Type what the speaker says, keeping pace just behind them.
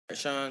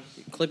Sean,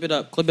 clip it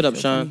up,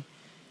 Sean.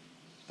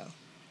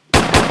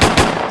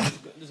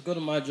 Just go to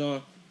my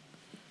joint.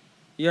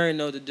 You already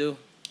know what to do.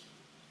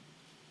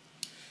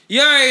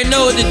 I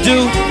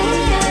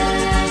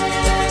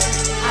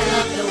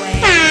love the way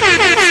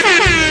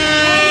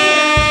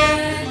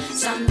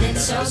something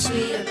so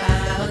sweet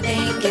about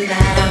thinking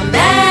that I'm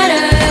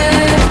better.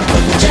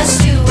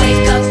 Just to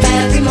wake up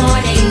every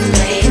morning,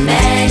 lay in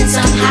bed and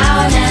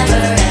somehow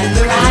never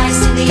ever rise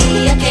to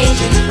the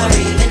occasion or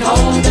even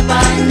hold up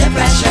under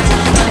pressure.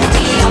 But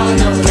we all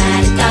know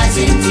that it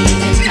doesn't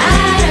even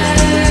matter.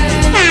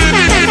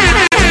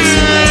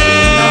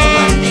 No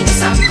one thinks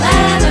I'm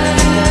clever.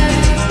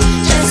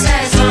 Just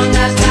as long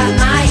I've got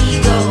my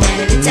ego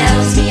and it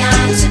tells me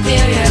I'm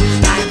superior,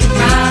 I could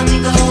probably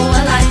go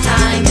a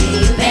lifetime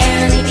being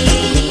barely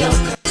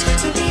mediocre.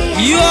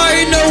 You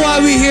already know why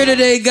we here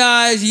today,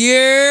 guys.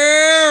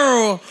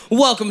 Yeah.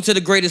 Welcome to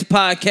the greatest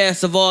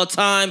podcast of all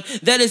time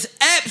that is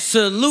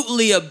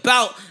absolutely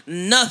about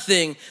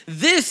nothing.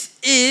 This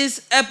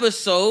is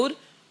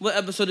what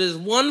episode is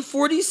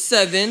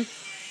 147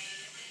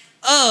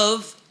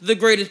 of the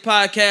greatest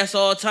podcast of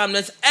all time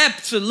that's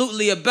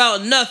absolutely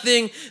about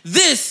nothing.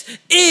 This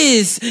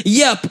is,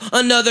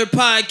 another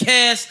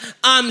podcast.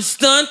 I'm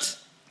Stunt.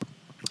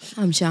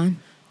 I'm Sean.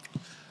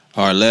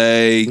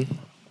 Harley.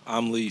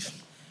 I'm Leaf.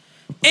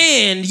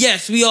 And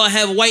yes, we all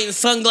have white and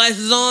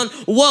sunglasses on.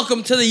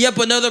 Welcome to the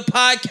another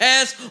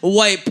podcast,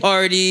 White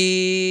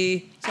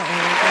Party.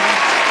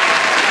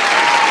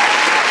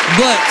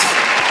 But,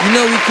 you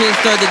know we can't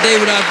start the day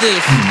without this.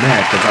 You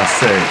mad cause I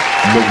said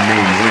no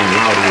name ring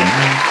louder than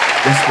me?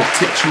 That's what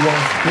tipped you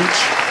off, bitch.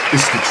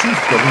 It's the truth,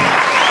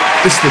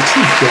 It's the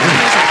truth,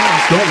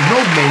 Don't no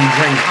name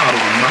ring louder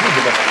than mine. I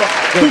give a fuck.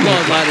 Don't call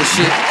a lot of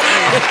shit.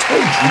 I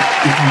told you,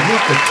 if you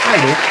want the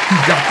title, you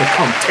got to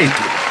come take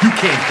it. You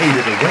can't hate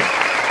it away.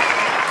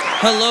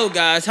 Hello,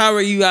 guys. How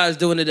are you guys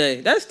doing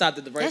today? That stopped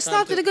at the right time. That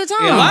stopped at a good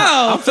time. Yeah,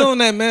 Wow. I'm feeling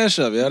that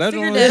mashup, yo. That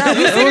Figured that out.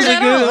 We was figured a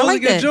that good, out. I that was a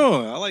like good that.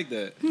 joint. I like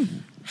that.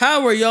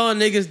 How are y'all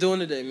niggas doing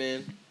today,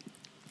 man?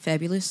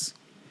 Fabulous.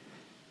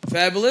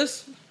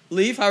 Fabulous.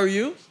 Leaf, how are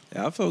you?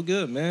 Yeah, I feel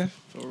good, man.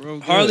 Feel real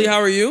good. Harley, how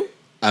are you?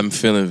 I'm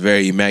feeling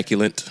very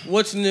immaculate.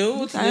 What's new?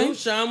 What's Okay. new?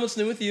 Sean, what's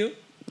new with you?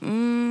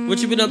 What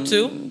you been up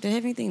to? Did I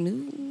have anything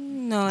new?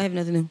 No, I have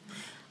nothing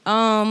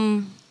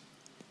new.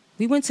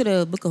 We went to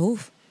the Book of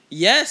Hove.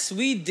 Yes,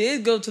 we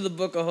did go to the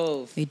Book of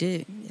Hove. We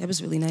did. That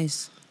was really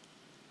nice.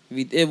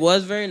 It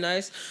was very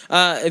nice.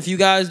 If you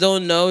guys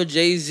don't know,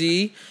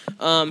 Jay-Z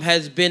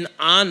has been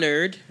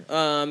honored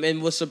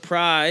and was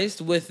surprised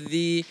with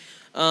the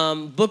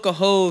Book of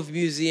Hove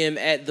Museum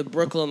at the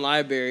Brooklyn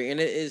Library, and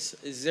it is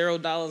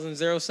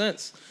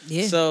 $0.00.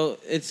 Yeah. So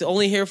it's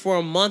only here for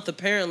a month,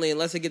 apparently,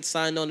 unless it gets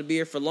signed on to be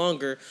here for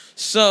longer.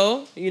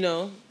 So,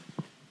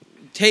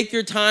 take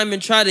your time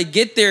and try to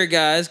get there,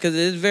 guys, because it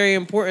is very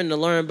important to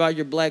learn about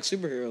your black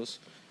superheroes.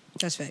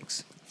 That's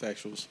facts.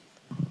 Factuals.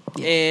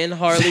 And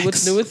Harley,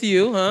 what's new with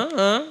you,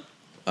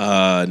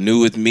 huh? New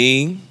with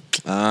me,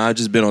 I've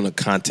just been on a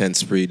content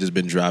spree, just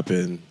been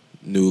dropping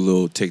new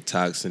little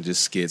TikToks and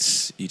just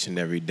skits each and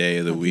every day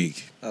of the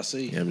week. I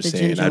see. You know what I'm The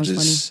saying? Ginger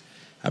was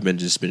I've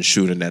been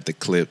shooting at the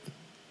clip,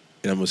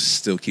 and I'm gonna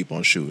still keep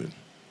on shooting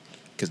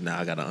because now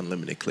I got an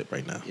unlimited clip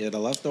right now. Yeah, the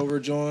leftover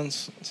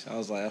joints. I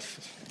was like, I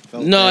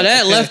felt No, bad.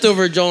 that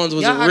leftover Jones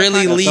was Y'all out of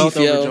really pocket. Leaf,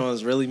 leftover yo.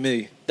 joints really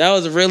me. That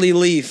was really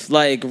Leaf,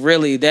 like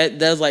really.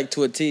 That's like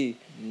to a T.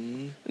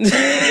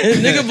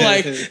 Nigga be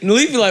like,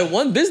 Leaf be like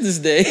one business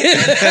day. It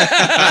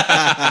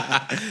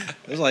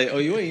was like, oh,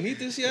 you ain't eat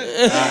this yet?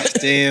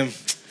 Damn.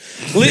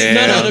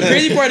 No, the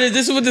crazy part is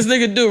this is what this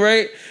nigga do,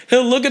 right?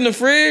 He'll look in the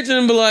fridge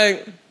and be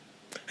like,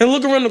 he'll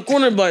look around the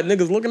corner and be like,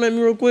 niggas looking at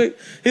me real quick.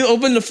 He'll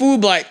open the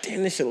food, be like,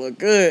 damn, this shit look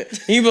good.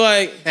 He be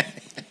like,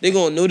 they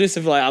gonna notice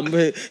if like he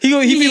be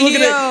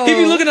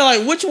looking at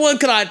like which one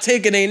could I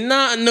take and they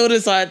not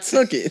notice I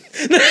took it.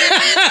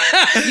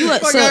 You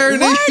Fuck, I heard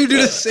what? you do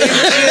the same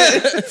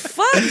shit.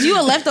 Fuck, you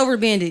a leftover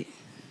bandit.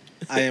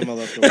 I am a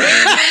leftover.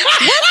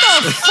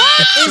 What the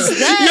fuck is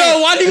that?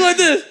 Yo, why do you want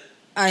this?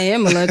 I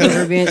am a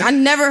leftover bandit. I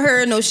never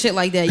heard no shit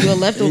like that. You a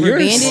leftover You're a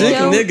bandit, sick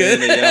yo?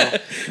 nigga.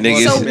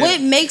 Niggas, So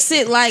what makes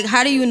it like?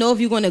 How do you know if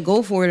you're going to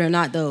go for it or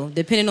not, though?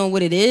 Depending on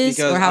what it is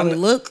Because or how I'm- it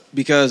look.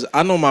 Because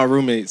I know my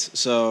roommates,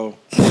 so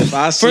if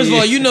I see... First of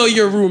all, you know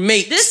your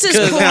roommate. This is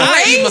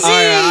I eat my,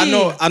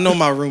 crazy. I know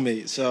my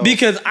roommate, so...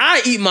 because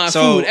I eat my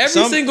So, food,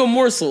 every single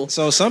morsel.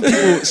 So some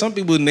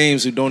people's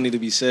names who don't need to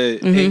be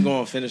said ain't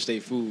gonna finish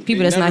their food.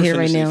 People They that's not never here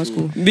right finish now, their it's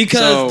food. cool. Because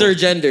So- their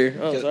gender.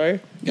 Oh,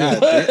 sorry.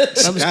 God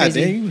was damn,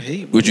 crazy. you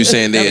hate. what you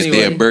saying? They're a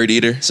Anyway. bird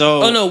eater.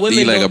 So Oh no, women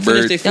eat like don't a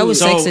finish bird? their food. That was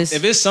So sexist.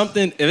 if it's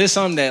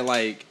something that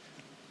like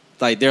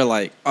they're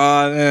like,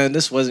 oh man,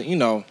 this wasn't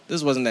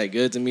that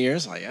good to me, or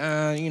it's like,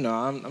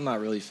 I'm not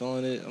really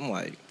feeling it. I'm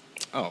like,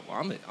 oh, well,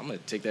 I'm gonna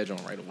take that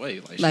joint right away.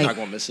 Like she's Like- not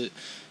gonna miss it.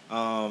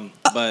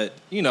 But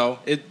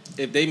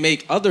if they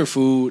make other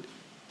food,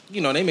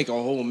 they make a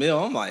whole meal.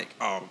 I'm like,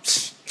 oh,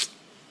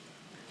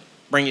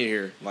 bring it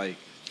here. Like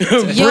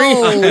Yo, This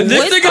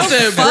what nigga the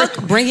said,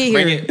 fuck? Bring it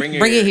here. Bring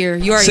it here.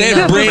 You already Said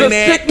know. bring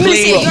that You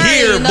plate already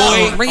here,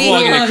 know. boy. Bring I'm it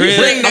walking here. the crib.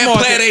 Bring that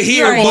platter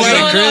here, already boy.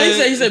 know.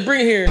 No, he said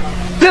bring it here.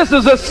 This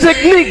is a sick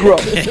Negro.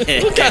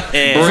 Freaking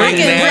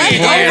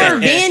that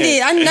leftover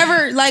bandit. I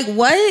never like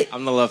what?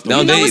 I'm the leftover.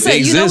 No, You know they what's a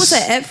exist.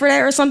 app for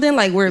that or something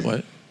like where?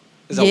 What?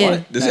 Is that Yeah.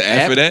 what? There's an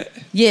ad for that?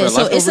 Yeah, For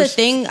so it's a leftovers?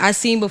 thing I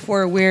seen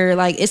before where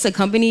like it's a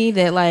company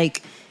that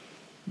like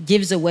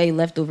gives away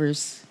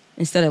leftovers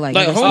instead of like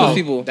Like giving homeless stuff.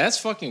 people. That's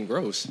fucking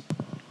gross.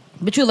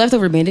 But you a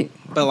leftover bandit.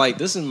 But like,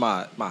 this is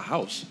my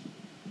house.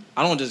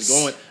 I don't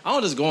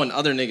just go in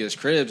other niggas'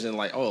 cribs and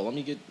like, oh, let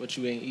me get what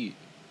you ain't eat.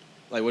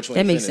 Like, which one?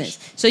 That makes sense.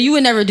 So you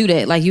would never do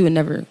that. Like you would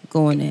never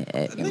go in there.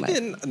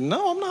 Nigga,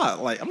 no, I'm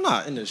not. Like, I'm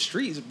not in the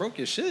streets broke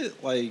as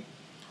shit. Like,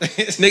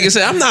 Nigga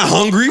said, I'm not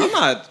hungry.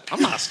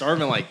 I'm not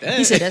starving like that.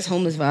 He said that's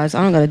homeless vibes.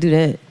 I don't gotta do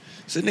that.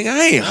 Said, nigga, I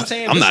ain't. I'm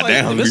saying, I'm if not it's that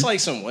like, hungry. If it's like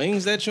some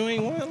wings that you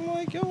ain't want, I'm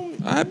like, yo,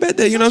 I bet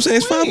that, you know what I'm saying?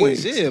 It's fine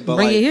wings. Yeah, but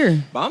Bring like, it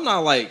here. But I'm not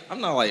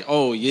like,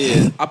 oh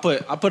yeah, I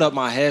put up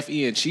my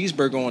half-eaten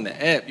cheeseburger on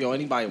the app. Yo,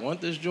 anybody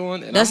want this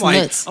joint? And That's I'm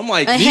like, nuts. I'm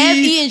like, a me,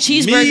 half-eaten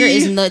cheeseburger me?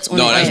 is nuts on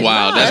No, the that's app.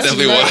 wild. That's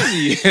definitely wild.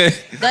 crazy.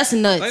 That's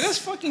nuts. Like, that's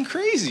fucking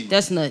crazy.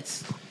 That's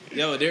nuts.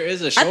 Yo, there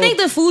is a show. I think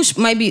the food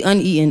might be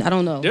uneaten. I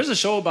don't know. There's a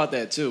show about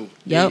that too.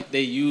 Yep.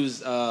 They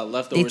use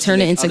leftovers. They turn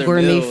to it make into other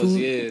gourmet meals. food?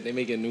 Yeah, they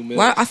make a new meal.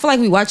 Well, I feel like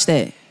we watched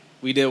that.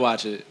 We did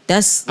watch it.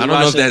 That's I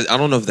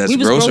don't know if that's we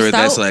was gross or grossed if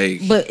that's out,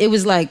 like. but it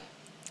was like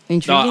No,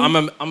 intriguing.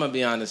 I'm gonna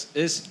be honest.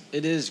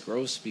 It is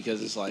gross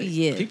because it's like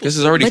Yeah. people, This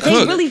is already but cooked.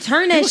 they really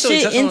turn that people still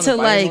shit touch on into it,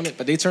 biting on like it,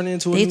 but they turn it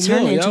into a they new turn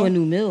meal, it into yo. a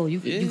new meal.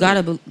 You Yeah.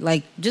 gotta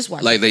like just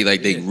watch. Like it.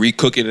 they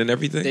recook it and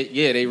everything. They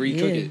recook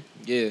Yeah. it.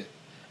 Yeah.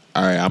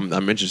 All right,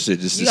 I'm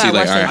interested just to You see gotta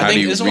like, watch all right, that. how I do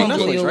think you it's on recook?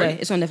 Netflix, Video right? away.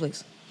 It's on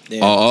Netflix. Yeah.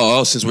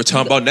 Oh, since we're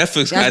talking about Netflix,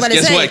 I was guys, about to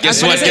guess say, what? I was Guess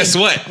about what? to say. Guess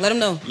what? Let them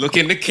know. Look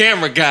in the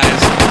camera,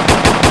 guys.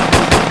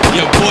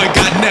 Your boy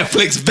got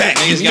Netflix back.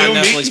 Niggas You got feel me?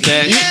 Netflix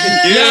back.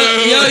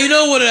 Yo, you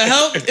know what would have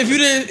helped if you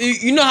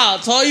didn't? You know how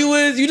tall you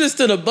is. You just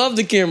stood above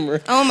the camera.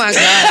 Oh my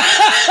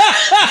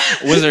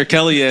god. Wizard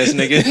Kelly ass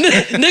nigga.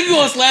 Nigga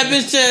gonna slap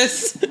his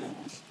chest.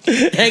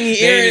 Hanging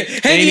earring,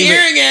 ain't hanging even-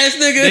 earring ass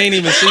nigga. They ain't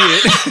even see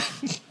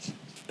it.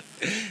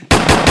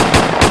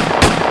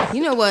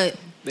 You know what?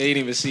 They ain't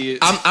even see it.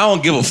 I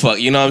don't give a fuck,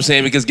 you know what I'm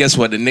saying? Because guess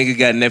what? The nigga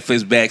got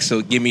Netflix back,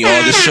 so give me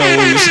all the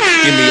shows,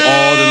 give me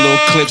all the little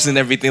clips and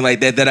everything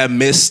like that I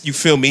missed. You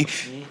feel me?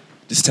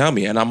 Just tell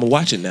me, and I'm gonna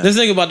watch it now. This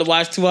nigga about to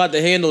watch Too Hot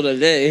to Handle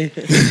today.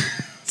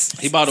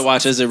 He about to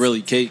watch Is It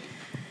Really Cake?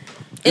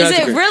 Is That's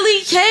it great.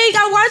 really cake?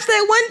 I watched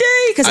that one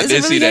day. Cause I is did it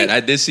really see that. cake? I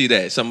did see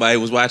that. Somebody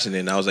was watching it,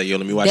 and I was like, yo,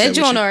 let me watch that. That with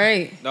joint you.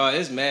 alright. No,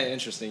 it's mad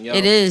interesting, yo.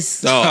 It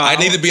is. No, I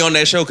need to be on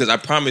that show because I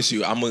promise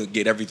you, I'm gonna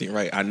get everything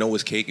right. I know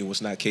what's cake and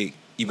what's not cake,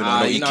 even though I Nah,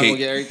 don't you're eat not gonna cake.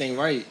 get everything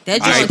right.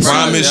 That I joint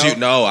promise yo. you.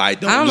 No, I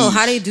don't. I don't know lose.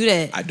 how they do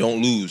that. I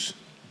don't lose.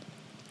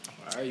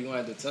 All right, you gonna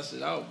have to test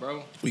it out,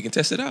 bro. We can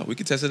test it out. We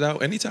can test it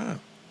out anytime.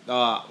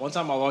 One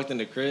time I walked in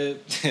the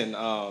crib and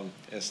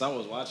son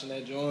was watching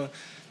that joint.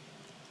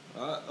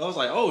 I was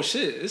like, oh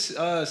shit, it's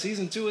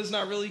season 2 is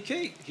not really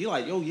cake. He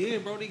like, yo, yeah,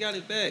 bro, they got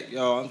it back.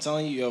 Yo, I'm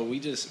telling you, yo, we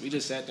just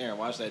sat there and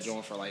watched that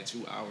joint for like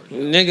 2 hours. Yo.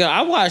 Nigga,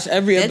 I watched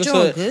every That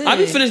episode. joint good. I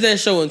be finished that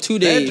show in 2 That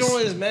days.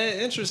 joint is mad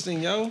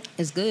interesting, yo.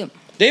 It's good.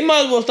 They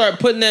might as well start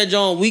putting that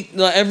joint week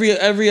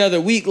every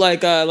other week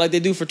like they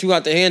do for Too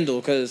Hot to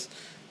Handle. Cause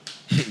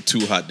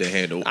Too hot to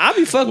handle. I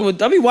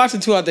be watching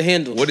Too Hot to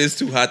Handle. What is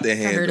too hot to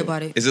handle? heard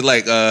about it. Is it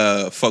like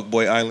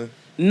Fuckboy Island?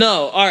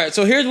 No, all right.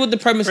 So here's what the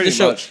premise of Pretty the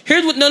show. much.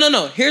 Here's what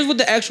no. Here's what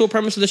the actual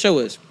premise of the show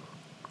is.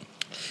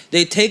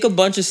 They take a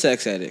bunch of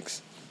sex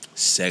addicts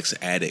Sex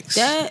addicts.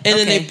 That and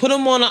then they okay. put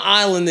them on an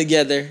island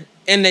together,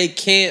 and they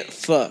can't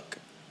fuck,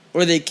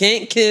 or they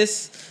can't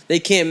kiss, they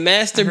can't about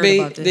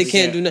masturbate, this. they They can't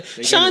can't- do they nothing.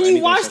 can't Sean, do you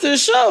anything watched the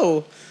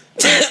show?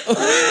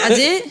 I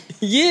did.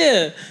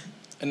 Yeah.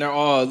 And they're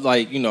all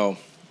like, you know,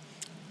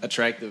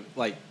 attractive,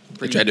 like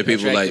pretty Attractive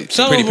people, like-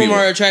 Some Pretty of them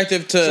people. are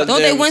attractive to.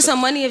 Don't they them. win some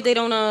money if they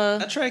don't?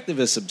 Attractive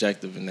is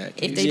subjective in that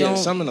case. If they don't-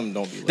 some of them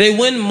don't be. Like They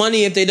win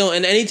money if they don't,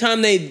 and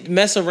anytime they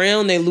mess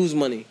around, they lose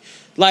money.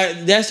 Like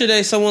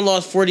yesterday, someone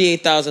lost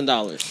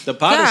 $48,000. The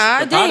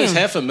pot God is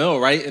damn.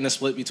 $500,000, right? In the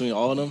split between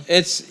all of them.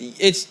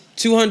 It's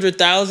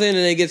 200,000, and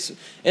it gets,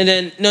 and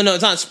then no,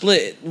 it's not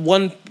split.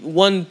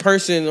 One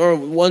person or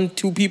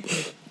two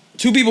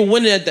people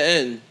win it at the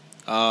end.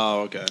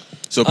 Oh, okay.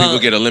 So people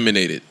get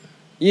eliminated.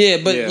 Yeah,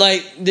 but Yeah.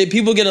 like the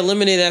people get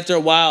eliminated after a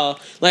while.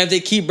 Like if they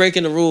keep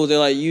breaking the rules, they're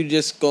like, you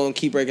just gonna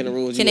keep breaking the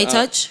rules. Can You they out.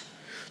 touch?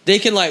 They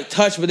can like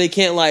touch, but they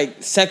can't like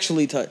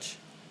sexually touch.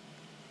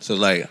 So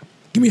like,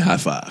 give me a high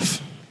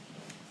five.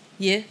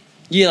 Yeah.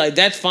 Yeah, like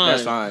that's fine.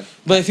 That's fine.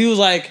 But if he was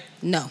like,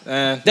 No.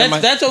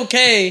 that's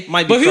okay.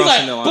 might be but if he was like,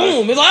 crossing the line.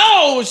 boom, it's like,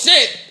 oh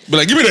shit. But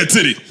like, give me that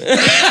titty.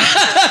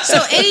 So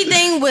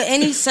anything with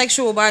any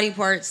sexual body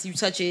parts, you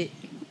touch it.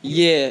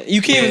 Yeah,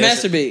 you can't even Yeah,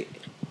 masturbate.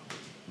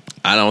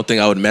 I don't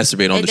think I would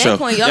masturbate on At the that show.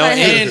 point, y'all Yo, gotta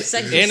have and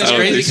sex. it's with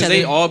crazy each because other.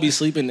 they all be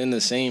sleeping in the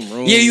same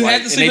room. Yeah, you like,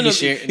 have to sleep in and the.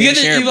 they You be have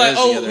to sharing be like, beds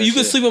oh, together and you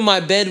can shit. sleep in my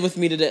bed with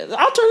me today.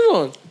 I'll turn it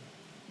on.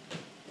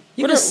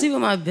 You What can are- sleep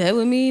in my bed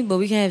with me, but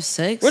we can have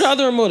sex. Where the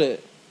other remote at?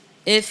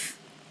 If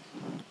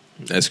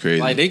That's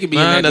crazy. Like they could be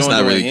Nah, in there that's doing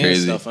not their really hand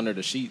crazy. stuff under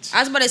the sheets. I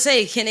was about to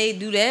say, can they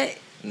do that?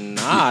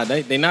 Nah,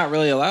 they not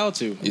really allowed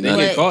to. They know?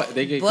 get caught.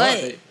 They get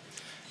caught.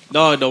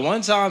 No, the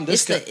one time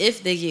It's the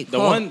if they get the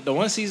caught.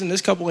 one season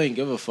this couple ain't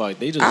give a fuck.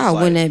 They just I'll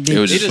like, win that It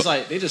was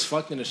bitch. they just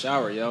fucked in the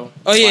shower, yo.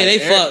 Oh yeah, Like, they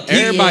fucked.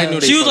 Everybody Yeah. knew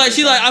they She was fucked like, this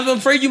she time. like, I'm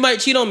afraid you might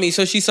cheat on me,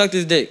 so she sucked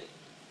his dick.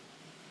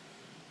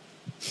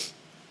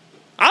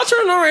 I'll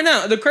turn it on right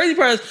now. The crazy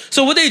part is,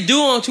 so what they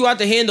do on Two Out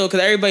the Handle, because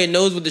everybody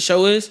knows what the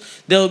show is,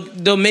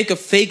 they'll make a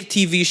fake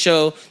TV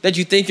show that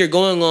you think you're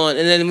going on,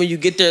 and then when you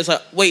get there, it's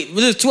like, wait,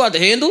 was this Two Out the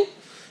Handle?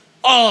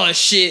 Oh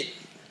shit.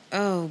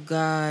 Oh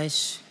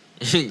gosh.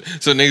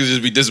 So niggas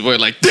just be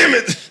disappointed, like, damn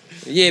it,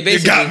 Yeah, you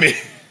basically. got me.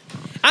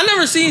 I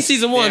never seen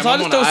season one, Damn, so I'll I'm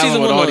just on throw an season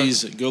island with one all on.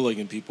 these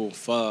good-looking people.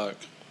 Fuck.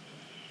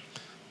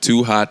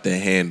 Too hot to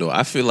handle.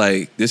 I feel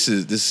like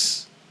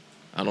this.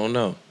 I don't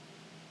know.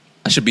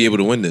 I should be able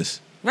to win this.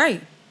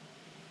 Right.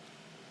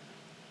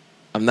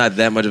 I'm not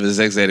that much of a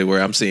sex addict where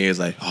I'm sitting here, it's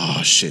like,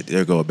 oh shit,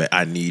 there go back.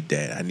 I need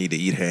that. I need to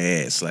eat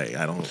her ass. Like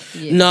I don't.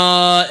 Yeah.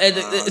 No,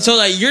 so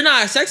like you're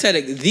not a sex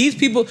addict. These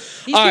people, These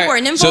people are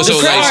nymphoes. So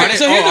The like, cra-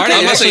 so here's the are crazy-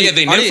 I'm not saying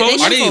they are they, nymphos.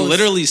 are they nymphos.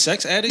 literally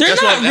sex addicts? they're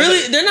That's not what- that's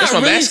really, what- they're that's not what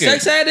I'm really asking.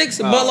 sex addicts,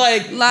 but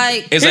like.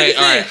 Like It's Here's like, the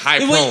all right, thing. high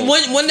when,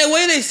 prone. when the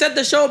way they set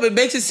the show up, it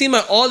makes it seem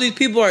like all these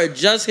people are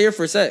just here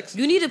for sex.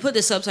 you need to put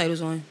the subtitles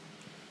on.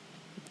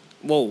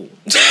 Whoa.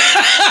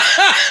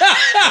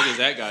 What is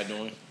that guy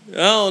doing? I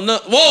don't know.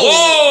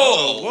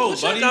 Whoa. Whoa,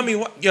 Shit buddy. got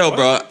me, yo,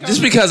 bro.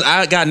 Just because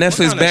I got Netflix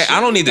kind of back, shit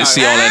I don't need to you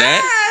see got? all of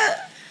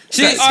that.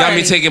 See, Got all me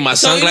right. taking my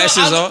So, you know,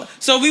 sunglasses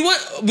off. So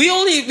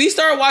we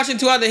started watching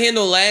Two Out the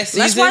Handle last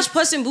season. Let's watch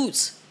Puss in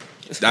Boots.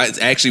 That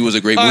actually was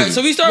a great All movie. right,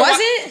 so we started. Was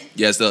it?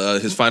 Yes,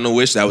 his final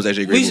wish. That was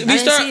actually a great movie. I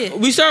didn't see it.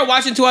 We started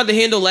watching Two Out the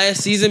Handle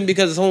last season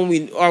because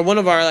one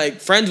of our like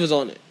friends was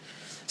on it.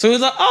 So we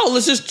was like, oh,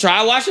 let's just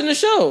try watching the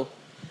show.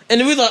 And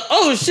then we was like,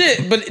 oh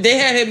shit! But they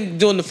had him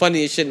doing the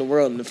funniest shit in the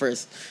world in the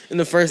first That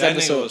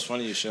episode. nigga was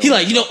funny as shit. He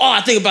like, all I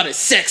think about is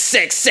sex.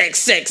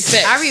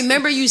 I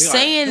remember you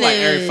saying like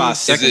every 5 this.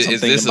 seconds I'm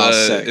thinking about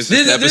sex. is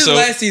This this is episode?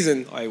 last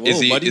season. Like, whoa, Is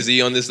he buddy. is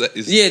he on this?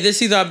 Yeah, this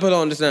season I put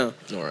on just now.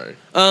 All right.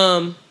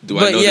 Do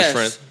but I know yes.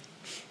 this friend?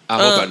 I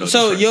hope I know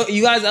So this friend.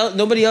 you guys,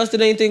 nobody else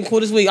did anything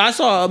cool this week.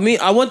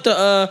 I went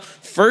to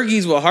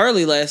Fergie's with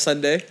Harley last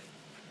Sunday.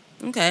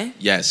 Okay.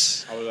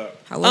 Yes. How was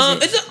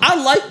it?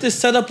 I like the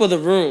setup of the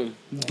room,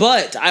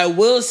 but I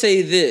will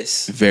say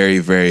this: Very,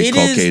 very it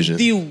Caucasian. is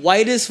the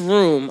whitest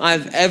room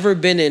I've ever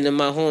been in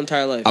my whole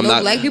entire life. I'm No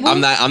not. black people?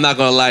 I'm not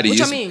gonna lie to What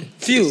you. you mean?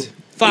 Few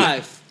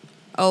 5.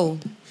 Oh,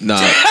 No,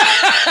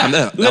 I'm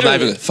not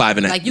even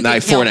 5.5. Like, you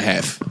Like could-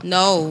 4.5.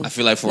 no. I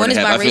feel like 4.5. One is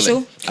I feel biracial?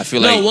 like. I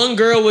feel No, like one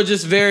girl was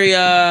just very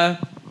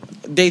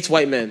dates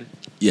white men.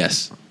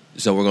 yes.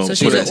 So we're gonna So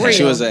she put was it an at Oreo.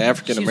 She was an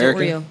African She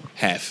American. was an Oreo.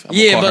 half. I'm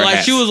gonna Yeah, call but her like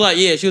half. she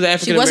was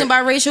African. She wasn't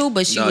biracial,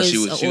 but she No, was she a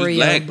was Oreo.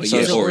 black, but she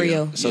yeah, was an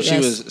Oreo. Oreo. So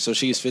Yes.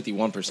 she's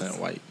 51%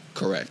 white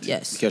correct.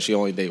 Yes. because she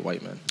only date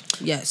white men.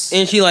 Yes.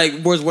 And she like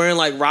was wearing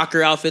like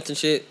rocker outfits and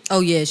shit.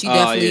 Oh yeah, she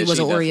definitely yeah, was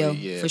she an Oreo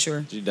definitely- yeah. for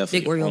sure. She definitely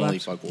Big Oreo only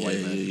vibes. fuck with Yeah, white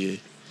yeah, men.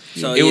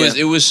 yeah. So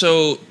It was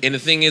so, and the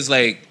thing is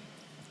like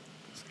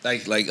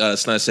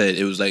Snut said,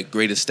 it was like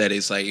great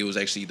aesthetics. Like it was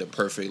actually the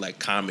perfect like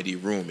comedy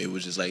room. It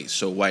was just like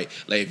so white.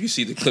 Like if you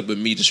see the clip of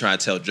me just trying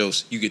to tell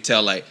jokes, you could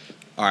tell like,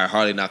 all right,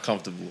 Harley not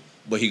comfortable,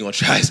 but he gonna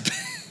try his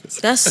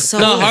best. That's so.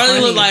 No, Harley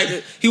funny. looked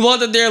like he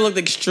walked up there and looked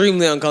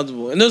extremely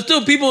uncomfortable. And there was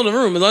still people in the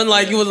room. It wasn't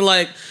like he wasn't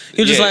like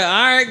he was just Yeah. like,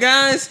 all right,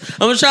 guys, I'm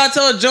gonna try to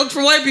tell a joke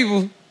for white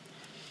people.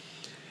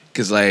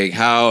 Cause like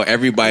how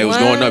everybody was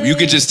going up, you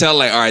could just tell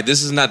like, all right,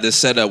 this is not the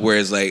setup where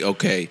it's like,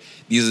 okay,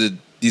 these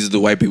are the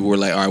white people who are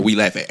like, all right, we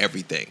laugh at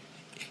everything.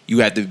 You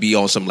have to be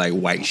on some like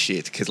white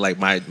shit. Cause like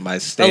my A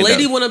stand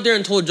lady up, went up there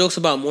and told jokes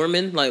about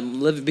Mormon, like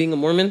being a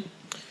Mormon.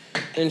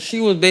 And she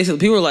was basically,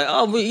 people were like,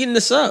 oh, we're eating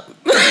this up.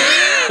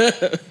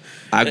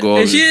 I go,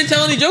 And she didn't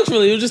tell any jokes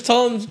really. It was just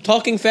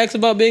talking facts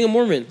about being a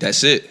Mormon.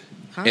 that's it.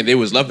 Huh? And they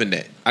was loving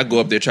that. I go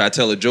up there try to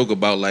tell a joke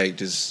about like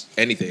just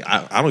anything.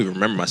 I don't even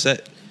remember my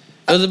set.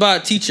 It was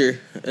about a teacher,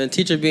 and a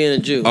teacher being a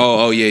Jew.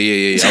 Oh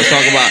yeah.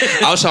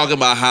 I was talking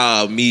about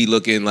how me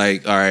looking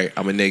like, all right,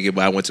 I'm a nigga,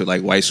 but I went to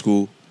like white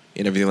school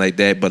and everything like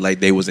that. But like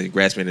they wasn't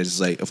grasping it. It's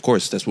just like, of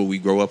course, that's what we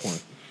grow up on.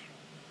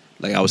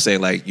 Like I was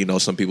saying, like, you know,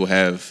 some people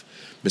have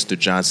Mr.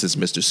 Johnson's,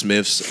 Mr.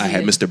 Smith's. I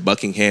had Mr.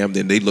 Buckingham.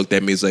 Then they looked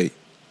at me as like,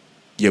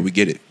 yeah, we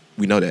get it.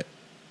 We know that.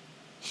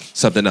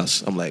 Something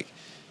else. I'm like,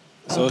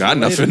 So got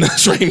nothing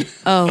else right now.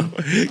 Oh,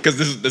 Because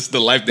this is the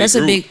life they that's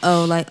grew. a big.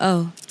 Oh, like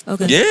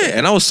okay. Yeah,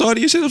 and I was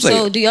salty and shit. I was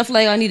So like, do y'all feel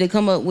like I need to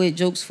come up with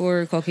jokes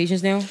for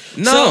Caucasians now?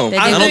 no, that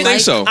I they don't like- think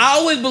so. I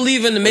always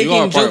believe in You making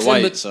are part jokes.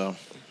 white, so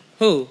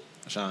Who?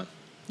 Sean.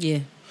 Yeah.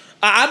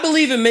 I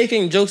believe in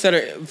making jokes that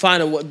are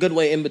find a good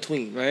way in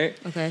between, right?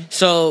 Okay.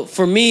 So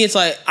for me, it's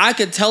like I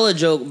could tell a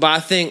joke, but I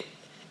think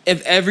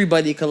if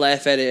everybody could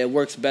laugh at it, it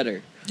works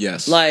better.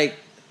 Yes. Like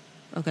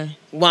Okay.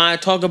 when I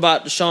talk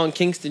about the Sean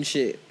Kingston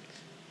shit,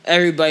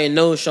 everybody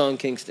knows Sean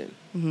Kingston.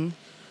 When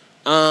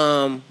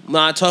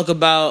I talk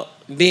about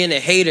being a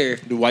hater,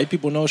 Do white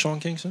people know Sean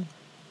Kingston?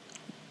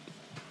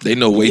 They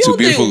know way You too don't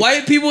think beautiful.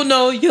 white people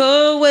know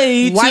you're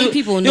way too... White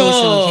people know Yo.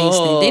 Sean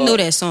Kingston. They know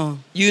that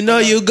song. You know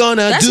you're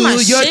gonna That's do my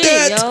your shit,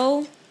 dirt.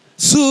 yo.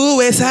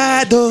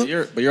 Suicidal.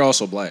 But you're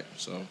also black,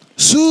 so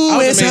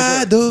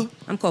Suicidal.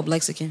 I'm called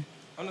Blexican.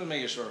 I'm just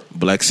making sure.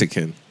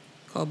 Blaxican.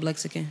 Called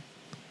Blexican.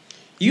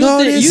 You No,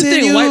 think, this you in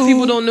think you. white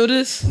people don't know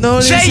this? No,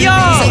 this It's a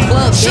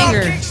club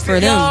banger for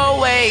them.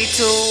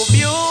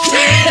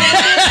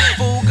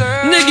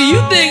 Nigga, you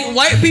think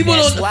white people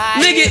don't...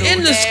 Nigga,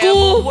 in the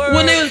school,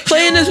 when they was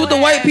playing this with the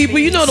white people,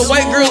 you know the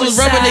white girls was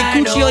rubbing their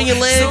coochie on your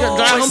leg or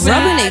dry humping.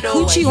 Rubbing their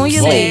coochie on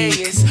your leg.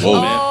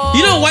 Whoa, man.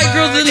 You know white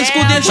girls in the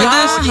school dance like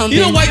Dry this? humping.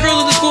 You know white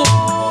girls in the school...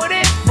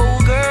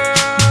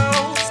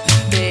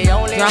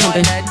 Dry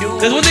humping.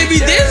 That's what they be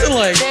dancing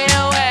like.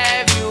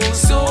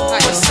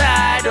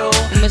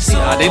 It must be-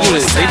 They do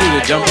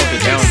the jump up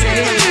and down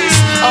thing.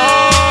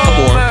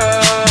 Come on.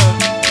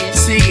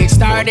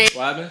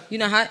 What happened? You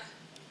not hot?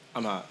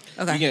 I'm hot.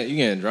 Okay. You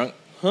getting drunk?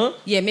 Huh?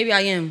 Yeah, maybe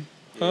I am.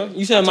 Huh?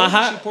 You said am I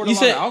hot? You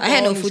said I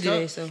had no food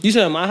today, so you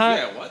said am I hot?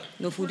 Yeah, what?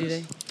 no food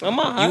today. Am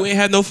I hot? You ain't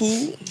had no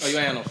food? Oh, you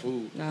ain't had no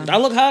food. I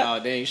look hot.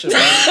 Oh, dang, you should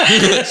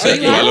have.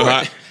 Said you I look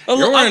hot. Oh,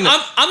 You're look, wearing, I'm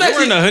you're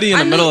actually wearing a hoodie in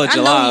the middle of I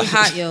know July. you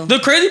hot, yo. the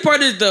crazy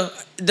part is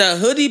the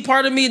hoodie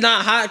part of me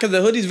not hot because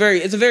the hoodie's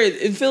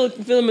it's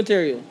feeling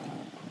material.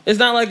 It's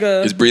not like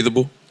a It's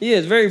breathable. yeah,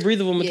 it's very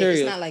breathable Yeah, material.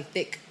 it's not like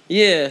thick.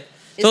 Yeah.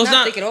 It's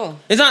not thick at all.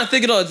 It's not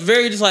thick at all. It's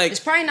very just like It's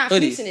probably not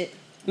hoodie. fleece in it.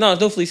 No,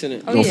 there's no fleece in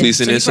it. Oh, No yeah. fleece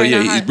in it, it's so probably yeah,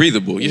 not it's hot.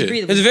 breathable. It's Yeah.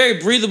 breathable. It's a very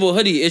breathable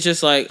hoodie. It's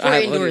just like For I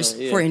have a hoodie indoors.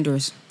 on, yeah. For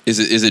indoors.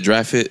 Is it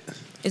dry fit?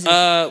 Is it?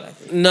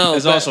 No.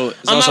 It's but also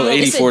I'm not gonna-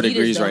 84 Adidas,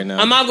 degrees though. right now.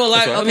 I'm not gonna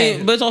lie. what- I mean,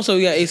 okay. but it's also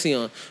we got AC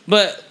on.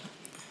 But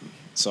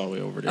It's all the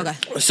way over there.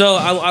 Okay. so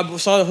I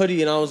saw the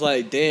hoodie and I was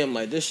like, damn,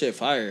 like this shit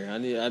fire.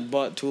 I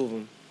bought 2 of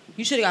them.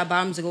 You should have got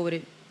bottoms to go with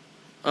it.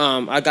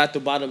 I got the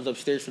bottoms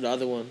upstairs for the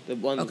other one. The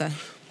one Okay.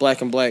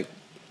 black and black.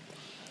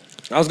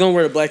 I was gonna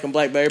wear the black and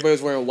black, but everybody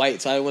was wearing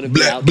white, so I wouldn't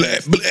be out.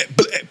 Black.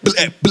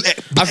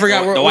 I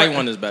forgot The white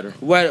one is better.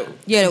 What?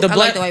 Yeah, I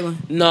like the white one.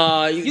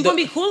 Nah, You're gonna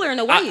be cooler in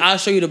the white. I'll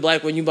show you the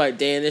black one. You be like,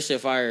 damn, this shit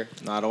fire.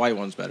 Nah, the white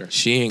one's better.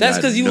 She ain't That's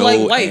got because you no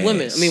like white ass.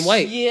 women. I mean,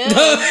 white. yeah.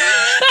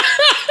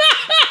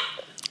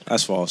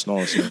 That's false. No,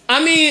 it's not.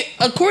 I mean,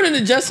 according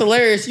to Just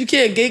Hilarious, you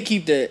can't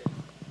gatekeep that.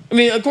 I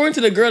mean, according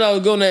to the girl that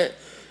was going at,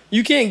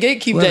 you can't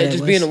gatekeep Whoever that that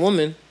just was. being a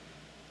woman.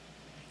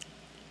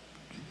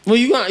 Well, are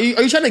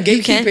you trying to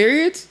gatekeep can.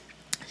 periods?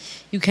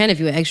 You can if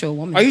you're an actual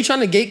woman. Are you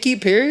trying to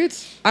gatekeep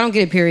periods? I don't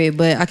get a period,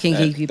 but I can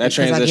gatekeep That because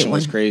I get transition one.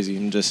 was crazy.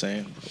 I'm just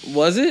saying.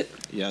 Was it?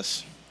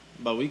 Yes.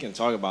 But we can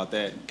talk about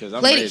that because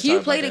I'm Play ready it. to Can you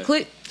talk play about the that.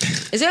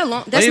 clip? Is there a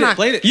long? That's not.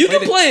 Played it. You played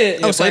can play it.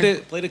 Yeah, Oh, sorry.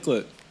 play the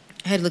clip.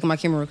 I had to look at my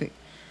camera real quick.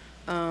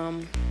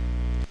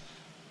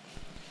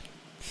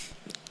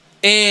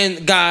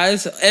 And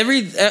guys,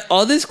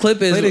 all this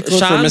clip is Play the clip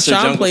for Mr.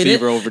 Sean Jungle played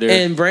Fever it, over there.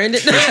 and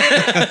Brandon.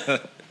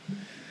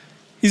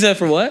 He said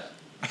for what?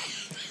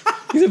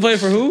 He said play it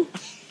for who?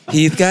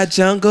 He's got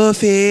jungle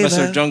fever.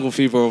 Mr. Jungle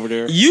Fever over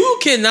there. You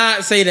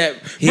cannot say that,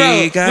 He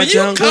bro. got When you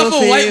jungle cuff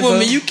a white fever.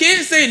 woman, you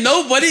can't say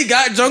nobody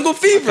got jungle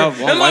fever. I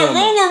cuffed one Am white I woman.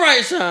 wrong or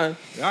right, Sean?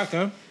 Yeah,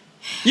 okay.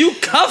 You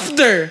cuffed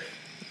her.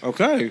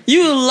 Okay.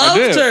 You I loved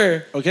did.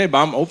 her. Okay, but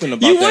I'm open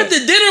about You that. went to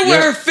dinner with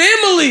You're- her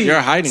family.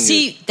 You're hiding it.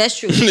 See, that's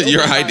true.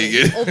 You're Open about hiding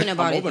it. Open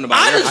about I'm it. open about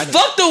I it. You're just hiding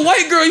fucked a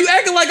white girl. You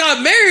acting like I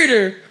married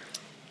her. it.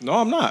 No,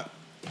 I'm not.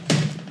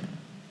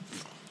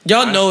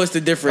 Y'all know it's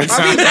the difference.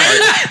 Are we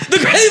The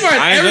crazy part,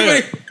 I ain't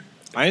everybody. say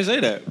I ain't say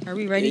that. Are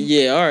we ready?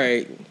 Yeah, all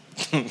right.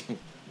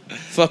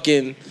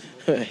 Fucking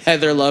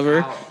Heather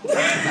lover.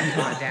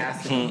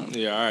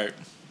 Yeah, all right.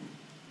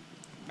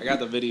 I got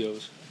the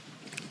videos.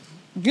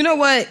 You know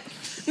what?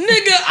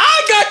 Nigga,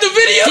 I got the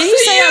video Did he for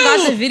say you. I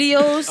got the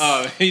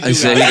videos? He I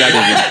said he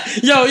got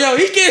the Yo,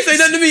 he can't say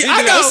nothing to me.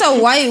 I It's got,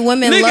 a white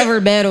women Nigga, lover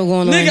battle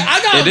going on. nigga,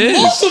 I got It is.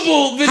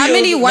 multiple videos. How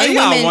many white You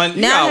got women? one-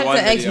 you now got I have one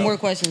to ask video. more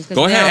questions. 'cause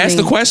Go ahead, now ask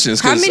the questions,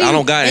 How 'cause many- I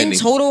don't got in any.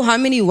 total, how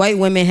many white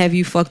women have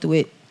you fucked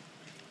with?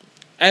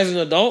 As an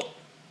adult?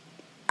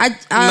 No, No,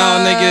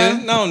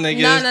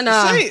 nigga.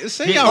 No.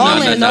 Say All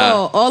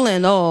y'all.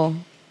 in all.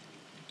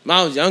 When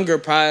I was younger,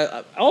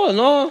 probably, all in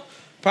all,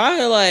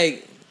 probably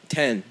like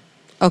 10.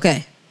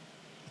 Okay.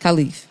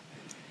 Khalif.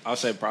 I'll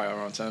say probably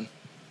around 10.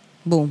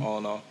 Boom. All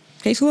in all.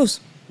 Case closed.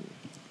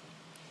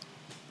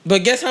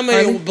 But guess how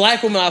many Pardon?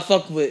 black women I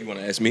fucked with? You want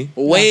to ask me?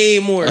 Way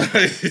more.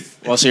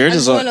 Well, so you're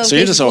just a Because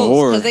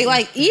whore. they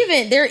like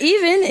even. They're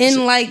even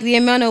in like the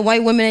amount of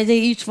white women that they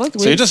each fucked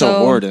with. So you're just a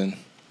whore then.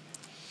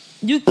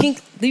 You can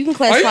Are you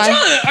classify.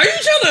 trying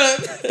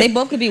to? They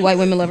both could be white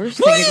women lovers.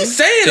 What are you technically.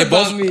 saying They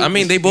about both. me? I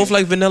mean, they both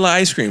like vanilla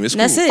ice cream. It's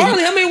That's cool. it.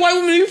 Harley, how many white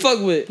women do you fuck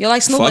with? You're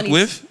like snow Fuck bunnies.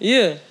 with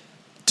Yeah.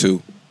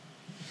 2,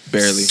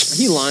 barely.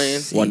 He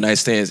lying. One night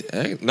stands.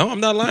 Hey, no, I'm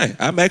not lying.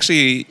 I'm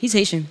actually He's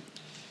Haitian.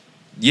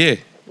 yeah.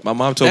 My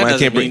mom told That me I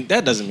doesn't can't bring. mean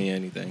that doesn't mean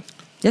anything.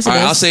 Yes, it All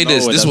right, does. I'll say No,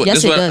 this. it This is what. doesn't.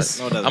 This Yes, what it does.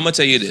 No, it doesn't. I'm gonna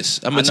tell you this.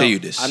 I'm gonna tell you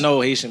this. I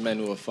know Haitian men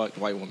who have fucked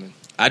white women.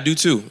 I do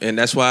too, and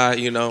that's why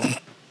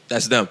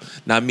that's them,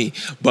 not me.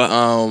 But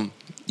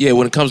Yeah,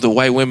 when it comes to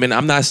white women,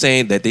 I'm not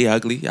saying that they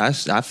ugly. I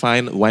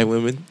find white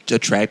women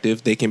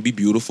attractive. They can be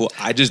beautiful.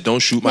 I just don't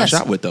shoot my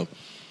shot with them.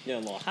 You're a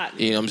little hot.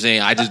 You know what I'm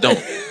saying? I just don't.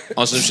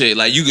 On some shit,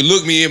 like you can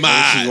look me in my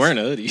eyes. She's wearing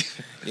a hoodie.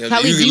 You know,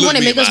 Khalid, can do you look want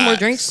to me make in us my more eyes.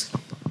 drinks?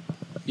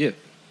 Yeah.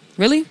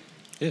 Really?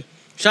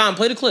 Sean,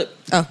 play the clip.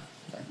 Oh.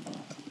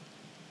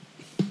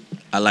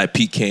 I like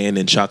pecan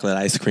and chocolate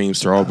ice cream,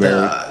 strawberry.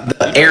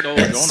 The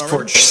arrogance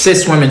for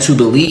cis women to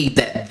believe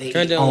that they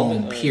Turn down a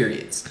little own bit,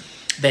 periods,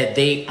 that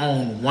they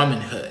own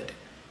womanhood.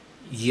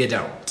 You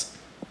don't.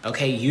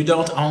 Okay, you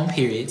don't own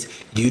periods.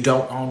 You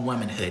don't own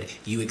womanhood.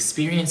 You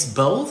experience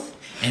both,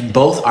 and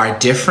both are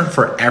different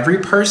for every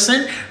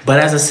person. But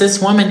as a cis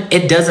woman,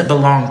 it doesn't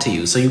belong to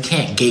you, so you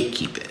can't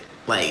gatekeep it.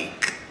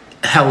 Like,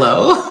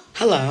 hello?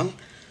 Hello.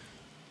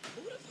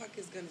 Who the fuck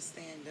is gonna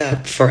stand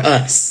up for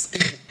us?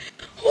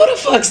 Who the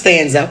fuck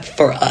stands up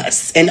for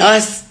us? And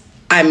us,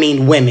 I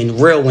mean women,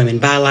 real women,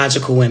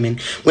 biological women,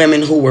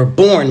 women who were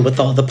born with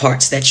all the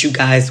parts that you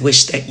guys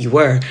wish that you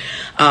were.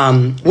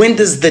 When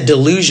does the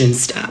delusion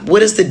stop?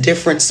 What is the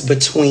difference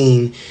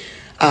between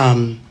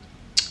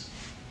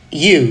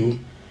you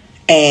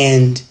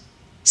and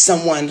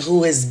someone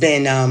who has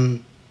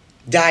been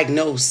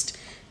diagnosed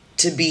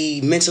to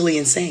be mentally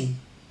insane?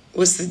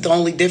 What's the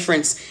only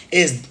difference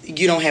is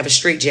you don't have a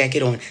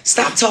straitjacket on.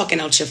 Stop talking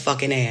out your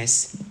fucking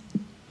ass.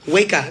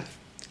 Wake up.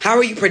 How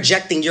are you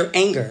projecting your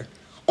anger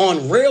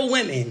on real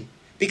women?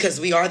 Because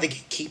we are the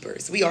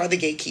gatekeepers. We are the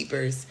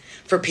gatekeepers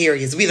for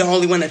periods. We the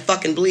only one that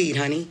fucking bleed,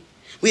 honey.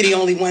 We the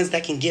only ones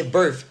that can give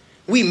birth.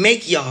 We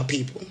make y'all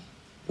people.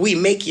 We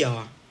make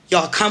y'all.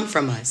 Y'all come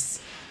from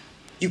us.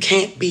 You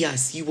can't be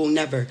us. You will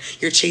never.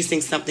 You're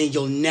chasing something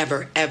you'll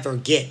never, ever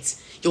get.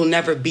 You'll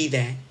never be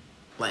that.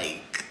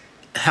 Like,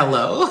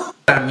 hello?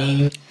 I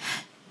mean,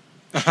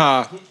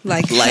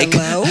 Like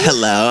hello?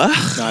 Hello.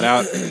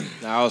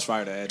 I was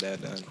fired to add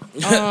that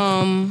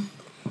then.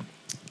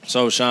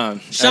 So Sean,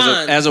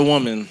 as a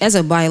woman, As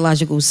a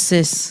biological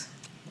cis,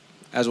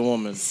 as a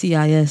woman,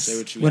 CIS, Say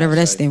what you whatever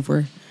gotta that say. stands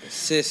for.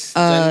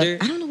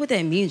 Cisgender. I don't know what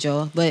that means,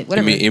 y'all, but It,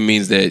 whatever. it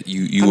means that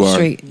you I'm are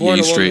straight. Born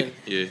you a straight. woman.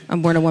 Yeah.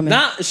 I'm born a woman.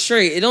 Not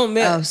straight. It don't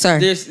matter. Oh, sorry.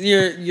 There's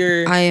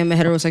you're I am a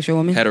heterosexual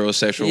woman.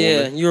 Heterosexual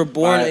yeah. woman. You were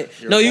born.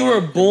 You were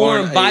you're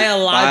born a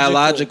biological.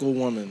 biological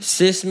woman.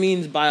 Cis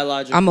means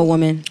biological. I'm a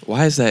woman.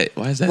 Why is that?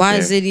 Why is that? Why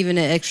there? is it even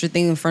an extra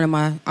thing in front of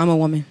my? I'm a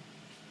woman.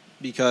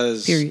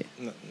 Because Period.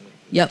 No,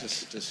 Yep.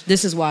 just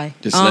This is why.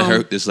 Just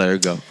let her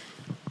go.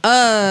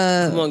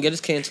 Come on, get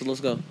us canceled.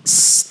 Let's go.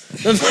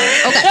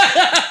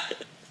 Okay.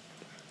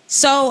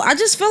 So I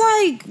just feel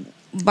like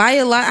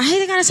I hate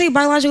to gotta say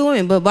biological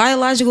women, but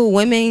biological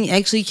women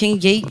actually can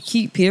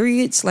gatekeep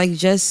periods, like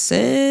Jess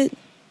said,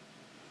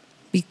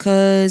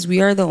 because we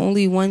are the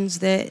only ones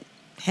that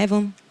have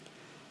them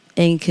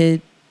and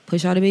could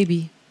push out a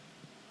baby.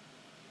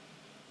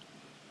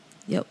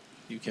 Yep.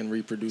 you can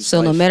reproduce.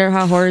 So no life matter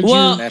how hard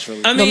Well,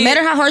 naturally. I no mean,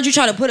 matter how hard you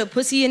try to put a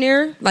pussy in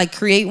there, like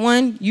create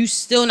one, you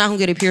still not gonna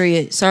get a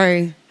period.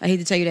 Sorry, I hate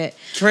to tell you that.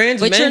 trans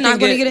but men you're not can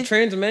gonna get get it.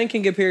 trans men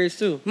can get periods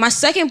too. My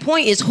second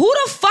point is, who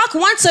the fuck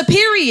wants a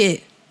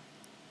period?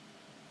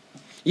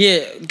 Yeah,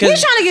 We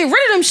because trying to get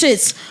rid of them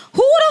shits.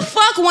 Who the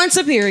fuck wants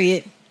a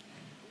period?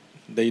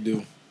 They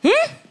do.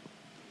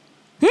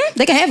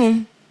 They can have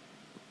them.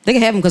 They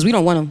can have them because we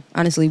don't want them.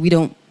 Honestly, we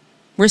don't.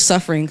 We're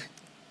suffering.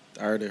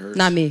 I heard it hurts.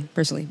 Not me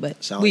personally,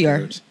 but Sound we like it are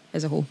hurts.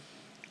 as a whole.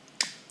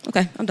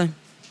 Okay, I'm done.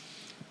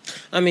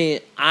 I mean,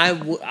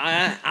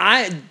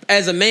 I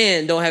as a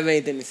man don't have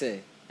anything to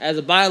say. As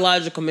a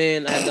biological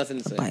man, I have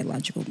nothing to say.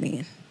 Biological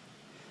man.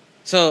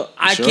 So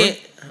I sure?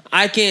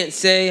 can't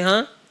say,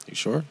 huh? You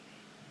sure?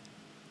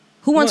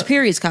 Who wants What?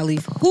 periods,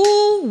 Khalif?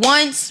 Who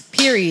wants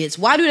periods?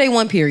 Why do they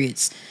want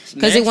periods?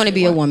 Because they want to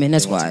be a woman.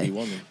 That's They want to why. be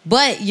woman.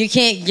 But you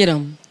can't get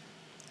them.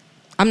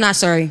 I'm not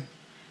sorry.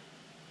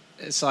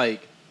 It's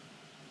like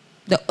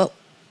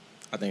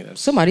I think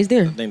that's Somebody's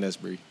there. I think that's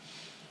Bree.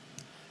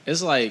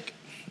 It's like,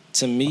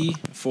 to me,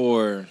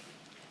 for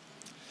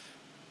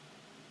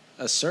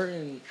a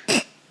certain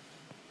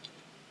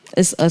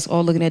It's us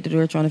all looking at the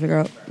door trying to figure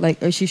out,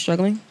 like, is she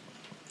struggling?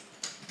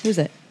 Who's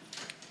that?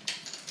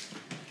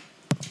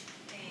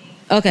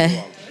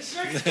 Okay.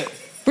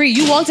 Bree,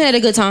 you walked in at a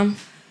good time.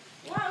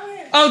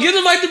 Oh, give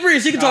the mic to Bree.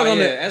 She can talk on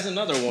yeah, that. as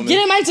another woman.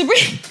 Get a mic to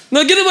Bree.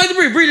 No, give the mic to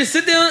Bree. Bree, just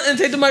sit down and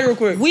take the mic real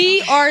quick.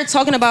 We are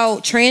talking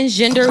about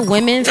transgender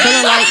women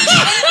feeling like.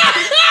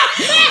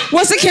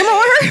 What's the camera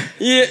on her?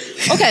 Yeah.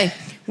 Okay.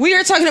 We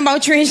are talking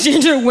about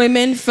transgender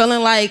women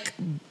feeling like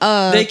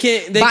They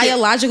can't.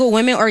 biological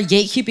women are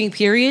gatekeeping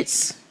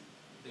periods.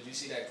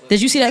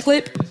 Did you see that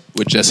clip?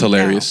 Which just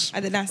hilarious. No,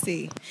 I did not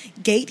see.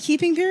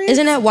 Gatekeeping period?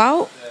 Isn't that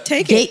wild?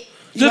 Take Gate. it.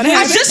 You wanna I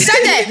have just it?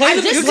 said that. Play I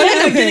the- just you play the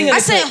said beginning that. of I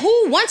the said, clip.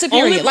 who wants a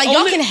period? Like,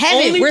 y'all can have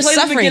it. Only We're play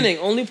suffering. The beginning.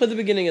 Only put the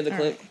beginning of the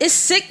clip. It's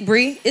sick,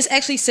 Bree. It's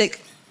actually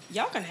sick.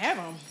 Y'all can have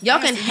them.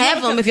 Y'all can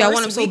have them if y'all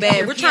want them so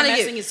bad. We're trying to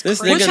get.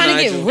 This We're nigga trying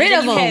to get Nigel. rid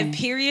of You them. have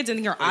periods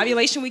and your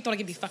ovulation week. Don't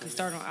get me fucking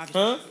started on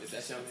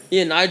ovulation. Huh?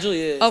 Yeah, Nigel.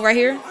 Yeah. Oh, right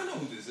here.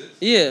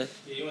 Yeah.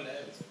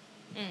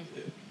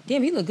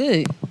 Damn, he look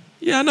good.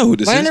 Yeah, I know who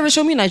this Why is. you never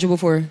showed me Nigel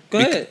before? Go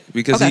ahead.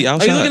 Because Okay. he Are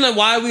outside. you looking at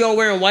why we all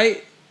wearing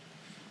white?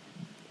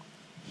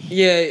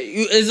 Yeah,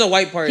 it's a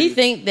white party. He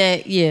think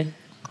that, yeah.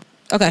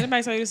 Okay.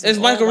 Anybody tell you this is It's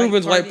all Michael white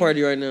Rubin's white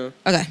party right now.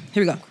 Okay,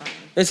 here we go.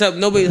 Except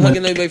nobody's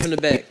hugging anybody from the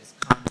back.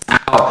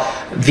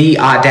 The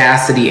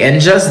audacity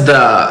and just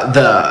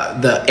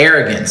the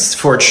arrogance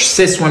for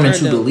cis women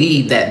to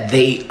believe that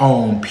they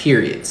own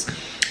periods,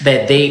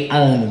 that they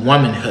own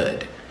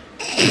womanhood.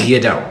 You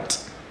don't.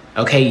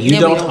 Okay, you Yeah,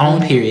 we don't don't own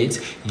own it. periods.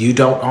 You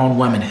don't own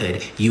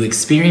womanhood. You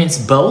experience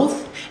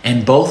both,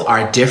 and both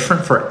are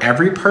different for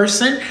every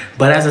person.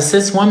 But as a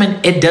cis woman,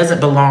 it doesn't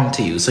belong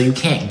to you, so you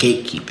can't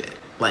gatekeep it.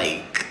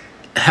 Like,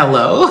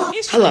 hello.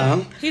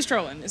 Hello. He's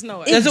trolling. There's no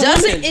way. It That's a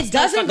doesn't. woman. It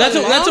doesn't. That's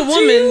a belong to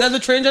woman. you? That's a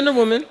transgender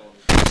woman.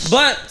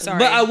 But Sorry.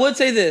 but I would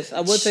say this. I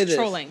would say this.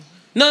 Trolling.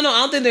 No, I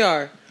don't think they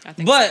are. I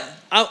think But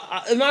so.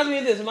 it reminds me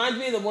of this. It reminds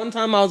me of the one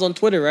time I was on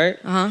Twitter, right?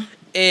 Uh huh.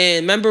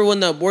 And remember when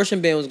the abortion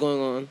ban was going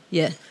on?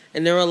 Yeah.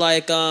 And they were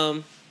like,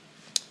 "Cause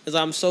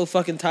I'm so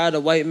fucking tired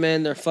of white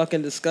men. They're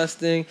fucking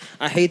disgusting.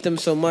 I hate them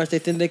so much. They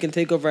think they can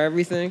take over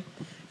everything."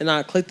 And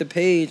I clicked the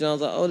page and I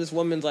was like, "Oh, this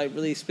woman's like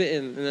really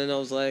spitting." And then I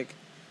was like,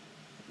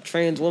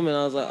 "Trans woman."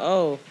 I was like,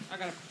 "Oh." I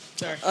gotta.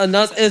 Sorry.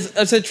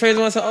 I said trans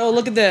woman. I said, "Oh,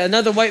 look at that.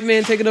 Another white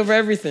man taking over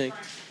everything."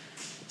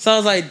 So I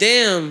was like,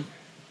 "Damn.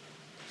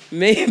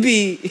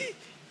 Maybe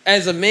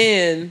as a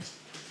man,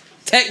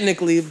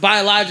 technically,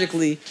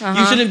 biologically,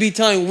 you shouldn't be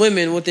telling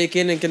women what they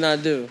can and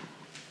cannot do."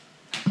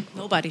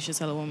 Nobody should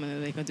tell a woman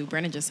that they can do.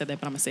 Brandon just said that,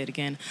 but I'm gonna say it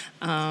again.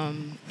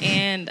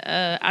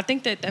 I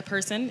think that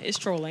person is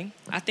trolling.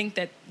 I think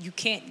that you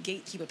can't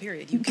gatekeep a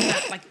period. You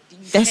cannot like.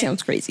 That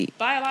sounds crazy.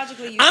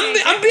 Biologically, you I'm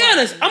can't be get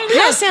honest. one.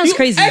 That sounds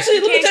crazy. Actually,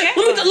 You let me can't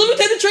take get let me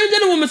take the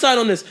transgender woman side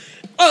on this.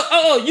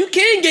 You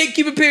can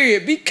gatekeep a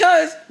period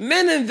because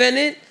men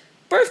invented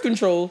birth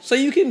control, so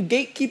you can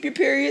gatekeep your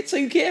period, so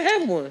you can't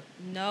have one.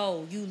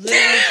 No, you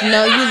literally.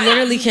 No, you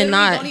literally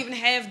cannot. Don't even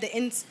have the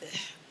ins.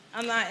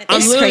 I'm not. I'm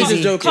It's literally crazy.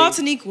 just joking. Call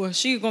Taniqua.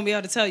 She's gonna be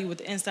able to tell you what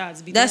the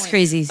insides be. That's doing.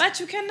 crazy. But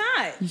you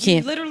cannot. You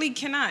can't. literally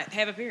cannot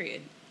have a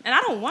period, and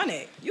I don't want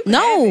it. You can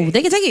No, have it.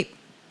 they can take it.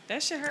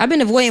 That shit hurt. I've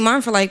been avoiding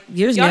mine for like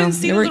years Y'all now. didn't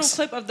see It the little works.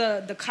 clip of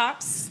the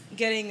cops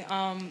getting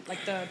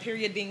like the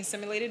period being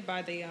simulated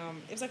by the it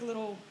was like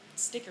little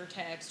sticker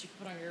tabs you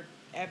could put on your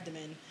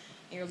abdomen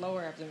and your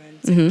lower abdomen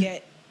to Mm-hmm.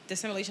 get the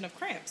simulation of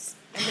cramps,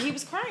 and then he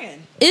was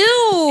crying. Ew,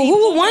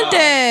 who would want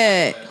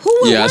that? Who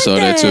would Yeah, I want saw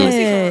that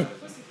too.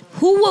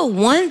 Who would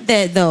want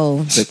that though?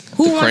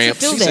 Who wants cramps.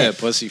 to feel She that? said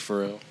pussy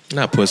for real.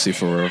 Not pussy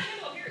for real.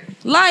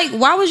 Like,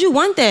 why would you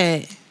want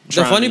that?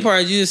 The funny to-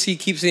 part is you just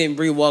keep seeing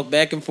Bree walk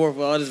back and forth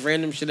with all this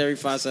random shit every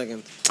 5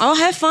 seconds. Oh,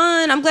 have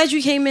fun. I'm glad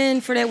you came in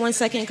for that 1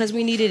 second because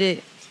we needed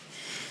it.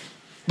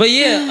 But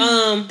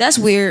yeah, That's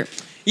weird.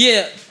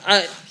 yeah,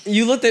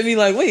 you looked at me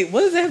like, wait,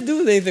 what does that have to do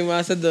with anything when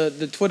I said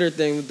the Twitter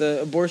thing with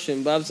the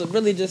abortion? But I was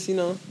really just,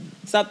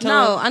 stop telling.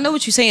 No, I know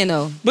what you're saying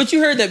though. But you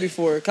heard that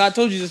before. 'Cause I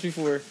told you this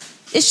before.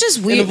 It's just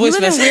In weird. the We voice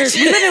live in weird.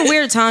 message. We live in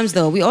weird times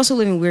though. We also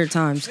live in weird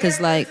times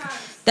because like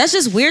that's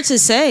just weird to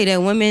say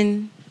that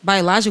women,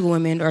 biological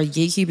women, are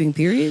gatekeeping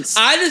periods.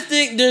 I just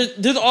think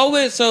there's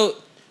always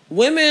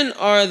women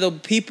are the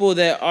people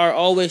that are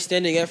always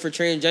standing up for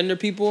transgender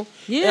people.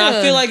 And I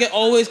Yeah. feel like it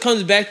always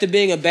comes back to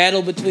being a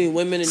battle between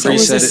women and So Bree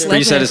it's a said it- slap Bree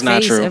in said the it's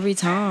not face true. every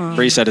time.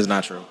 Bree said it's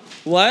not true.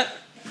 What?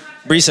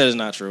 Bree said it's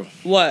not true.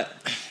 What?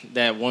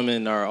 That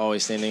women are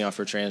always standing up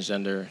for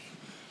transgender.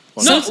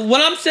 No,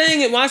 what I'm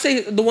saying, when I say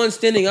the ones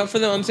standing up for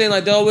them, I'm saying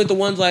like they're always the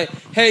ones like,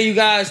 hey, you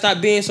guys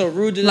stop being so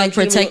rude to them. Like,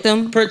 protect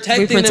them?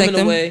 Protecting We protect them in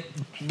them? a way.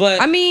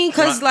 But I mean,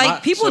 because My-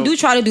 like people so- do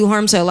try to do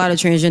harm to a lot of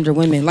transgender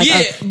women. Like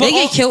yeah, but they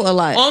get killed a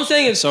lot. All I'm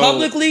saying is So-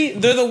 publicly,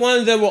 they're the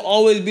ones that will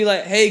always be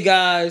like, hey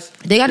guys,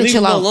 They gotta leave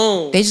chill them out.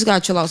 alone. They just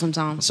gotta chill out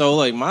sometimes. So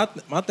like my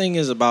thing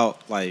is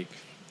about like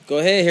Go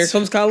ahead. Here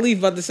comes Khalif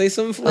about to say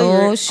something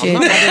Oh flagrant. shit! Nah,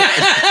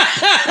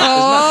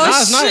 Oh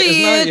it's not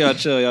shit! y'all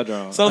chill, y'all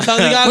drunk. Sometimes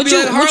you gotta What be you?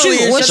 like What Harley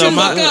you? and What shut you?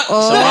 the fuck up.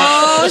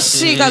 Oh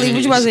shit, Khalif,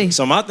 what you about to say?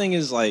 So my thing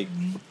is like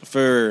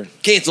for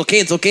Cancel.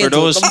 for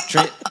those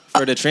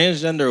for the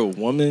transgender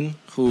woman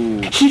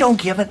who He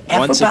don't give an F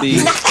want to about be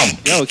nothing.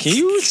 yo, can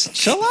you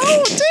chill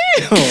out?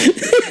 Damn.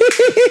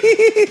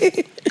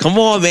 Come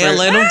on, man.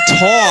 Let him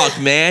talk,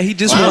 man. He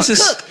just wants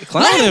to.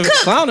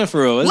 Clowning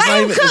for real. It's Let not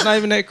him even cook. it's not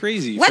even that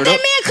crazy. Let For that tho-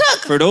 man cook.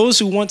 For those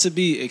who want to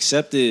be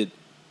accepted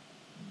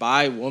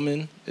by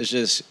women, it's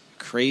just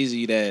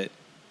crazy that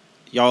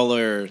y'all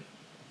are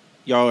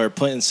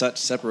putting such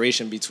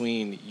separation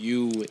between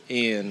you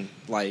and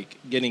like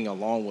getting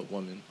along with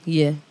women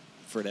Yeah.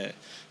 for that.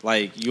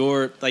 Like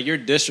you're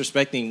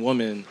disrespecting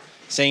women,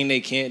 saying they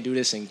can't do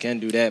this and can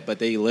do that, but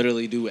they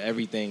literally do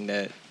everything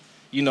that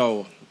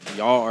y'all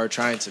are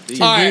trying to be.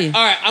 All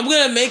right. I'm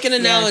gonna make an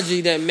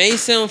analogy that may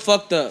sound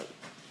fucked up.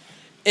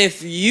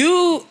 If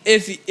you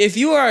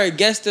are a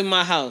guest in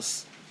my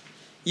house,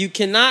 you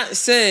cannot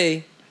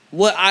say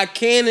what I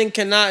can and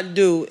cannot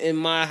do in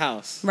my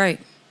house. Right.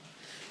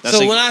 That's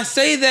So a- when I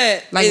say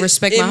that, Like,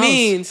 respect my it house.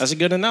 means That's a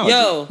good analogy.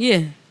 yo.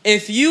 Yeah.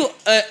 If you,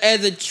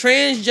 as a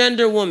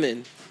transgender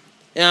woman,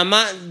 and I'm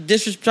not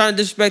trying to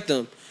disrespect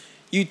them,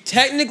 you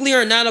technically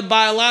are not a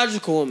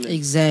biological woman.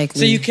 Exactly.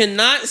 So you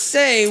cannot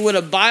say what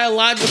a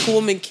biological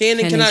woman can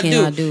and cannot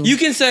do. You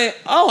can say,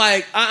 oh,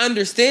 I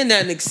understand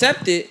that and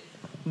accept it,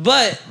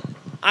 but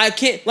I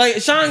can't,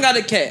 like, Sean got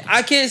a cat.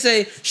 I can't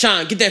say,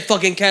 Sean, get that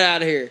fucking cat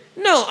out of here.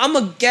 No, I'm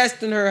a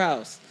guest in her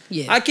house.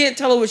 Yeah. I can't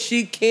tell her what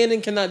she can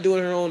and cannot do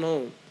in her own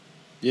home.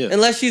 Yeah.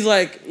 Unless she's,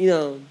 like,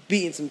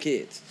 beating some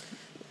kids.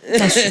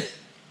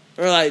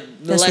 Or, like,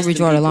 That's where we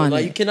draw the line.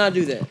 Like, you cannot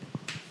do that.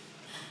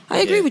 I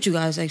agree with you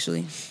guys,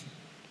 actually.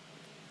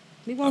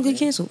 We want to get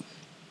canceled.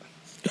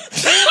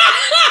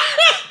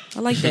 I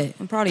like that.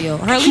 I'm proud of y'all.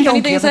 Harley, you got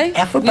anything to say?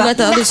 We let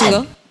the others two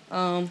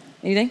go.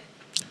 Anything?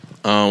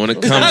 When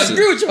it comes I to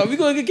agree with y'all. We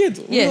gonna get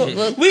canceled. Yeah.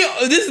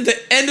 This is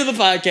the end of the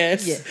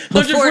podcast. Yeah.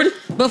 140.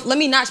 But let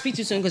me not speak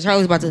too soon because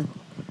Harley's about to.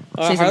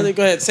 All right, Harley,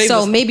 go ahead. Save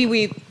us. Maybe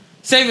we.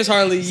 Save us,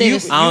 Harley. Save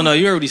us. I don't know.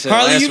 You already said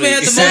Harley, last you may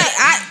week. have the most.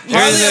 Harley,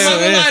 I'm not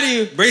gonna lie to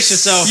you. Brace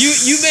yourself.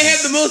 You may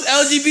have the most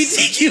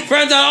LGBTQ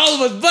friends out of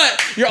all of us,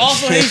 but you're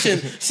also Haitian.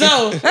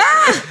 So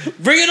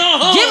bring it on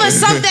home. Give us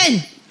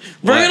something.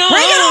 Bring it on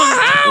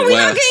home. We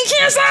not getting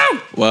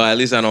canceled. well, at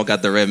least I don't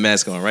got the red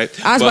mask on, right?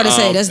 I was about to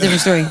say that's a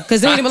different story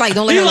because then we be like,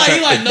 don't let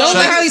Harley. Don't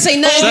let Harley say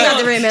nothing. You got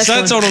the red mask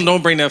on. I told him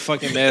don't bring that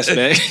fucking mask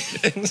back.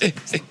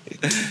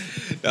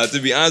 To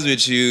be honest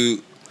with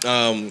you,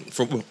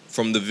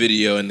 from the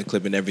video and the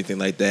clip and everything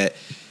like that,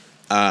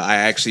 I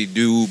actually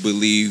do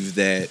believe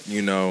that,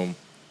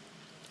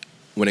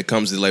 when it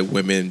comes to like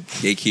women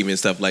gatekeeping and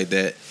stuff like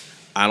that,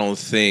 I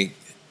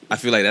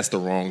feel like that's the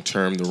wrong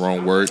term, the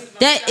wrong word.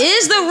 That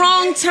is the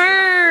wrong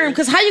term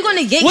because how you going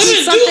to gatekeep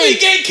Women something? do be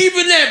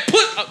gatekeeping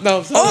that.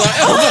 No.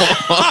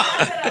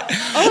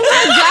 Oh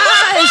my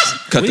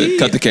gosh. Cut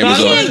the cameras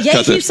You off. can't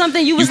gatekeep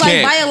something you was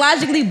like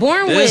biologically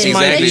born with. Exactly.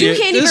 That you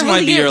can't This even might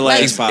really be get, your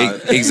like, last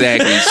pod.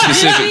 Exactly.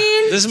 Specific.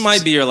 This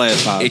might be your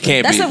last pod. It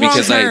can't That's be the wrong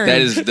because like term.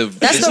 that is the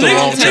That's it's the the wrong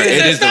wrong term. term.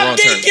 It is the wrong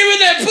Stop term. gatekeeping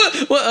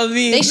that. Well, I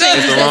mean, They should It's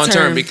the use wrong that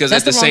term because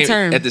That's at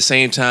the the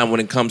same time when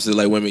it comes to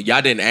like women,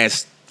 y'all didn't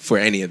ask for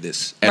any of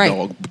this at Right.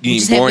 all. We Being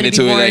just born happened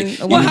to into be it, born like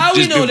a Well, woman. how we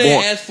just know been they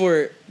born. asked for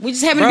it? We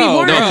just happen to be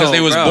born. No, because they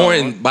was Bro.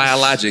 born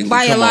biologically. Come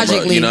on, bro.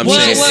 Biologically. You know what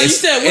I'm saying? Well, you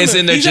said women. It's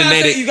in the you gotta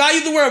genetic. you gotta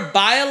use the word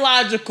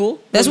biological.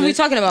 That's what we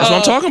talking about. That's what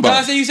I'm talking about.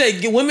 I said you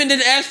said women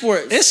didn't ask for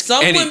it.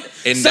 Some and women,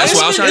 that's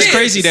why I was trying some to- It's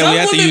crazy that some we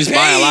have to women use paid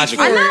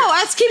biological. I for it. know.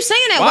 I keep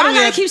saying that. Why Why do do we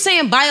I have- keep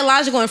saying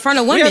biological in front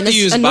of We women? have to It's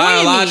use annoying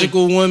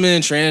biological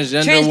women,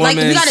 transgender me. Like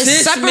women, we gotta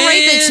cis separate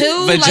men, the two.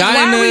 Like why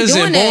are we vaginas,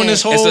 doing and that?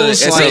 bonus holes.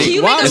 it's a- Like, Can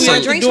you why make do us we some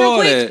have to drinks do real all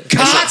quick? that?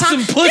 Cops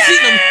and pussy.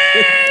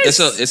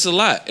 It's a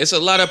lot. It's a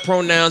lot of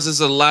pronouns. It's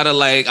a lot of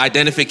like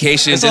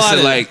identifications. It's a It's lot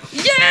of- like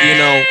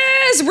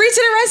Yes, Bree to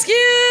the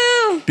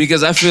rescue.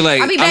 because I feel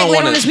like I'll be I back don't later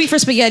want on this to. week for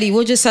spaghetti.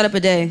 We'll just set up a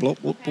day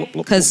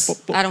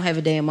because I don't have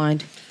a day in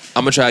mind.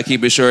 I'm gonna try to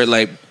keep it short,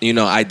 like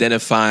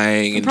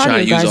identifying and Proud of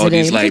trying to you use guys all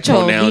today. these Look like at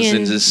y'all pronouns being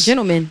and just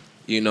gentlemen.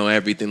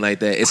 everything like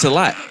that. It's a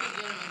lot.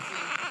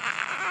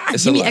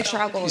 It's Give a me lot. extra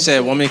alcohol. You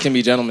said women can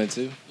be gentlemen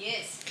too.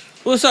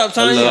 What's up,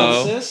 Tanya?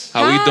 Hello.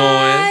 How we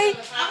doing?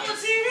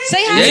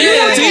 Say hi.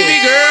 Yeah, to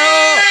TV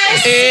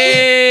girl.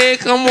 Hey,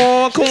 come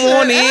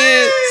on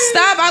in.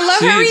 Stop! I love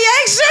her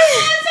reaction.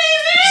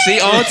 See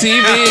on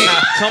TV.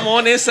 Come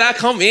on inside.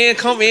 Come in.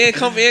 Come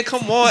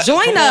on.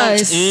 Join Come on.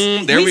 us.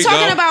 There we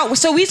talking go.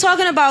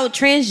 about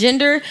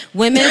transgender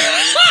women.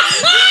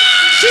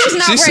 She was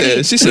not She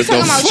ready. said, we talking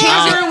the about fuck?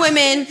 transgender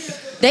women.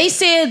 They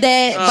said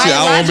that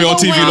I won't be on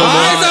TV no All more.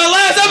 right, so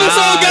last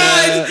episode,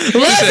 guys.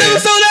 Last said-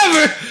 episode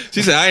ever.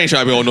 She said, I ain't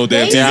trying to be on no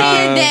damn They TV.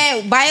 said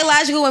that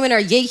biological women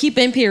are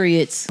gatekeeping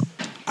periods.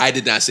 I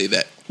did not say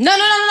that. No.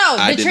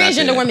 I The did not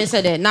say transgender that. women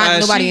said that. Not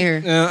nobody in here. I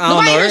don't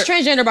Nobody know. in here is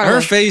transgender, by the Her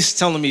way. face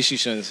telling me she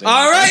shouldn't say.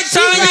 All right,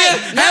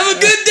 Tanya. Have a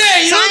good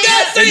day. You don't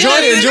got to say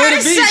nothing. Enjoy the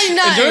gotta beach. say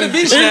nothing. Enjoy the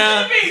beach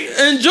now.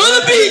 Enjoy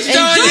the beach,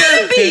 Tanya.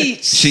 Enjoy the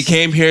beach. She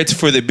came here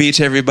for the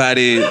beach,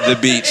 everybody. The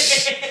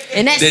beach.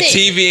 And that's The it.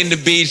 TV in the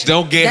beach.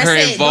 Don't get That's her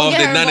it. involved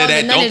Don't get in her none of involved that.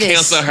 in none Don't of this.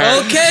 cancel her.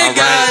 Okay, All right?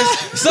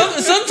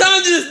 guys.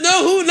 Sometimes you just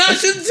know who not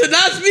to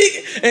not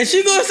speak, and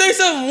she gonna say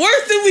something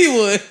worse than we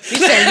would. You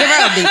said, give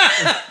her a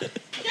beat.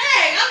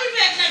 Dang, I'll be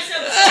back next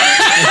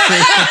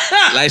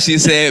episode. Like she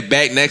said,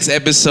 back next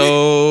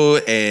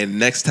episode and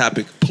next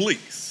topic,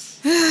 please.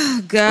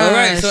 God. All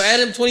right, so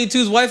Adam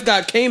 22's wife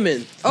got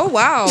Cayman. Oh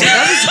wow,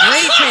 that was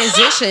great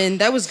transition.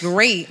 That was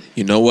great.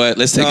 You know what?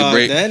 Let's take a Dog,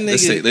 break. that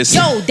Let's nigga- take, let's,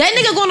 Yo, that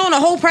nigga going on a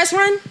whole press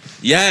run.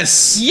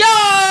 yes. Yo,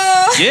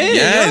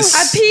 Yes.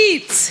 I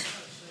peeped.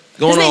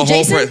 Going His on a name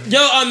whole Jason? press.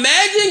 Yo,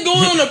 imagine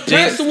going on a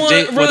press Jay-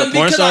 run what, the porn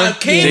because star? I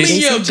came in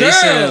your girl.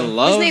 Jason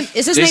Love. His name-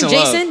 is his name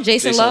Jason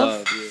Jason?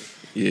 Love. Jason Love?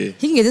 Yeah.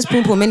 He can get this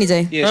poom poom any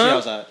day. Yeah, she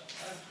outside.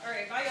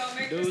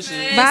 Bye.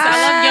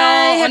 I love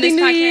y'all on Happy this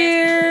New podcast.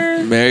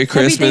 Year. Merry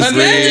Christmas, Imagine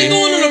Ray.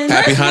 going on a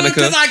press Happy run Hanukkah.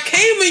 because I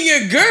came in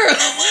your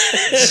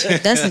girl.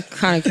 That's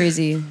kind of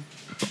crazy.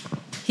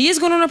 He is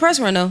going on a press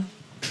run though.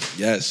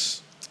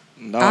 Yes.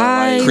 No,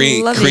 I like,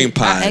 Cream- love cream it.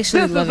 pie. I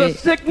actually This love is a it.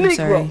 sick I'm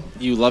sorry. Negro.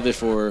 you love it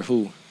for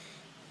who?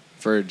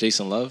 For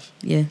Jason Love?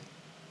 Yeah.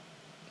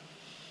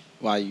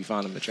 Why you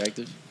find him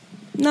attractive?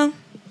 No.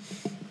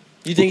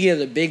 You think he has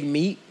a big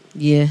meat?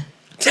 Yeah.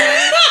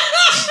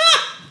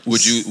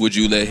 Would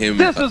you let him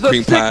This is a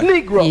cream sick pie?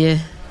 Negro. Yeah,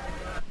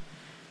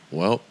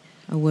 Well,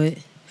 I would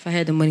if I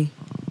had the money.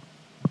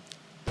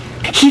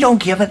 He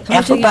don't give a much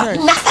F do you about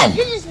charge? nothing.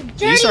 You're just a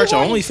dirty, You start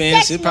your horny OnlyFans,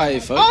 sex it probably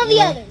man fuck, like all you the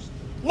know. others.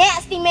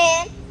 Nasty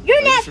man. You're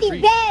a Like for nasty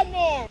free. bad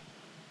man.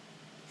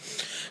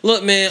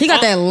 Look, man. He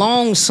got that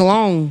long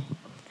slong.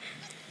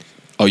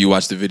 oh, you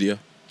watched the video?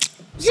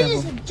 You're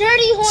just a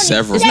dirty, horny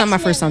Several. It's sex not my man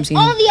first time like seeing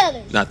all him. the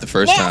others. Not the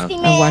first Nasty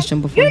time. man. I watched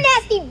him before. You're a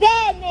nasty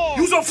bad man.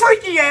 You's a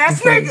freaky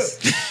ass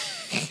nigga.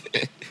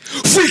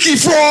 Freaky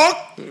frog.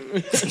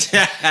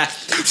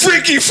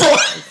 Freaky frog.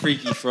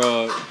 Freaky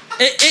frog.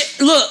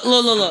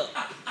 Look.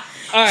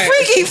 All right.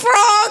 Freaky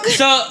frog.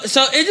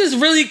 So it's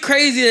just really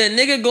crazy that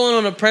nigga going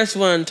on a press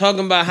run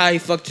talking about how he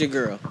fucked your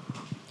girl.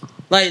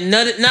 Like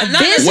not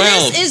Business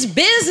Well- is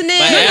business.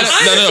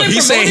 No.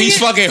 He's saying he's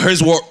fucking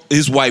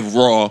his wife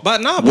raw.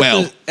 But nah,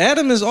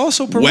 Adam is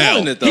also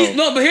promoting it though.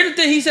 No, but here's the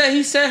thing. He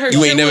said her You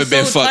shit ain't never was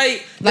been so fucked.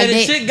 tight Like that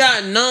his they- shit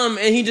got numb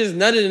and he just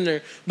nutted in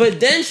her.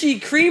 But then she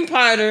cream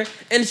pied her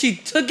and she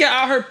took it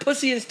out her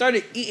pussy and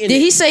started eating Did it.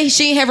 he say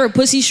she ain't have her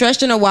pussy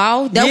stretched in a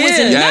while? That Yeah.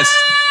 wasn't Yes. nuts.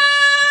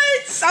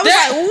 I was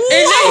That- like, and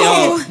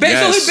whoa. then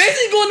so Yes. he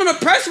basically going on a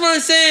press run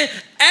saying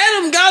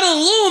Adam got a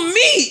little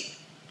meat.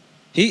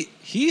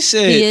 He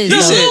said He is, The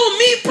though. little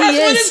meat press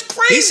He run is. is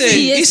crazy. He said,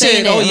 He is he saying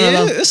said, that, oh yeah,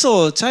 Lolo. it's a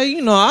little tight.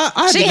 You know, I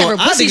had She to ain't go. have her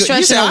I had pussy to go- stretched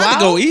he said in a I had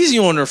to while. go easy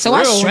on her for So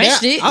I real.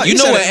 stretched it. You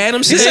know what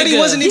Adam He said? said he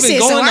wasn't He even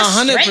said, so going I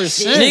 100%.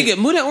 stretched it. Nigga,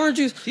 move that orange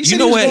juice. He You said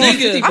know he was what,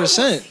 going nigga?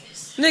 50%.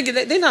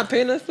 Nigga, they not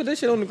paying us. Put that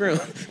shit on the ground.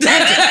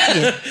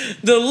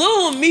 The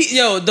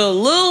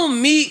little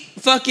meat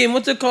fucking,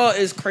 what's it called,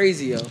 is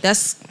crazy, yo.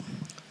 That's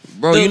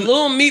Bro, The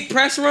little meat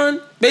press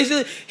run,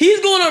 basically, he's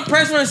going on a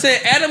press run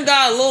saying Adam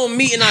got a little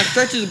meat and I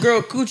stretched his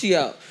girl coochie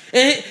out.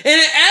 And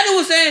Adam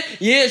was saying,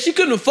 yeah, she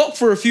couldn't have fucked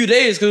for a few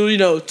days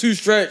because, too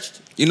stretched.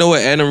 you know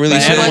what Adam really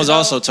But said? Adam was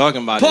also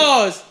talking about it.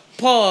 Pause.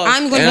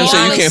 I'm gonna Adam be said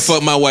you honest. can't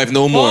fuck my wife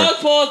no more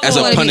Pause. as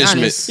I'm a gonna be punishment.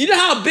 honest. You know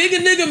how big a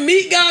nigga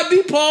meat gotta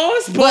be?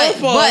 Pause. But-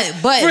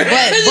 For him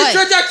to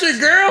stretch out your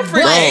girl for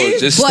Bro,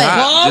 days? just But- stop.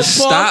 Pause, Just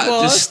pause, stop.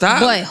 pause. Just stop.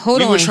 But hold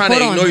we on, were trying hold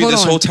to on, ignore you hold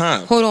this on. whole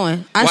time. Hold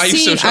on. Why you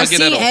still trying I've to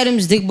get that seen off?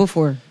 Adam's dick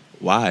before.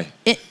 Why?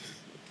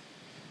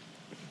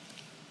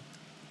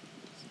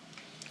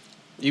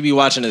 You be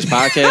watching this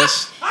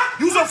podcast.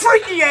 You's a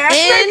freaky ass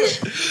And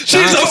nigga.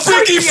 She's a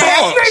freaky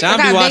frog. Sean I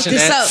be gotta watching back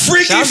this that. up.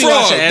 Freaky Sean be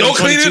frog. watching Adam Don't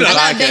clean it 22 up. I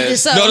gotta back podcast.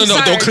 this up. No, I'm no,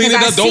 sorry, don't clean it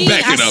 'cause up. Don't back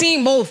it I've up.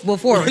 seen both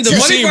before. The You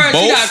funny seen part,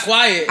 she both? got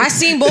quiet. I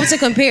seen both to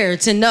compare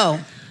to know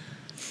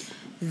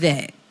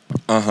that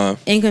Uh-huh.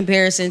 in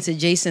comparison to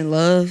Jason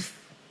Love,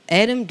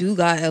 Adam do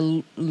got a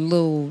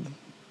little.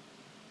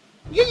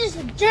 You're just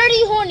a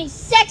dirty, horny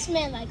sex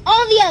man like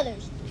all the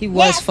others. He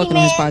was Nasty fucking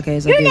man. on his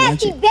podcast. I You're did watch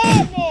nasty it.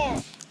 bad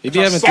man. He be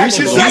having That's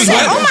threesomes. his- I said,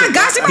 He "Oh my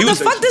gosh, he he about was-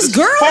 to fuck this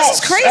girl. This is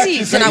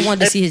crazy." Then I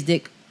wanted to see his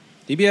dick.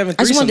 He be having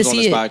I just wanted threesomes to on see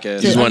his it podcast.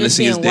 to just wanted to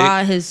see his understand dick?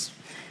 why his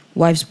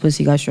wife's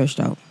pussy got stretched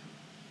out.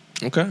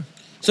 Okay.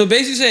 So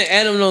basically saying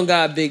Adam don't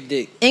got a big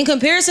dick. In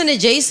comparison to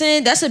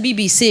Jason, that's a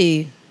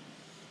BBC.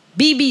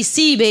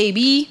 BBC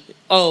baby.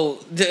 Oh,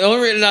 the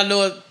only reason I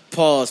know it.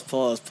 Pause.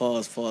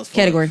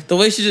 Category. The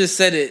way she just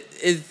said it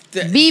is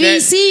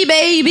BBC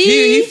baby.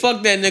 He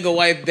fucked that nigga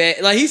wife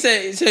bad. Like he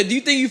said, do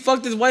you think you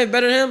fucked his wife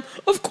better than him?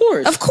 Of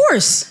course. Of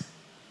course.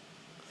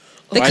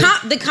 Why-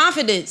 The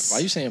confidence. Why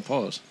you saying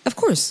pause? Of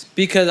course.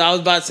 Because I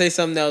was about to say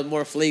something that was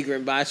more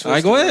flagrant, but I switched All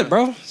right, go it ahead, around.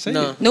 bro. Say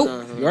No. it.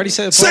 Nope. You already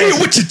said pause. Say it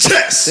with your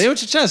chest. Say it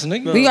with your chest,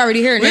 nigga. We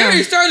already here We now.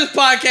 already started this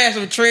podcast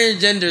with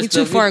transgender We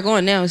stuff. too far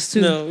going now. It's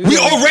too. No, We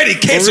already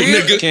canceled,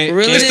 Really? nigga. Can't-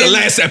 Really? It's the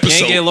last Can't get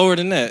episode. lower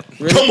than that.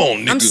 Come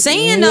on, nigga. I'm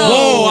saying though.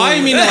 Whoa, I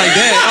didn't mean it like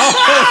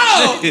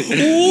that. Oh, shit.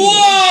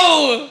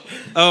 Whoa!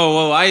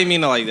 Whoa, I didn't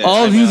mean it like that.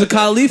 All My views bad. of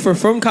Khalif are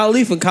from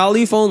Khalif and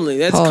Khalif only.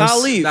 That's Pause.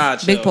 Khalif. Nah,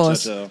 chill, Big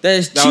pause. chill, chill. That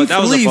is That Chief was a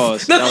Khalif.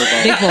 pause. That was a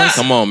pause. Big pause.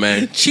 Come on,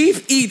 man.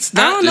 Chief Eats.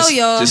 I don't know, Just-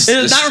 y'all. just- It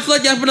does not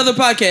reflect you for another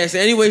podcast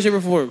in any way, shape,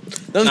 or form.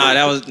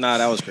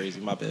 That was crazy.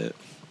 My bad.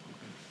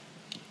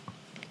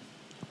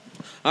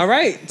 All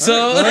right.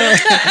 So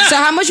So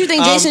how much you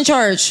think Jason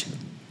charged?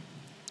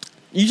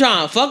 you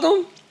trying to fuck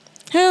him?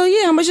 Hell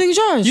yeah. How much you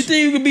charge? You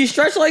think you could be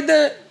stretched like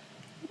that?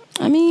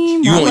 I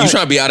mean, You I'm want, you like-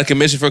 trying to be out of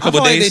commission for a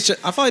couple days?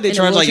 I feel like they In a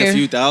charge like a wheelchair.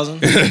 few thousand.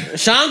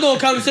 Sean gonna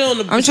come sit on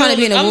the. I'm trying to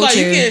be in a I'm like,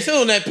 you wheelchair. can't sit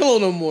on that pillow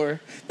no more.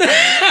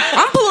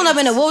 I'm pulling up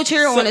in a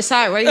wheelchair on the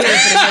side right here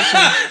for the next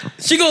one.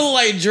 She gonna look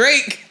like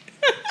Drake.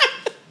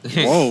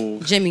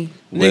 Whoa. Jimmy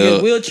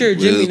Nigga, wheelchair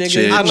Jimmy,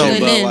 wheelchair nigga. I know, Rolling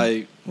but in.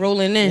 like,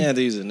 rolling in. you had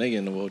to use a nigga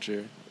in the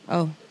wheelchair.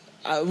 Oh,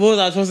 What was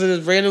I supposed to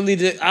just randomly?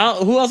 Who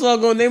else was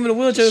I gonna name in a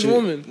wheelchair? This Shit.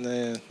 woman.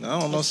 Nah, I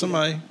don't know.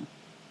 Somebody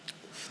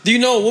Do you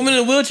know a woman in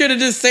a wheelchair to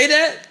just say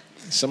that?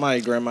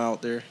 grandma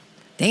out there.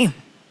 damn.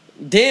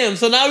 Damn.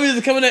 So now we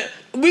just coming at.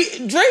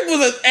 Drake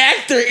was an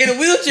actor in a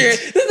wheelchair.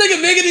 This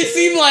nigga making it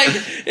seem like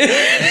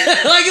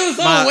like it was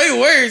something way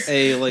worse.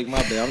 Hey, like,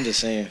 my bad. I'm just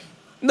saying.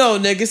 No,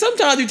 nigga.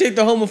 Sometimes you take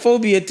the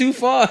homophobia too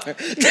far.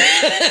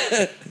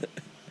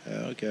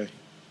 Yeah, okay.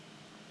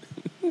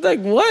 Like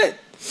what?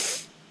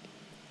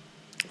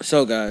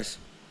 So guys,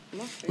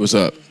 What's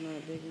up?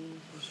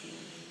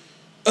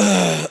 all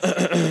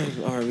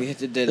right, we hit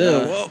the dead.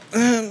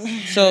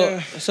 So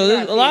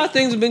there's a lot of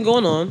things have been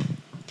going on.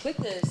 Click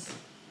this.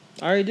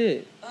 I already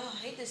did. Oh, I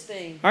hate this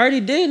thing. I already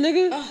did,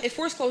 nigga. Oh, it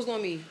force closed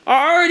on me.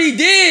 I already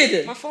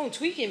did. My phone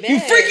tweaking bad. You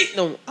freaking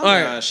no. All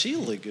right. Nah, she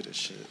look good as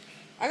shit.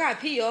 I got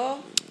pee, y'all.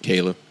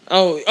 Kayla.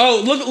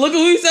 Oh, look who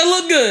you said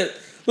look good.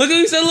 Look who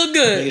you said look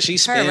good. Nigga,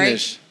 she's Her, right?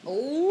 Spanish.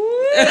 Ooh.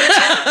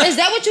 Is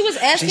that what you was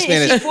asking? She's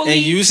Is she Spanish. fully...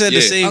 And you said the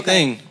same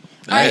thing.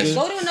 All right, Nice.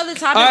 go to another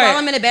topic All right. while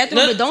I'm in the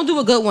bathroom, but don't do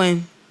a good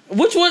one.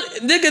 Which one,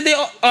 nigga? They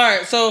all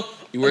right. So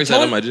You work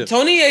out in my gym.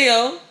 Tony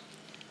Ayo.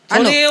 I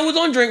know. Tony Ayo was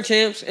on Drink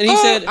Champs, and he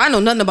said, I know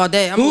nothing about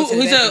that. I'm "Who going to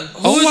the said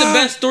bathroom. who's the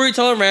best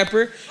storytelling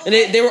rapper?" And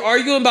they were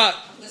arguing about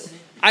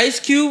Ice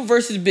Cube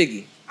versus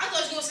Biggie. I thought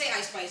you were going to say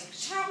Ice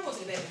Spice. Child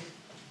was in the bathroom.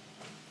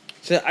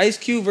 Said Ice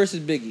Cube versus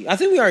Biggie. I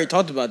think we already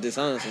talked about this,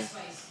 honestly.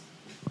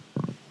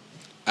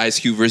 Ice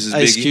Cube versus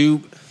Ice Biggie.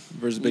 Cube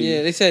versus Biggie.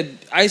 Yeah, they said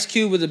Ice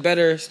Cube was a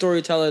better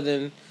storyteller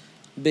than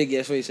Biggie.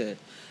 That's what he said.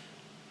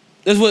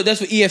 That's what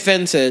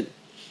EFN said.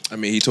 I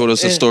mean, he told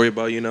us a story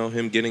about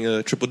him getting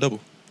a triple-double.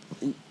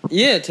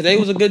 Yeah, today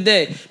was a good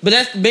day. But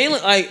that's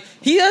mainly like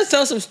he does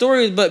tell some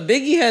stories, but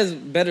Biggie has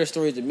better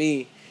stories than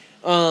me.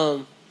 But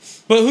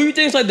who you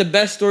think is like the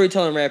best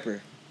storytelling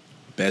rapper?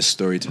 Best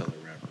storytelling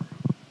rapper.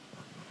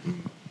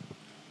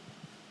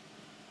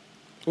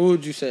 Who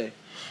would you say?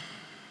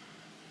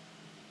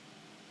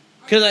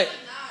 Cause like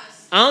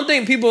I don't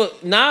think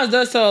Nas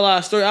does tell a lot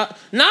of stories.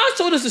 Nas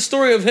told us the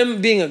story of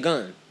him being a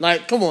gun.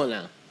 Like, come on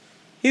now.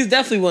 He's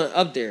definitely one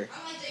up there.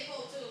 I like J.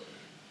 Cole too.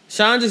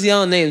 Sean just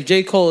yelling names.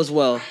 J. Cole as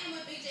well. I am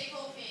a big J.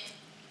 Cole fan.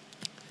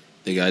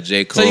 They got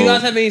J. Cole. So you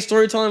guys have any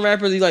storytelling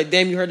rappers? You like,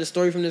 damn, you heard the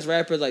story from this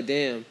rapper? Like,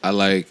 damn. I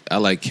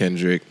like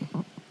Kendrick.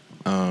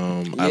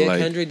 I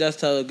like Kendrick does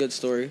tell a good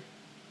story.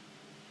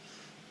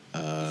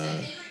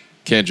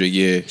 Kendrick.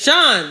 Yeah.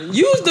 Sean,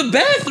 use the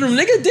bathroom,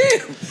 nigga.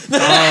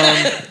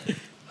 Damn.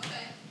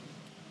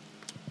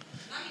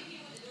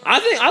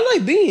 I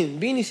like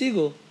Beanie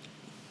Siegel.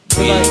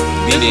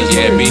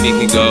 Beanie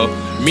can go.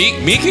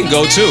 Meek can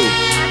go too.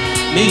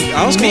 Meek.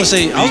 I was gonna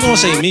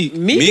say Meek.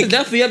 Meek is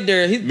definitely up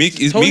there. Meek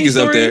is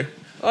up there.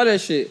 All that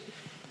shit.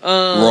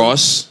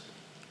 Ross.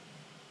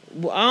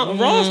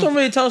 Ross don't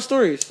really tell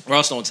stories.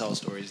 Ross don't tell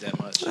stories that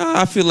much.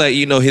 I feel like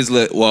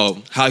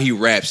how he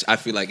raps. I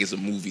feel like it's a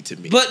movie to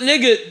me. But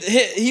nigga,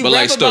 he But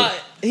rap like about.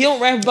 He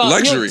don't rap about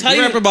luxury. He He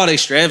rap about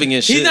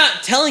extravagant shit. He's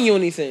not telling you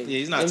anything. Yeah,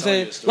 he's not You know telling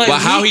what you a I'm story. saying?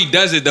 But how he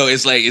does it though,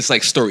 it's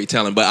like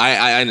storytelling. But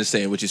I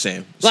understand what you're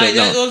saying. So, Like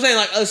that's no, what I'm saying.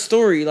 Like a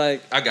story.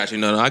 Like I got you.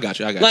 No, I got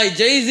you. like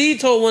Jay-Z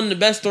told one of the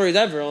best stories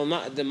ever,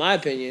 in my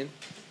opinion.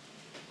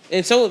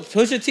 And so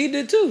Pusha T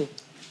did too.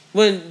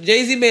 When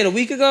Jay-Z made a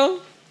week ago,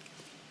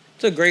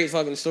 it's a great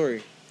fucking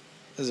story.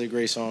 That's a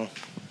great song.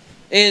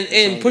 And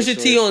a good Pusha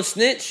T story. on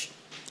Snitch,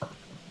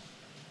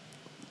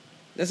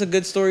 that's a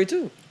good story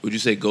too. Would you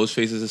say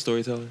Ghostface is a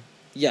storyteller?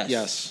 Yes.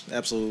 Yes,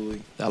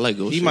 absolutely. I like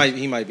Ghostface.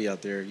 He might be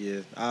out there. Yeah,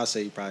 I'll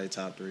say probably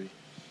top 3.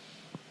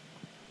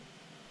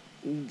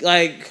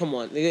 Like, come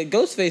on, nigga,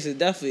 Ghostface is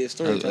definitely a I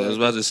storyteller. was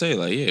about to say,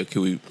 like, yeah,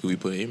 could we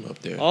put him up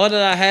there? All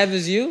that I have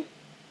is you.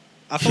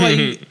 I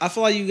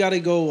feel like you got to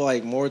go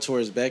like more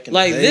towards back in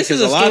Like, the day. this is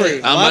 'cause a lot story.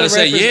 Of, I'm a lot about of to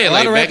say, rappers, yeah, a like, lot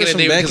of back rappers in the from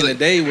day, back because in the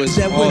day was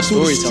That all went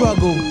through the storytelling.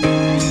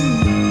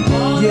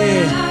 struggle.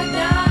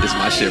 Yeah, This is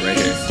my shit right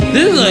here.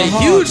 This is a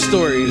huge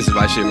story. This is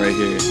my shit right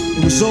here.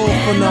 it was all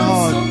from the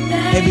heart.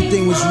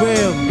 Everything was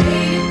real.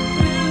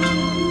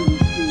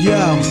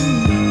 Yeah,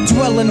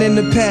 dwelling in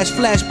the past,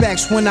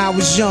 flashbacks when I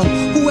was young.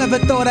 Whoever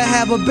thought I'd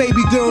have a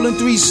baby girl and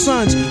 3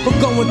 sons? But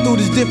going through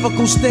this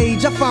difficult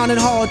stage, I found it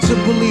hard to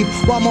believe.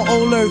 While my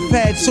old earth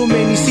had so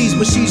many seas,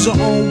 but she's her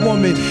own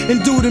woman.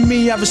 And due to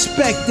me, I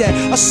respect that.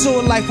 I saw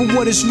life for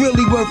what it's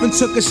really worth and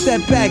took a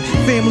step back.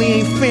 Family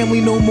ain't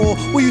family no more.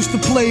 We used to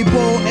play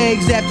ball,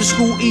 eggs after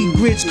school, eat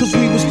grits, cause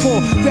we was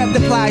poor. Grab the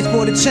pliers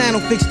for the channel,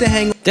 fix the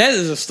hang. That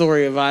is a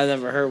story if I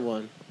ever heard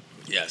one.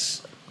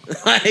 Yes.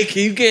 Like,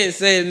 you can't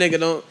say a nigga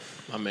don't.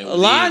 My man A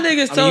lot of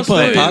niggas tell You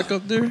putting stories. Pac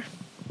up there?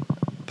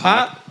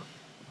 Pac?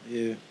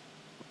 Yeah.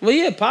 Well,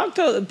 yeah,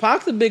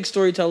 Pac's a big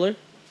storyteller.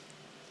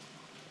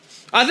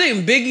 I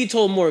think Biggie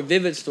told more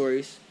vivid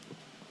stories.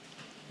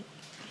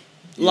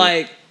 Yeah.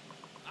 Like,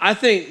 I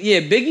think,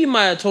 Biggie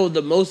might have told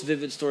the most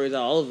vivid stories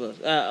out of all of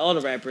us, all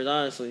the rappers,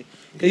 honestly.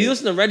 Because you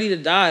listen to Ready to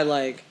Die,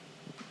 like,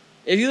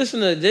 if you listen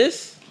to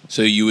this,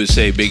 So you would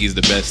say Biggie's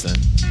the best then?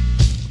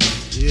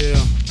 Yeah.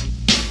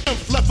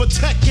 Left a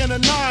tech and a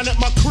 9 at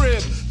my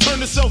crib. Turned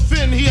himself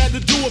in, he had to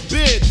do a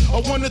bid.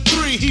 A 1 to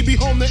 3, he be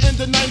home the end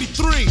of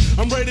 93.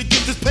 I'm ready to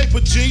get this paper,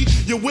 G.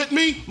 You with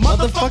me?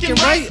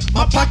 Motherfucking right.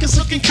 My pocket's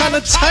looking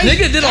kinda tight.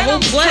 nigga did a whole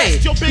play.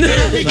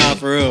 Nah,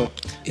 for real.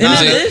 He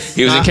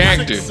was a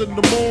character. In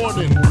the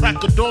morning,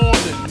 crack of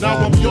dawning. Now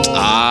I'm yawning.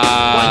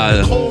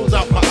 Ah. Cold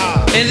out my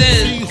eyes.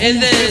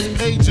 And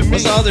then,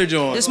 What's the other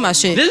joint? This is my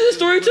shit. this is a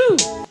story too.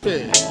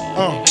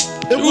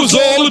 It was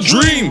all a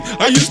dream.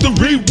 I used to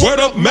read Word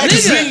Up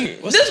magazine.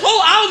 Nigga, this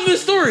whole album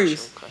is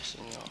stories.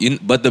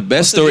 But the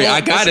best story, I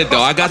got it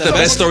though. I got the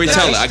best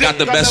storyteller. I got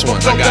the best one.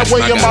 I got that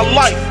way it. in my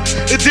life.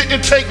 It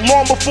didn't take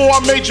long before I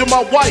made you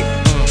my wife.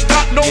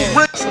 Got no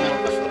risk.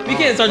 We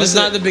can't start this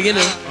not at the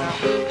beginning.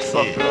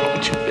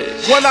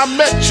 When I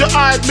met you,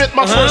 I admit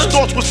my first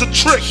thoughts was a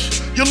trick.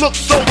 You look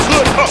so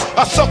good,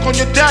 I suck on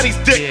your daddy's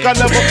dick. I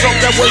never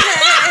felt that way.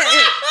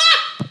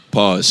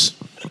 Pause.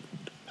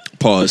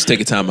 Take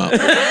a time out.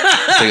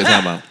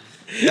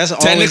 That's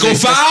technical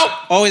foul.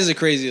 Always the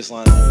craziest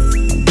line.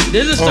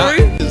 There's a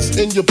story.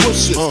 In your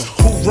bushes, who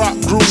rock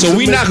grooves. So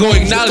we not going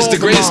to acknowledge the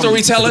greatest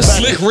storyteller,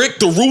 Slick Rick,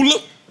 the ruler.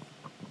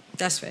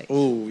 That's fake.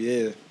 Oh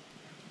yeah.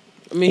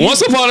 I mean,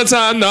 Once upon a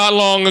time, not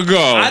long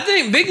ago. I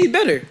think Biggie's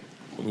better.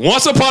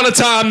 Once upon a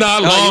time,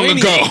 not long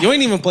ago. You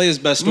ain't even play his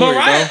best story,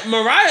 bro.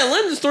 Mariah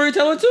Lynn's a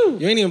storyteller too.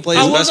 You ain't even play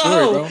his best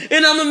story, bro.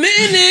 And I'm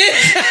admitting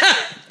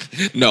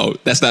it. No,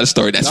 that's not a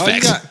story. That's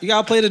facts. You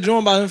gotta play the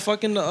drum about him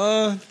fucking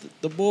the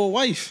boy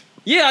wife.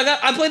 Yeah,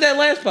 I played that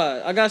last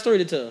pod. I got a story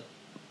to tell.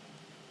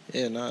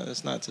 Yeah, no,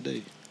 it's not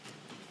today.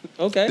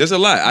 Okay. There's a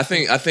lot. I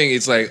think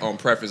it's like on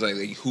preference, like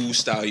whose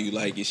style you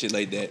like and shit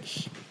like that.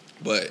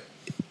 But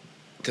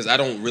because I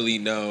don't really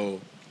know.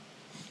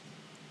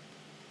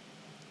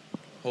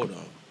 Hold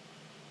on.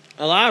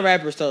 A lot of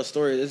rappers tell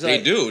stories. It's They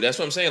like, do. That's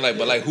what I'm saying. Like,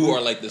 but like, who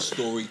are like the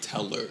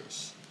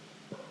storytellers?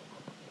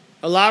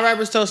 A lot of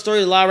rappers tell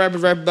stories. A lot of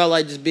rappers rap about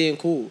like just being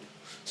cool.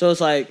 So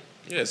it's like.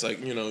 Yeah, it's like,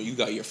 you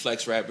got your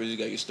flex rappers, you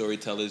got your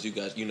storytellers, you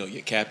got,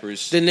 your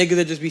cappers. The niggas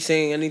that just be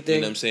saying anything.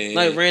 You know what I'm saying?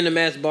 Like random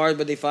ass bars,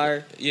 but they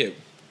fire. Yeah.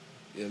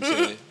 You know what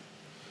I'm saying?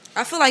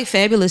 I feel like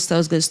Fabulous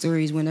tells good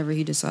stories whenever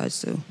he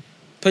decides to.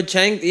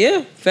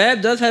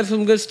 Fab does have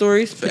some good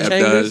stories. Fab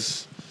Pachangas.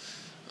 does.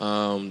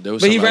 There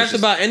was But he some I raps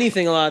was about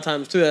anything a lot of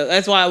times too.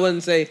 That's why I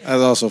wouldn't say.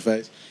 That's also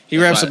facts. He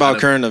That's raps why about I-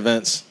 current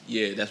events.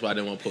 Yeah, that's why I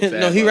didn't want to put Fab.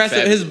 No, he up. raps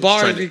Fab his was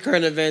bars trending. be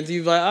current events.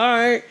 He's like, all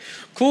right,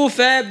 cool,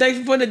 Fab. Thanks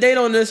for putting a date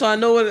on this, so I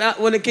know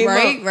when it came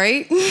out.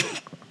 Right.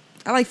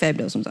 I like Fab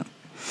though sometimes.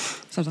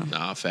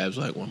 Nah, Fab's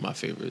like one of my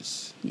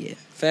favorites. Yeah.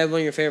 Fab,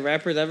 one of your favorite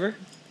rappers ever?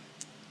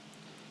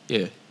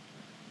 Yeah.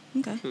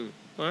 Okay.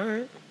 All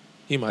right.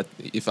 He my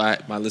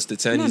list of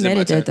 10. I'm not He's in mad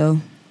my at 10. that though.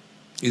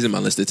 He's in my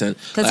list of 10.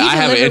 Because I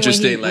have an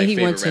interest in when he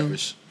favorite went to.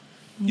 rappers.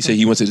 You say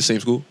he went to the same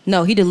school?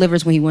 No, he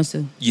delivers when he wants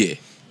to. Yeah.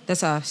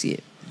 That's how I see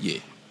it. Yeah.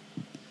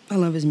 I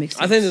love his mixtapes.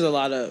 I think there's a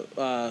lot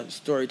of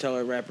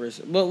storyteller rappers.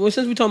 But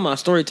since we're talking about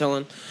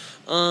storytelling,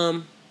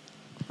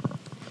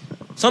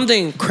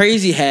 something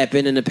crazy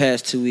happened in the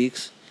past 2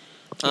 weeks.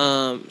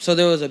 So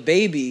there was a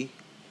baby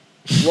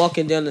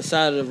walking down the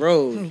side of the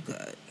road. Oh,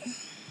 God.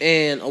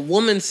 And a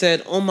woman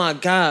said, oh, my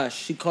gosh.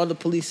 She called the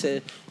police,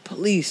 said,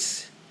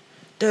 police,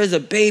 there's a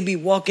baby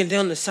walking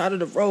down the side of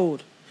the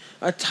road.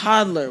 A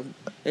toddler.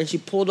 And she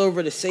pulled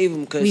over to save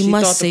him because We she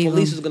must thought the save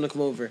police him. was going to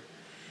come over.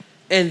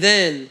 And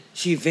then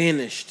she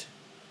vanished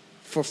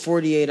for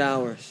 48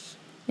 hours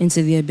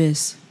Into the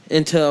abyss.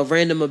 into a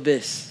random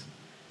abyss.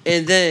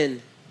 And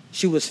then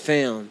she was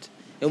found.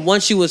 And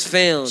once she was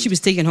found, She was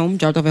taken home,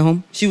 dropped off at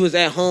home. she was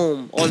at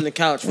home on the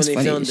couch when That's they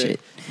funny found as her.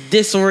 shit.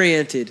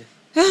 Disoriented.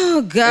 Oh,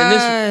 And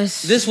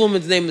gosh. this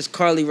woman's name is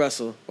Carly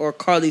Russell or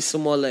Carly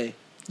Somole.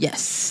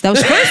 Yes. That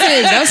was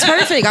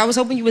perfect. I was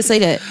hoping you would say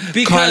that.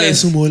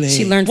 Because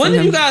She learned when from did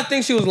him. you guys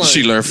think she was lying?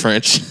 She learned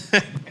French.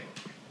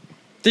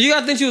 Did you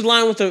guys think she was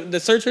lying when the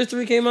search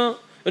history came out?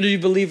 Or did you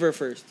believe her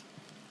first?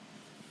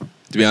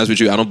 To be honest with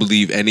you, I don't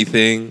believe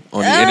anything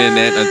on the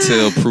internet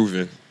until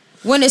proven.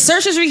 When the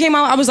search history came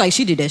out, I was like,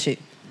 she did that shit.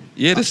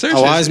 Yeah, the search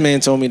A wise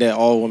man told me that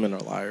all women are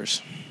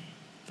liars.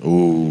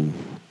 Ooh.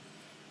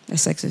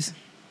 That's sexist.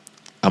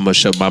 I'm going to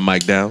shut my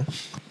mic down.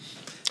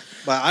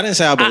 But I didn't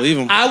say I believe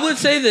him. I would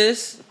say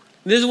this.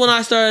 This is when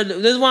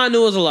I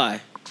knew it was a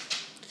lie.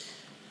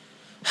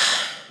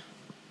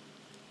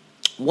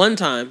 One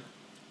time,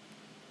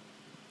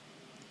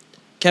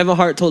 Kevin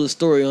Hart told a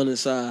story on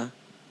his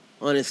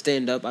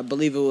stand-up. I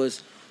believe it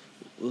was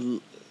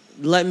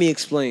Let Me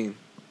Explain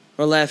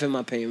or Laugh at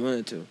My Pain, one of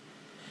the two.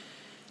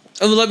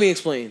 It was Let Me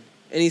Explain.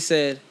 And he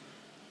said,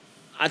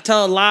 I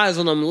tell lies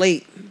when I'm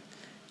late.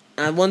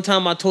 And one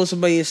time I told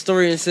somebody a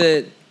story and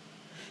said,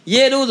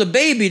 yeah, there was a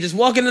baby just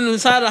walking on the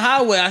side of the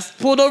highway. I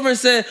pulled over and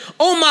said,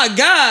 oh my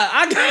God,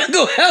 I gotta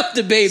go help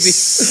the baby.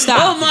 Stop.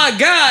 Oh my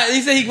God. And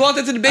he said he walked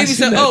up to the baby and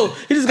said, oh,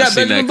 he just got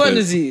Benjamin Button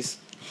disease.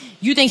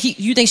 You think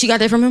she got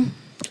that from him?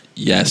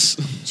 Yes.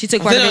 She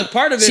took part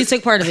of it. She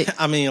took part of it.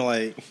 I mean,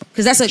 like,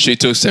 because that's She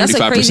took that's a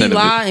 75% crazy of it.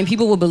 lie, and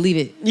people will believe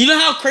it. You know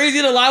how crazy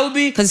the lie would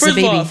be? 'Cause it's a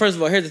baby. First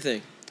of all, here's the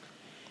thing.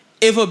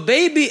 If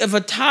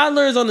a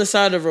toddler is on the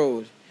side of the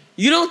road,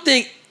 you don't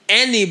think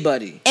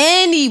anybody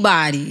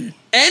else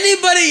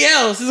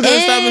is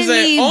gonna stop and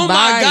say, oh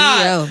my Anybody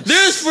God, else.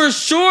 there's for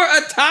sure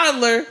a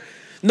toddler.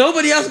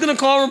 Nobody else gonna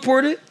call and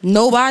report it?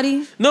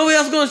 Nobody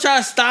else gonna try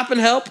to stop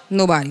and help?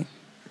 Nobody.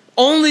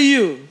 Only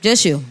you.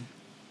 Just you.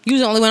 You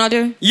was the only one out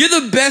there? You're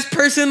the best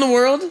person in the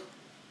world?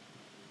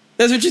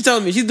 That's what you're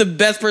telling me. She's the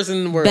best person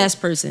in the world. Best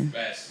person.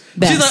 Best.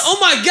 Best. She's like, oh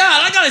my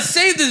God, I gotta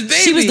save this baby.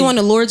 She was doing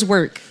the Lord's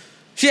work.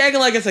 She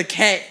acting like it's a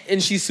cat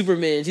and she's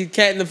Superman. She's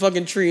cat in the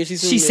fucking tree and she's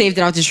Superman. She saved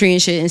it out the tree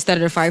and shit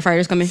instead of the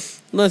firefighters coming.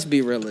 Let's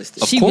be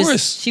realistic. She was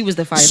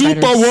the firefighter.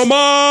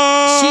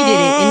 Superwoman. She did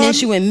it, and then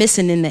she went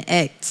missing in the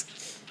act.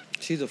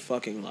 She's a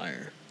fucking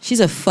liar. She's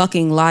a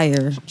fucking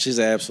liar. She's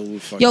an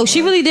absolute fucking Yo,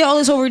 she really did all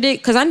this over dick?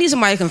 Because I need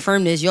somebody to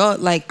confirm this. Y'all,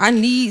 like, I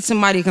need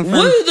somebody to confirm.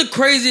 What is the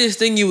craziest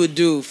thing you would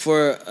do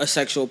for a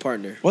sexual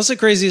partner? What's the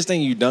craziest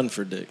thing you done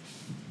for dick?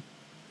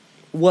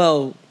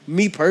 Well,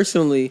 me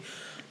personally,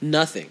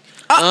 nothing.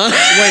 Wait, I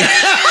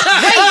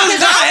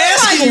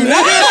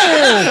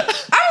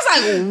was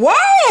like,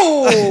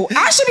 whoa.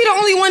 I should be the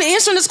only one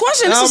answering this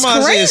question. This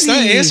is crazy.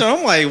 Answer.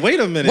 I'm like, wait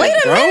a minute, Wait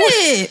a bro.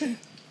 minute.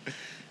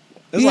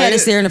 You had to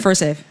stare in the first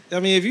half. I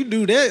mean, if you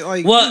do that,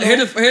 like, well, you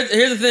know,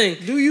 here's the thing.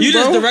 You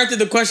bro? just directed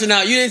the question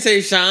out. You didn't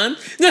say Sean.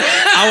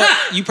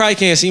 you probably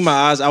can't see my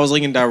eyes. I was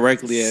looking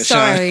directly at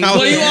Sorry. Sean.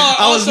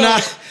 I was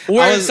not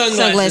wearing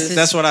sunglasses.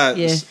 That's what I.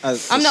 Yeah.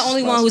 I'm the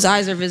only one whose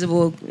eyes are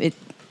visible.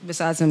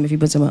 Besides him, if he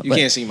puts them up. You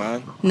can't see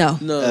mine. No.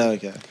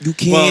 Okay. You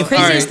can't. Well,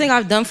 craziest thing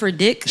I've done for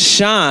dick.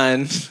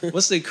 Sean,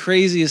 what's the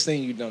craziest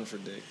thing you've done for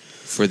dick?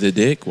 For the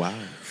dick? Wow.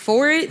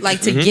 For it,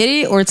 like to get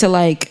it, or to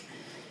like.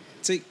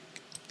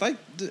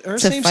 Her to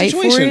same fight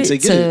situation for it, to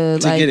get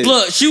it. To like, get it.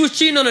 Look, she was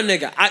cheating on a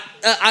nigga. I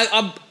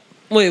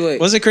wait.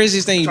 What's the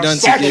craziest thing you've done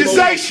to get it?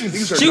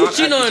 Accusations. She was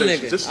cheating on a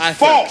nigga. This is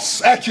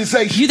false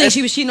accusations. You think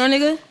she was cheating on a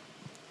nigga?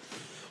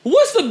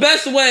 What's the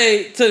best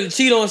way to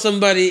cheat on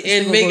somebody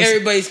and make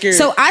everybody scared?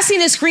 So I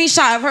seen a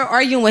screenshot of her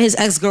arguing with his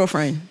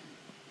ex-girlfriend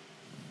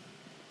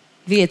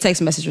via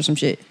text message or some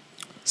shit.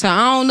 So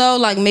I don't know,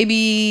 like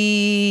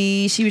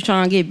maybe she was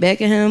trying to get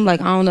back at him.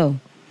 Like I don't know.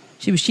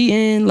 She was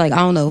cheating. Like I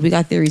don't know. We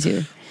got theories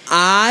here.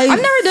 I've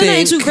never done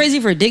anything too crazy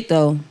for dick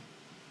though.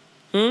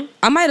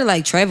 I might have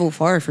like traveled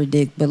far for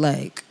dick, but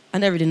like I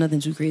never did nothing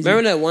too crazy.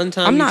 Remember that one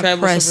time I'm you not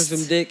traveled pressed. for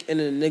some dick and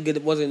the nigga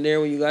that wasn't there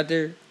when you got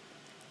there?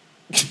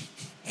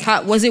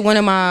 Was it one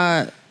of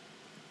my?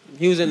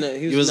 He was in the.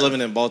 He was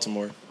living in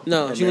Baltimore.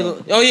 No, she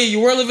was. Oh yeah, you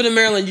were living in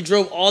Maryland. You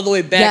drove all the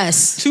way back.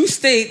 Yes. 2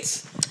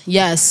 states.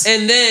 Yes.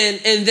 And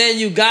then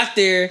you got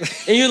there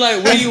and you're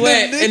like, where you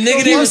at? And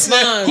nigga didn't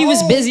respond. He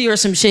was busy or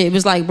some shit. It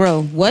was like,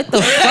 bro, what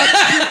the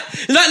fuck?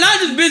 not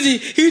just busy.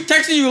 He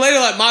texting you later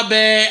like, my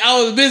bad,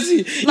 I was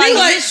busy. Like, you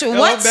like bitch, what?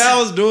 My bad, I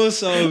was doing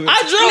something.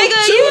 I drove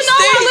Nigga, 2 you know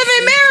states. I live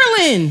in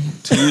Maryland.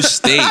 2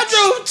 states. I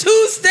drove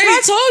 2 states.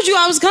 I told you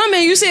I was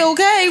coming. You said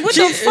okay. What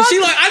the fuck? She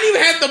like, I didn't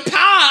even have the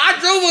power. I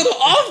drove on an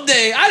off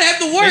day. I didn't have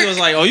to work. He was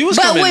like, oh, you was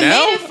But coming what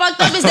now? made it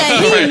fucked up is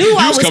that he knew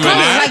I was coming.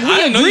 now? Like we I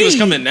didn't know you was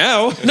agreed. coming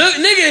now. No,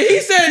 nigga, he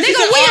said, Nigga,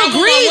 said, we "Oh, I'm on my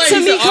agreed way." to He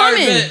me said, "All right,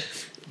 coming. bet."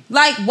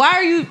 Like, why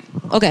are you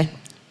okay?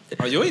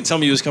 Oh, you ain't tell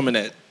me you was coming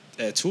at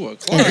 2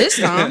 o'clock. At this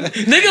time.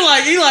 Nigga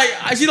like, she like,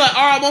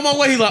 all right, I'm on my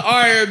way. He's like, all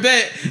right,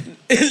 bet.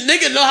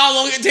 Nigga know how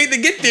long it take to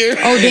get there.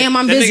 Oh damn,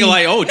 I'm That busy. nigga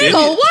like, oh damn.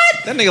 Nigga, what?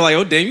 That nigga like,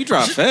 oh damn, you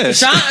drive fast.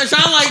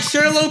 Sean like,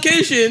 share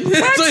location.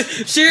 So,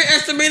 share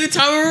estimated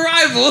time of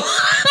arrival.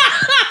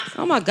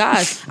 Oh my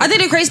gosh. I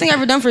think the craziest thing I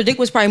ever done for dick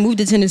was probably move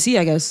to Tennessee,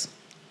 I guess.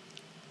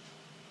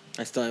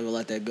 I still haven't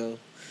let that go.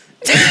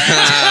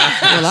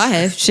 Well, I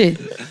have. Shit.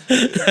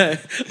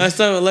 I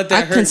still haven't let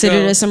that I hurt considered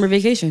go. it a summer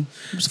vacation.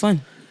 It was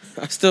fun.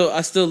 I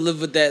still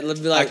live with that. Let's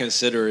be I like,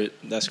 consider it.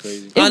 That's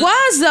crazy. It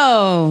was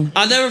though.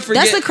 I'll never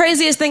forget. That's the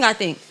craziest thing I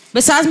think.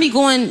 Besides me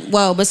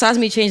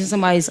changing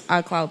somebody's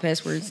iCloud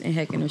passwords and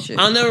hacking and shit.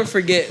 I'll never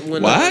forget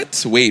when.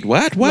 What? Wait,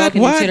 what?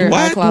 Logging into their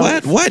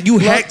iCloud. What? You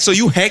hacked? So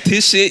you hacked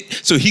his shit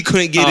so he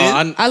couldn't get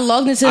in? I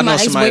logged into I know my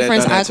somebody that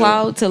ex-boyfriend's done that too.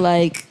 iCloud to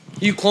like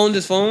You cloned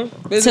his phone?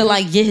 to basically?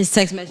 like get his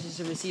text messages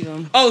to receive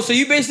them. Oh, so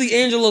you basically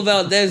Angela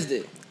Valdez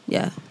did.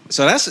 Yeah.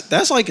 So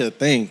that's like a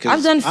thing. 'cause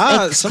I've done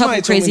a somebody couple told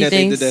me crazy that they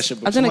things. did that shit,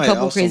 but I've done a somebody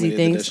couple else told me crazy they did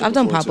that things. shit I've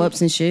done before, pop-ups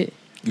too. and shit.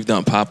 You've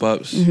done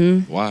pop-ups?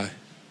 Mhm. Why?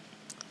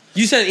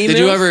 You sent emails? Did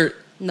you ever?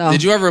 No.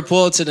 Did you ever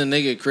pull up to the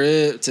nigga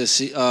crib to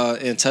see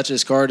and touch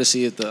his car to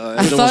see if the I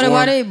engine thought was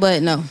about warm? it,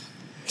 but no.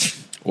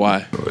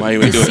 Why? Why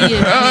you ain't do To it? see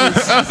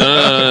if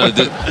No.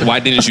 Why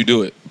didn't you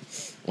do it?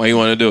 Why you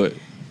want to do it?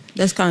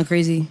 That's kind of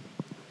crazy.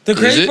 The Is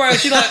crazy it? part,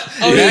 she like,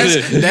 oh,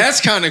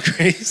 That's kind of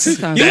crazy.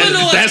 Kinda You wanna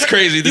know what- That's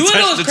crazy. You wanna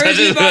know what's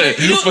crazy about it?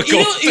 You wanna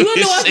know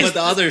why? But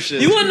the other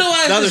shit. You wanna know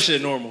why? The other that's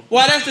shit normal.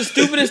 Why that's the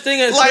stupidest thing?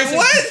 Like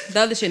what? The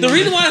other shit. The no.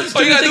 reason why that's the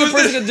All you stupidest thing a gotta do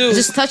person could do.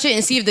 Just touch it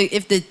and see if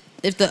the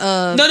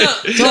No.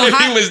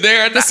 He was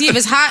there. to see if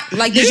it's hot.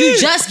 Like, did you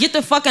just get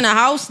the fuck in the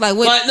house? Like,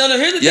 what? But no.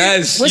 Here's the thing.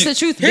 Yes. What's the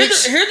truth, Here's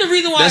bitch? the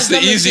reason why That's it's the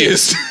dumb as shit.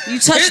 easiest. You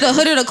touch the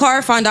hood of the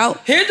car, find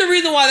out. Here's the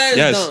reason why that is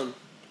Yes. dumb.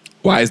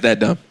 Why is that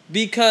dumb?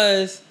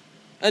 Because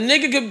a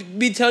nigga could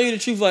be telling you the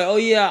truth, like, oh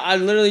yeah, I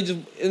literally just,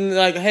 and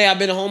like, hey, I've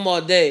been home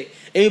all day.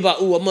 And you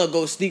like, ooh, I'm gonna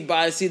go sneak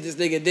by and see if this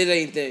nigga did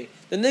anything.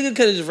 The nigga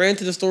could have just ran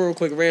to the store real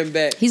quick, ran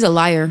back. He's a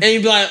liar. And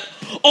you'd be like,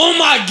 oh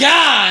my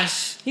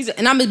gosh.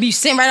 And I'm gonna be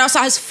sitting right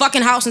outside his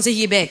fucking house until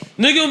he get back.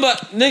 Nigga,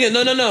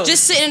 no.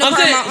 Just sitting in the I'm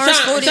car, saying, my arms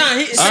Sean, folded.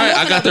 Sean, All right,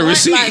 I got the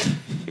receipt. Like,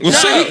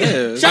 What's Sean, up?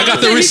 Sean I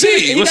got the said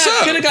receipt. What's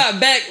up? Could have got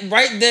back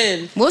right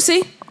then. we'll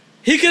see.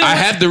 He could I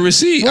have. have the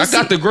receipt. I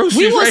got the groceries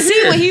We will right see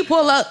here. when he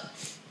pull up.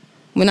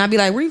 When I be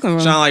like, where you coming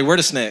from? Sean, like, where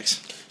the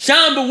snacks?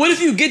 Sean, but what if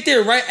you get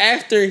there right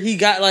after he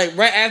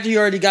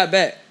already got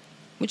back?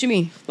 What you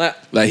mean? Like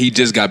he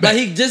just got back.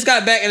 Like he just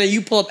got back and then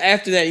you pull up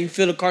after that and you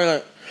feel the car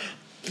like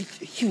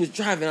he was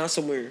driving out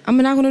somewhere. I'm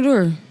gonna knock on the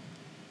door.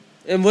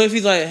 And what if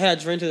he's like, hey, I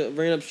bring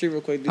it up street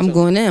real quick. I'm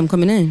going in. I'm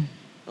coming in.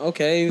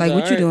 Okay. Like,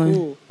 what you doing?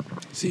 Cool.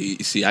 See,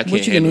 I What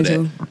can't you handle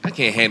getting that.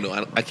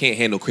 I can't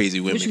handle crazy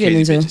women, What you getting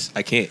crazy into? bitches.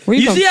 I can't. Where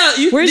you come?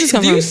 Where's this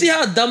come do from? you see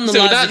how dumb the So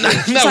logic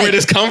not is? where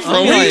this come from.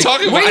 I'm What are you like,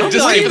 talking where about? you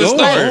Just like, give the go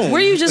story. home.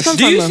 Where you just come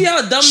Do from? you see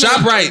how dumb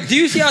Shop right. Do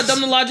you see how dumb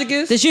the logic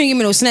is? That you didn't give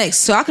me no snacks,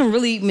 so I can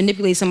really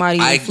manipulate somebody.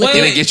 I and flip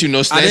didn't it. get you no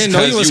I snacks didn't know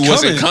because you you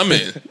was wasn't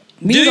coming.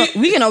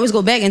 We can always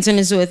go back and turn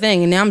this into a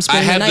thing, and now I'm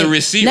spending I have the night. the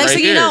receipt Next right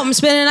thing you here. know, I'm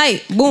spending the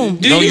night. Boom.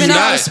 No, you Even though I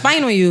not. was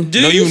spying on you.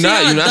 No, you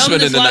not. You're not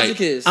spending the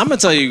night. I'm gonna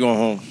tell you going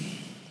home.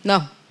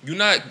 No. You're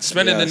not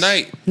spending the Yes.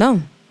 night.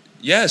 No.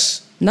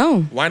 Yes.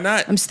 No. Why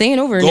not? I'm staying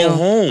over Go now.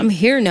 home. I'm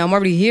here now. I'm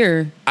already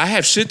here. I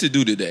have shit to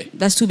do today.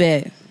 That's too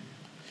bad.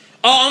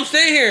 Oh, I'm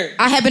staying here.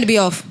 I happen to be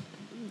off.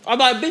 I'm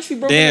like, bitch, we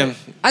broke Damn. up.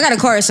 I got a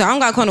car, so I don't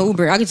got to call no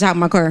Uber. I can just hop in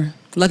my car.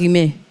 Lucky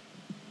me.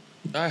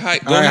 All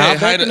right, All right, hop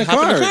back in the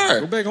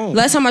car. Go back home.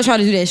 Last time I tried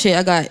to do that shit,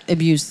 I got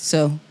abused.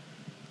 So,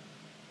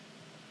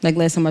 like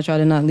last time I tried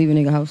to not leave a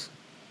nigga house.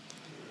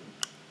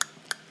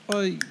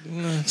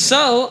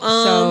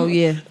 So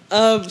yeah.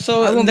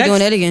 So I won't be doing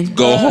that again.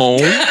 Go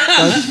home.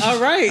 All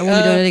right. I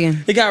won't be doing it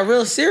again. It got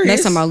real serious.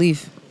 Next time I'll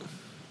leave.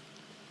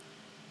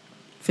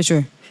 For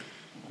sure.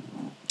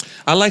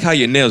 I like how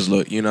your nails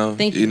look. You know.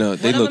 Thank you. You know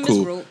they One of look them is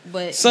cool. broke,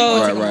 but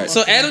So, Right.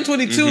 so Adam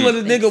 22 let a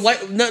nigga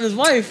wipe nothing his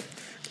wife.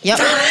 Yep.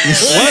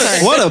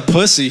 What a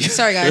pussy.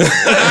 Sorry, guys.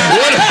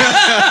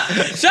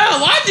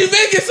 Sean, why'd you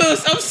make it so?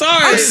 I'm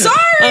sorry. I'm sorry.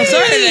 I'm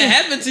sorry that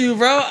happened to you,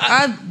 bro.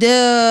 I just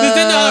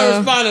didn't know how to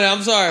respond to that.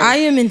 I'm sorry. I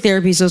am in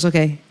therapy, so it's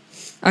okay.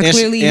 I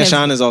clearly and have,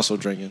 Sean is also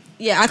drinking.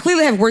 yeah, I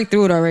clearly have worked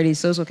through it already,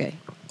 so it's okay.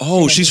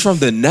 Oh, she's from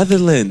the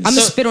Netherlands. I'm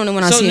gonna spit on it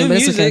when I see new him, but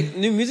it's music, okay.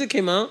 new music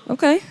came out.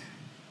 Okay.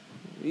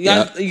 You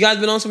guys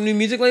been on some new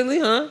music lately,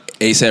 huh?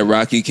 ASAP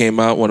Rocky came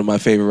out. One of my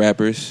favorite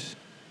rappers.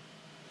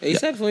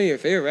 ASAP's one of your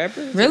favorite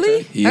rappers.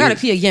 Really? He I gotta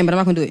is. pee again, but I'm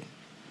not gonna do it.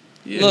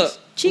 Look,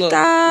 Chica.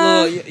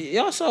 look,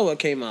 y'all saw what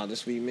came out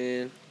this week,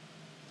 man.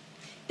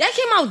 That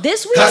came out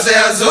this week. Cause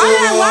Azul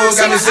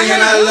got me singing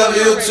I love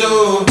you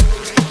too.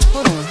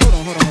 Hold on.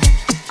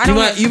 I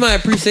You don't. might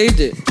have pre-saved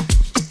it.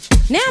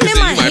 Now I'm in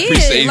my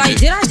head. Like,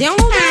 did I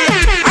download it?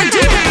 I do.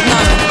 No,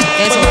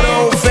 that's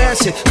all. Old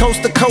fashioned,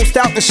 coast to coast,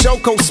 out the show,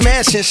 coast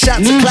smashing, shots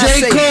New of class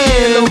J. A.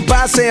 Cole. Little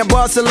boss in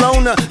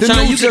Barcelona, the Sean,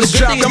 news you can- just the good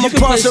dropped. thing is I'm a you can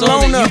play songs that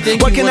Barcelona. you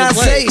think What you can wanna I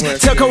play say? for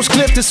us. Tell Coach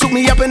Cliff to suit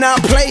me up and I'll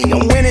play.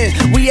 I'm winning.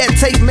 We at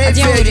Take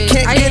Medfair. You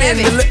can't I get didn't in. have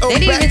The it. little They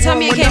didn't even tell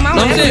me it back came one out.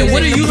 when I'm saying,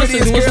 what are you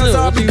listening to? What's girls new?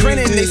 all What be do you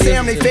grinning. They say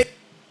I'm they fake.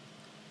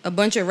 A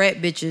bunch of rap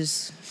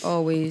bitches,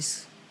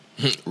 always.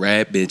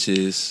 Rap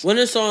bitches. One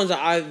of the songs that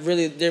I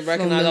really didn't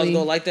recognize I was Millie.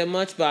 gonna like that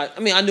much, but I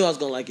mean I knew I was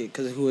gonna like it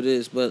because of who it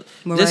is. But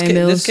Mariah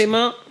Mills. this came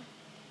out.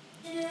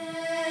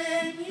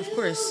 Of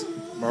course.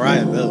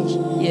 Mariah Mills.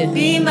 Yeah.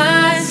 Be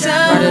my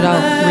Brought it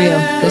out. Real.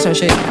 That's our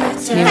shit. Me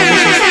and my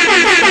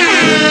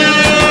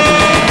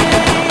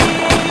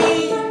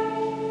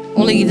bitches.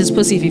 Only get this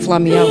pussy if you fly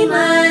me out.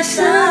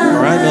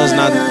 Mariah Mills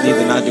need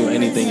to not do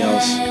anything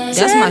else.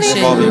 That's my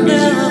shit. All the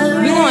music.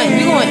 We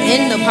going to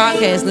end the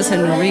podcast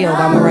listening to Rio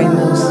by Mariah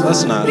Mills.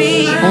 Let's not. Only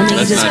get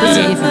Let's this not do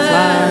pussy that. if you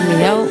fly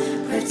me out.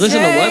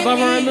 Listen to what by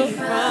Mariah Mills?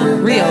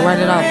 Rio, write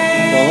it out.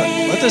 Well,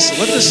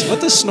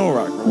 let this snow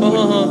rock.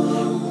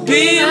 Bro.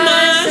 Be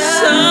my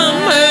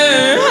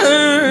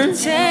summer.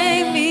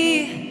 Take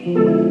me.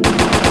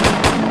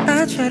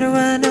 I try to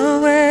run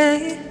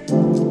away.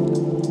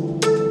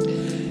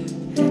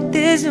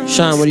 There's no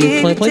Sean, what are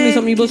you playing? Play me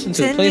something you listen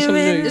to. Play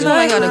something new. This one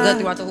I got to gut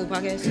throughout the whole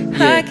podcast.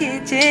 I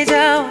can't change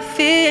how I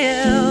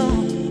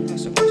feel.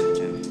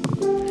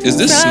 Is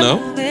this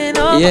snow?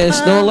 Yeah, it's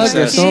Snow Allegra.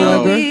 Says Snow Snow.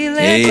 Allegra.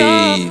 Hey.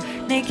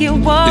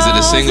 Is it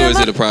a single or is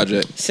it a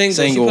project? Single.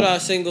 She Single. put out a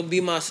single. Be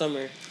my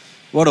summer.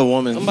 What a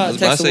woman. I'm about I to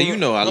was about text to say, her. you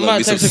know I I'm love about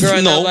me to text some a girl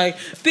right now snow. like,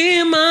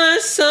 be my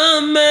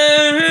summer.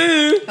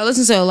 I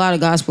listen to a lot of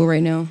gospel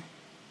right now.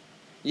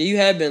 Yeah, you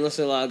have been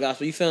listening to a lot of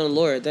gospel. You feeling the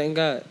Lord, thank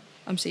God.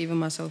 I'm saving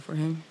myself for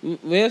him.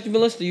 What else you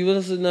been listening to? You been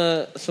listening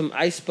to some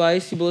Ice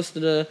Spice. You been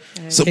listening to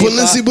So K-pop.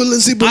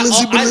 Balenci.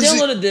 I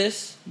downloaded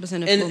this,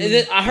 Listen to and Flo Me.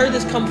 then I heard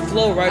this come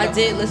flow right. I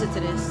did listen to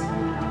this.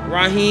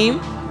 Raheem.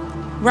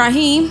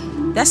 Raheem.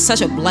 That's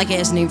such a black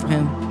ass name for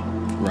him.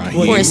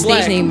 Raheem. For his stage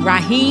Black. name,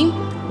 Raheem.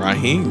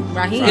 Raheem.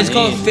 Raheem. It's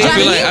called I Faith.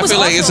 feel like Raheem was it's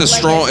also a a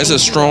strong,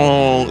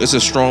 black it's a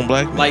strong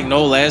black man. Like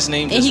no last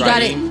name, And just he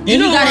got it. Raheem. And You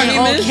know he got who it in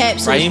Raheem all is?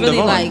 caps, so Raheem it's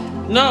really Devon.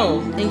 like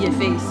No. in your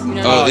face. You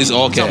know. Oh, it's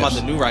all You talking caps.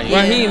 about the new Raheem?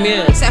 Raheem,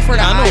 yeah. Except for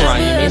the I know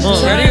eyes.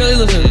 Raheem. Ready? Really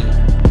listen.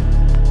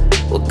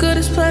 What good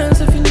is plans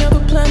if you never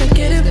plan to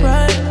get it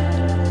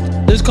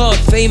right? This is called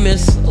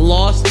Famous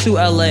Lost to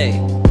LA.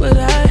 But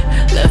I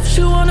left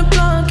you on the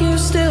block, you're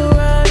still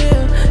right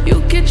here.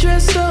 You get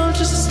dressed up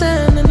just to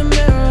stand in the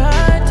mirror.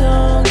 I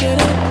don't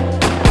get it.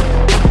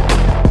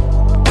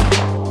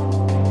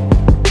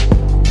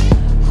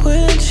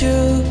 When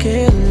you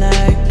get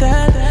like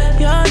that,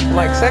 you're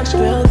Like not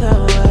sexual? built that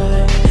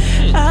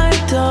way. I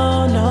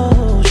don't know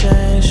who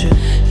changed you.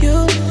 You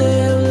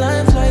live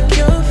life like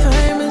you're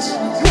famous.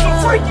 You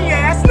freaky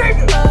ass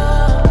nigga.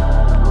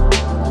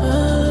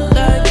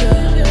 Like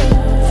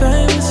you're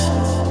famous.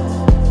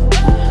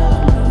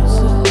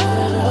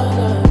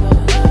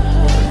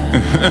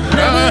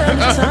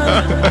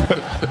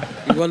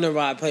 You wonder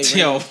why I play random.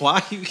 Yo,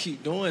 why you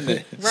keep doing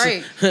that?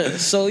 Right.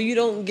 So you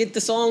don't get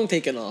the song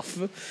taken off.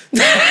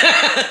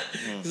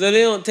 So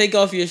they don't take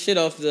off your shit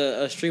off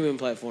the streaming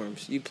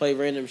platforms. You play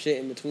random shit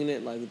in between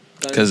it, like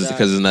Because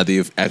it's not the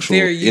actual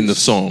Fair in the use.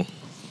 song.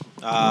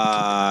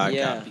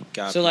 Yeah.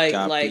 So like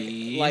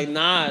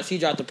Nas, he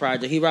dropped the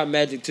project. He dropped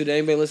Magic 2. Did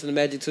anybody listen to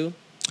Magic 2?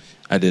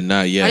 I did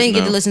not yet. I didn't get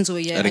no. to listen to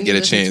it yet. I didn't get a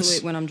listen chance. to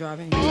it when I'm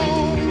driving.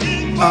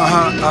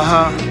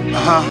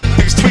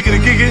 Niggas tweaking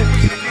and gigging.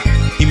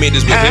 He made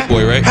this with Hit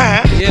Boy, right?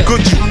 Yeah.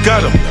 Good, you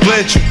got him.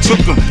 Glad you took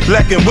him.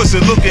 Lacking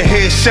wasn't looking.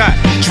 Headshot.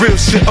 Drill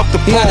shit up the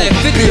pole.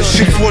 Bill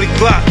shit 40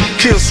 Glock.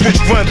 Kill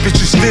switch run.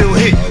 Bitches still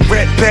hit.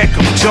 Rat back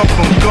him. Jump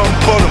him. Gun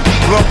butt him.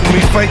 Lump him.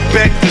 He fight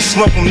back. Then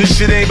slump him. This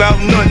shit ain't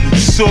about nothing. You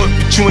saw it,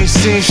 but you ain't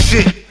seen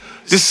shit.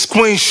 This is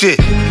queen shit.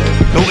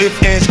 No ifs,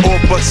 ands, or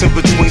buts in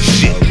between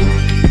shit.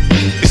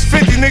 It's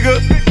 50,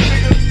 nigga.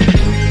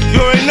 You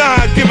already know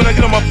how I give it. I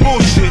get on my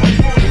bullshit.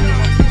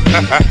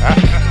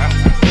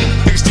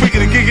 Niggas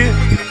tweaking and gigging.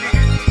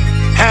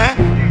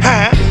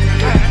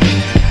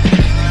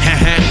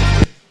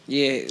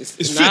 Yeah, it's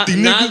 50,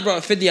 Nas nigga.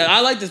 brought 50 out. I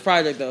like this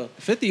project though.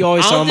 50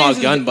 always I don't talking think about this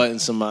is gun good- butting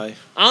somebody.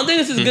 I don't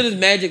think it's as good as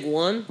Magic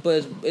 1,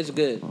 but it's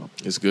good.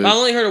 It's good. I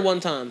only heard it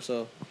one time,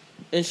 so.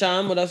 And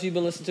Sean, what else you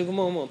been listening to? Come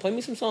on. Play me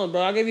some songs,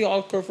 bro. I gave you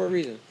all core for a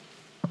reason.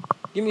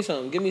 Give me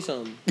something. Give me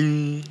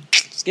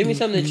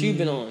something that you've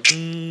been on.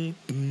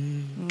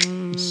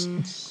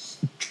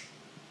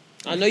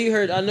 I know you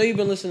heard. I know you've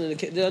been listening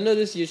to. I know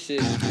this is your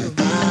shit.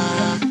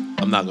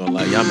 I'm not gonna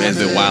lie, y'all man's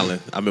been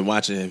wildin'. I've been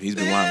watching him. He's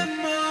been wildin'.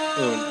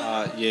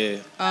 Yeah.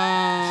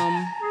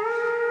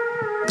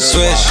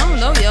 Switch. I don't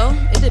know, yo.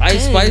 It depends.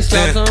 Ice Spice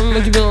dropped something.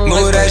 What you been on?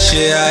 Move that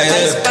shit out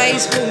Ice here.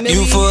 Spice, Flo You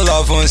Milli. full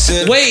off on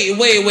sip. Wait.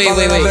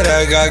 But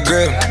I got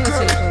grip.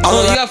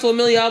 Oh, you got Flo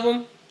Milli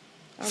album?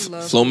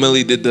 Flo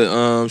Milli did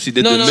the she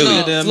did No, the no,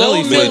 Milli. no.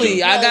 Flo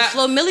Milli. I got.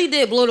 Flo Milli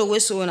did Blow the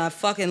Whistle, and I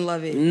fucking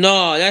love it.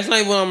 No, that's not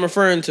even what I'm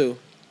referring to.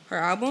 Her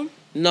album?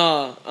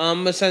 No, I'm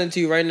gonna send it to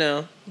you right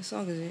now. What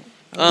song is it?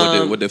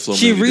 What did Flo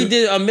She Milli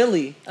do? redid a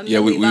Milli. Yeah,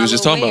 we was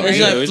just talking about It's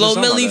that. like Flo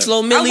Milli, Flo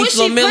I Milli, wish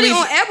Flo she put it Milli.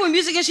 on Apple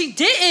Music, and she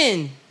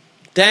didn't.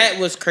 That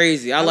was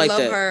crazy. I like love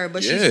that. her,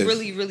 but Yeah. she's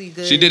really, really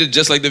good. She did it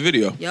just like the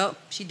video. Yep,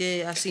 she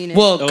did. I seen it.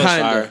 Well, That was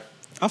kinda. fire.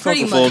 I fuck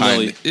Pretty with Flo much.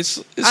 Milli. It's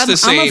the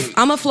same.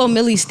 I'm a Flo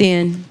Milli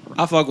stan.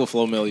 I fuck with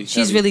Flo Milli.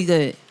 She's really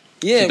good.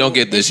 Yeah, She don't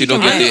get this. She don't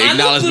I get knew- the I knew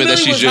acknowledgement that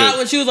Flo she Milli was hot should.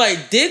 when she was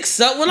like, "Dick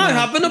suck when I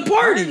hop in the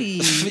party."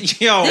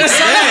 Yo,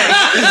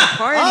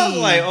 Party. I was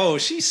like, oh,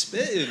 she's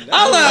spitting.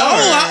 I was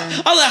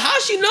like, I was like, how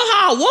she know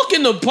how I walk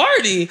in the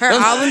party? Her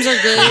albums are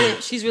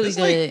good. She's really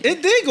good.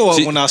 It did go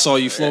up when I saw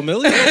you, Flo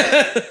Milli.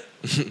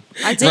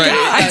 I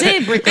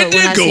did brick up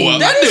when I Go seen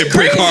up. it. I did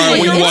break hard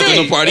when you walked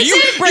in the party. It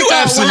You did break you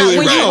up absolutely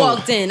when you right.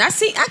 walked in. I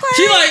see.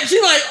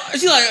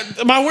 She like,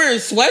 am I wearing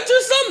sweats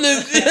or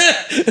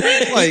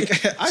something?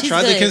 Like, I She's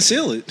tried good. to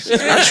conceal it.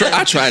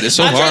 I tried it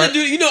so I tried hard. to do,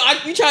 you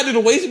tried to do the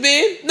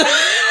waistband.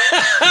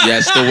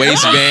 Yes, the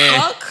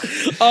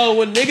waistband. Oh,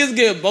 when niggas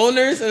get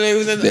boners and they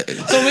was in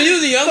so when you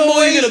was a young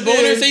boy, you get a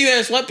boner. Say you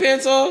had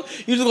sweatpants on,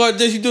 you just like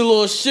this. You do a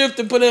little shift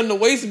and put it in the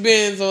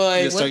waistband. So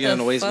like, Just tuck it in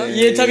the waistband.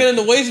 yeah, tuck it in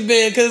the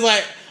waistband because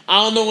like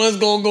I don't know when it's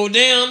gonna go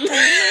down.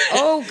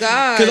 Oh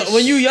God. Because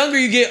when you younger,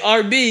 you get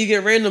RB, you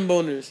get random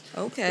boners.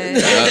 Okay.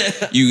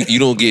 You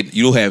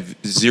don't have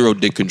zero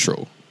dick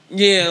control.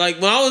 Yeah, like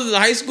when I was in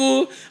high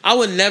school, I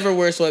would never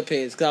wear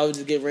sweatpants because I would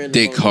just get random.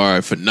 Dick boners.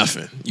 hard for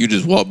nothing. You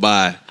just walk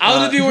by. I would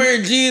just be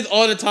wearing jeans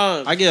all the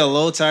time. I get a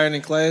little tired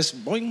in class.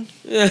 Boing.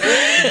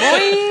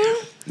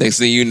 Boing. Next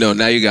thing you know,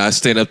 now you gotta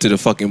stand up to the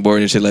fucking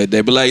board and shit like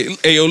that. But like,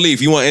 hey, yo,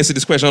 Leaf, you want to answer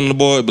this question on the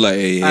board? Be like,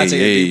 hey, I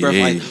take a deep breath,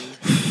 hey.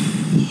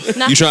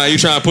 like, You trying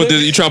to put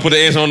the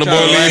answer on the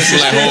board, Leaf? Be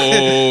like,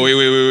 oh,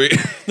 wait.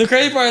 The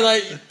crazy part,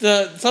 like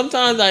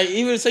sometimes, like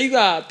even say you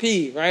got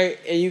pee, right,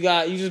 and you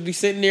just be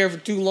sitting there for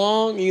too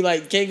long, and you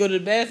like can't go to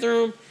the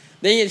bathroom.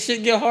 Then your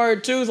shit get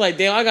hard too. It's like,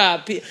 damn, I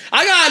gotta pee.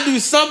 I gotta do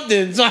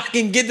something so I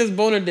can get this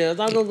boner down. It's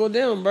not gonna go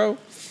down, bro.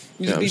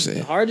 You Yeah, I'm just be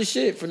saying. hard as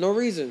shit for no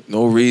reason.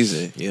 No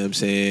reason. You know what I'm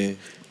saying?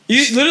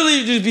 You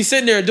literally just be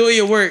sitting there doing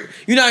your work.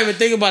 You're not even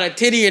thinking about a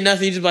titty or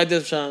nothing. You just like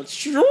this, Sean.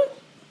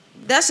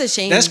 That's a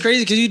shame. That's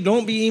crazy because you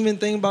don't be even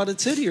thinking about a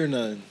titty or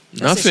nothing.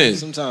 Nothing.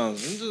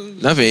 Sometimes.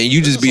 Nothing.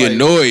 You just be like-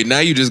 annoyed. Now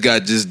you just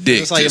got just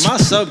dick. It's like, just, am I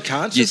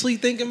subconsciously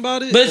thinking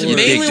about it? But it's Or-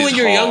 mainly when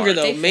you're younger,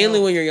 though. They Mainly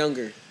feel. when you're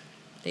younger.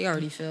 They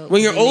already felt.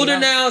 When you're They made older out.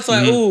 now, it's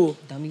like, Mm-hmm. ooh.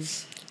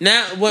 Dummies.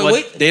 Now, But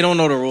wait. they don't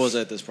know the rules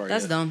at this part.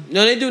 That's yet. dumb.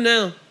 No, they do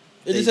now.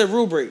 It just said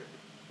rule break.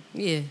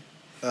 Yeah.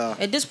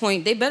 At this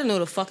point, they better know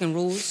the fucking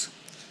rules.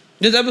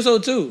 This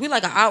episode 2. We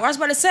like an hour. I was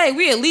about to say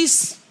we at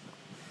least.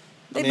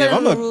 They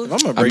better know the rules.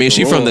 If I'm I mean,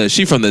 she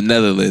from the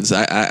Netherlands.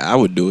 I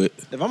would do it.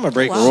 If I'm gonna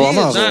break Wow. the rule, I She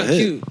might is as well not hit.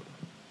 cute.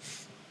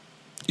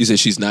 You said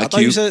she's not I thought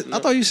you cute. said. I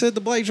thought you said the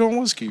black joint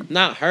was cute.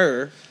 Not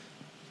her.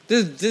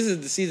 This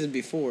is the season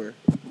before.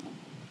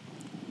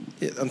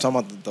 Yeah, I'm talking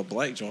about the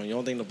black joint. You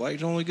don't think the black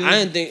joint look good?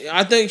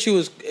 I think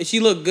she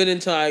looked good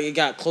until I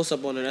got close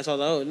up on her. That's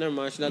all. Oh, never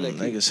mind. She's not that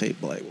cute. Niggas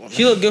hate black women.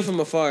 She looked good from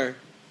afar.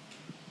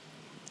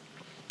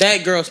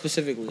 That girl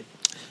specifically.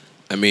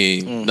 I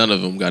mean, none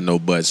of them got no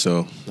butt,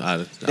 so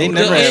They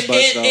never had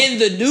butts, though. In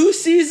the new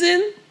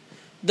season,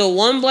 the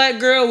one black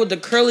girl with the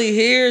curly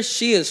hair,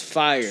 she is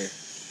fire.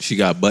 She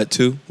got butt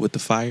too with the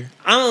fire.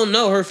 I don't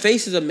know. Her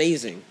face is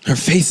amazing. Her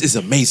face is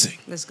amazing.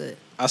 That's good.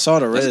 I saw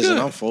the That's res and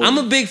good. I'm folded. I'm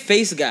a big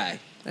face guy.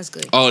 That's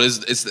good. Oh, is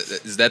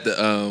that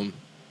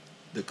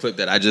the clip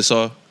that I just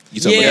saw? You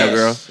talking about that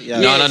girl? Yeah.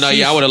 No.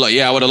 Yeah, I would have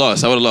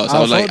lost. I would have lost. I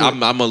was like, I'm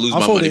gonna lose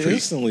my money for you.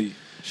 Instantly.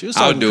 She was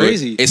I would talking do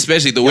crazy. it,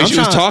 especially the way she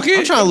was talking.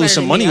 I'm trying to lose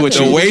some money with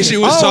the you. way she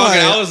was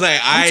talking. like, I was like,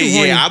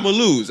 I'm gonna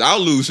lose. I'll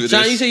lose for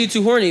Sean, you this. say you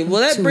too horny.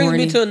 Well, that Too brings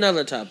horny. me to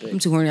another topic. I'm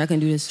too horny. I can't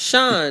do this.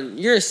 Sean,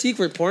 you're a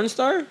secret porn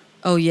star?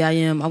 Oh yeah, I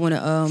am. I want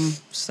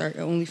to start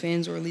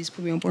OnlyFans or at least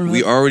put me on Pornhub.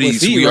 We already started.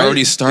 Didn't You know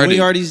we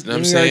what already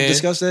I'm saying?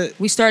 discussed that?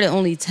 We started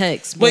only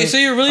text. Wait, but so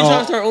you're really trying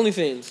to start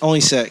OnlyFans?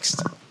 Only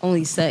sexed.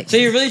 only sex? So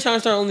you're really trying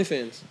to start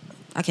OnlyFans?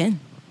 I can.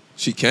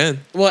 She can.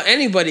 Well,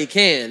 anybody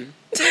can.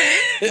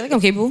 I think I'm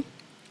capable.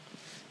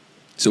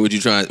 So what you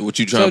trying So to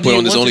do put you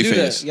on this want to do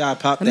OnlyFans? Yeah, I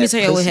popped Let me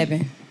tell you what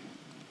happened.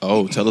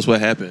 Oh, tell us what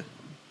happened.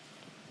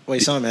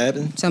 Wait, something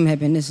happened? Something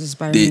happened. This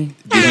inspired Did me.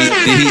 he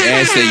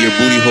ask that your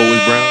booty hole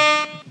was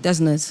brown? That's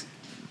nuts.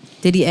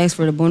 Did he ask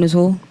for the bonus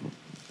hole?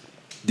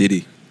 Did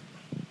he?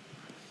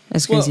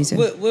 That's crazy too.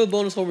 What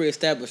bonus hole are we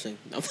establishing?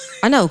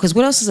 I know, because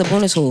what else is a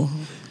bonus hole?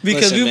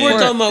 Because Listen, we were man,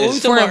 talking about what we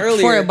it's talking about For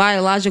earlier. a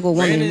biological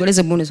woman, Brandon- what is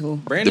a bonus hole?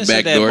 Brandon The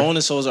said back that door.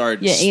 bonus holes are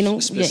Your anal-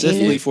 your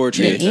specifically anal- for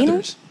your anal?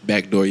 transgenders.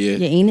 Back door, yeah.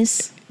 Your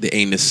anus? The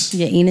anus.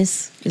 Your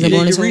anus is a Your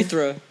bonus hole?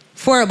 urethra.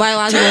 For a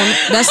biological woman?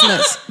 That's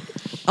nuts.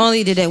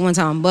 Only did that one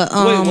time. But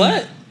Wait,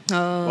 what?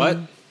 What?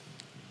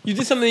 You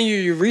did something in your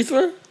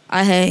urethra?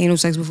 I had anal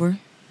sex before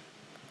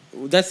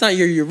That's not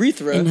your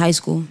urethra. in high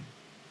school.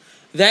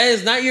 That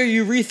is not your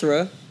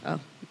urethra.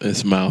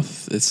 It's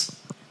mouth. It's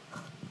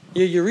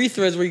Your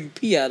urethra is where you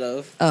pee out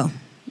of. Oh.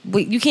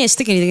 Wait, you can't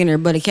stick anything in there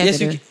but a Yes,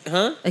 catheter. you can.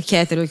 Huh? A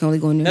catheter can only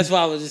go in there. That's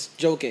why I was just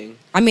joking.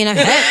 I mean, I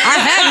have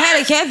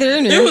had a catheter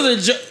in there. It was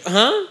a joke.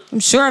 Huh?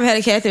 I'm sure I've had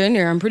a catheter in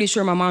there. I'm pretty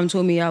sure my mom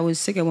told me I was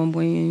sick at one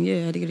point and yeah, I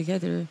had to get a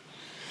catheter.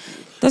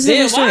 That's a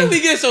Damn, different why story. did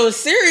we get so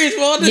serious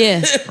for all this?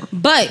 Yeah.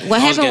 But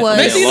what happened was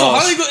Next thing you know,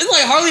 Harley it's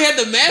like Harley had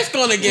the mask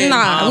on again.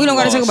 Nah, we don't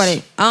gotta talk about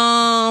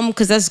it.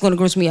 Cause that's gonna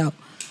gross me out.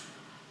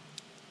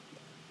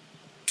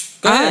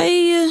 Go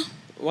ahead.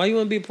 Why you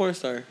want to be a porn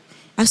star?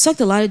 I sucked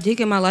a lot of dick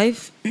in my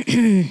life.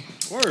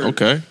 Word.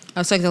 okay.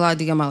 I sucked a lot of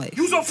dick in my life.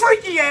 You's a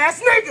freaky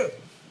ass nigga.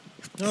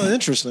 Oh,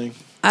 interesting.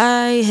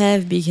 I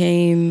have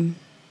became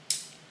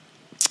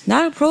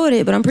not a pro at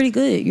it, but I'm pretty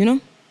good, you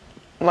know?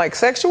 Like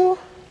sexual?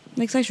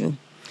 Like sexual.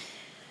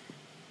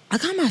 I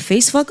got my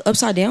face fucked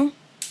upside down.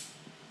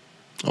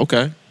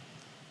 Okay.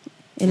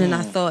 And then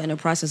I thought in the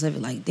process of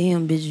it, like,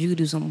 damn, bitch, you could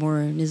do something more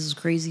and this is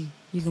crazy.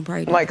 You can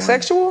probably do Like porn.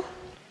 sexual?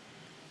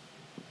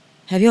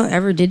 Have y'all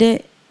ever did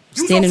that?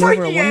 Standing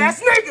over a woman?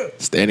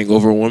 nigga. Standing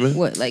over a woman?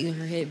 What, like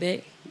her head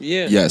back?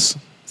 Yeah. Yes.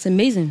 It's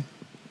amazing.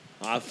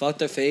 I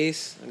fucked her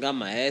face. I got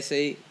my ass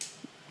ate.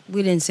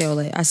 We didn't say all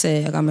that. I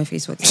said I got my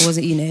face fucked. I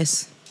wasn't eating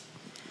ass.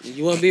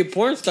 You want to be a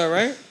porn star,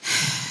 right?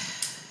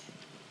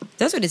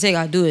 That's what they take.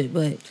 I'll do it,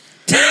 but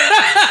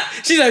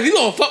She's like, if you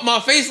gonna fuck my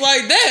face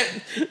like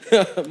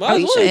that, might I'll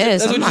as eat well. your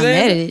ass. That's I'm what not you mad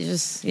at saying? it.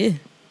 Just, yeah.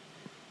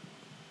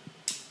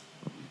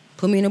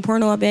 Put me in a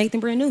porno, I'll be acting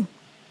brand new.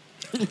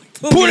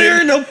 Put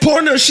her in a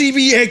porno, she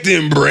be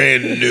acting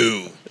brand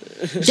new.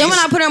 Then when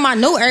I put it on my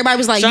note, everybody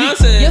was like, Sean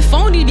said- your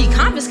phone need to be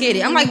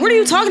confiscated. I'm like, what are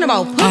you talking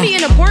about? Put me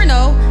in a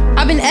porno.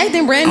 I've been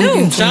acting brand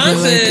new. Sean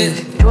said,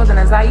 It wasn't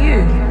as I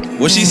you.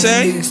 What she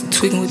say?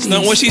 It's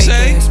not what she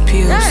say?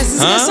 Yes,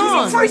 it's a good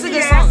song. It's a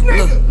good song.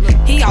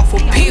 Look, He off for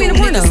me pill, in a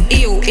porno.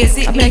 niggas ill. Is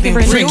it I've been acting even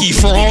brand real? new. Freaky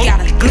frog. He got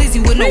a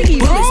glizzy with no Freaky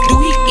bullets. frog. Do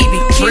he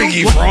even kill?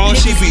 Freaky What? frog,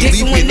 she be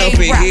Niggas dissing when leaping up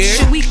they in rap. here.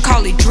 Should we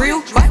call it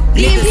drill? What?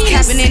 Niggas penis.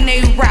 capping in they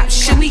rap.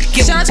 Should we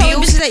give Shout out them to all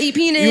the bills? bitches that eat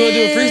penis. you want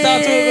to do a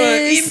freestyle to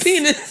it? Eating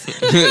penis.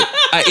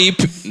 I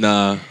eat.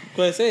 Nah.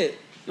 Go ahead, say it.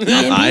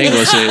 I ain't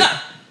gonna say it.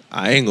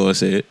 I ain't gonna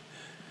say it.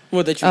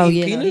 What, that you Oh, eat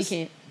yeah, no, he penis?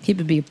 can't.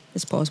 Keep it big.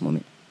 It's pause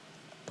moment.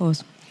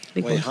 Pause.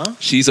 Big Wait, pause. huh?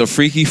 She's a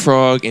freaky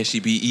frog and she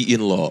be eating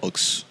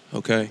logs.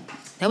 Okay.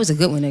 That was a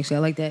good one, actually. I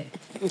like that.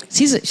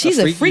 She's a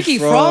freaky, freaky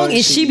frog, frog,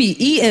 and she be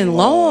eating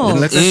long.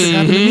 Let that shit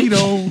happen to me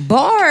though.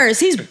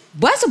 Bars.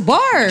 That's a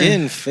bar.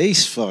 Getting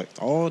face fucked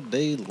all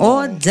day long.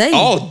 All day.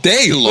 All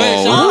day long.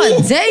 Wait, Sean?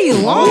 All day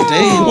long. All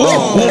day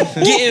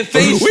long. Getting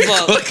face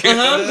fucked. Go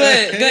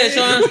ahead,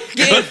 Sean.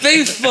 Getting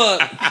face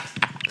fucked.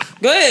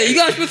 Go ahead, you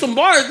gotta spit some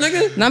bars,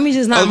 nigga. Not me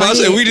just I not was my about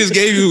to say, head. we just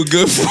gave you a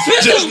good food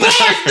Spit just some now.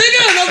 bars,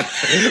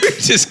 nigga.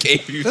 We just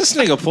gave you. This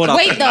nigga pulled out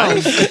Wait, the though.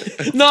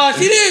 knife. No,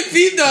 she didn't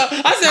feed the.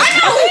 I said. I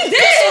know he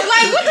did.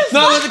 Like, what the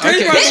No, fuck? but the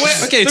crazy part.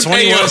 Bitch. Okay,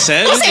 21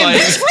 cents. I said, Like,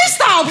 bitch,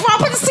 freestyle before I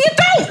put the shit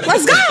through.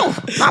 Let's go.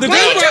 Not The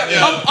playing. crazy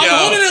part, I'm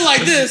holding it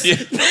like this.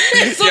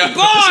 Some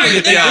bars.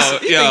 you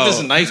think this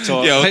is knife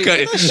talk? Yo, Like, cut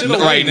get that shit it.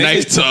 away, Right, nigga.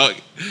 knife talk.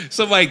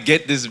 Somebody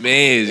get this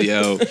man,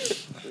 yo.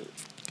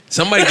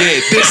 Somebody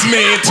get this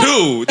man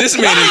too. This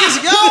man is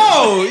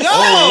Yo.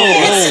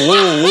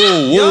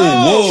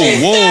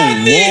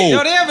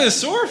 Yo, they having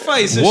sword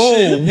fights and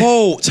shit.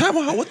 Whoa. Time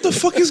out. What the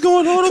fuck is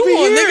going on over Come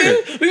on, here?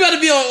 nigga. We gotta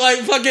be on like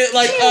fucking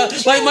like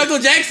Michael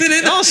Jackson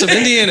in No, some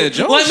Indiana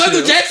Jones. like Michael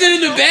shit. Jackson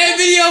in the bad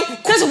video.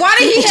 Cause why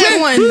did he have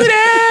one?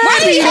 Why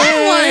did he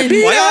have one?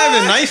 Why y'all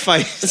having knife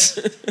fights?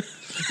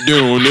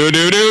 Do.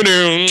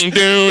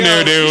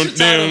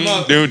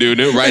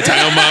 Right, tie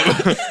him up.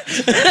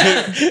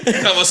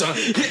 Come on, son.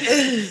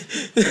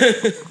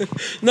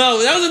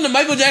 No, that was in the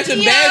Michael Jackson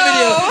bad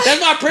video.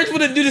 That's why Prince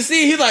wouldn't do the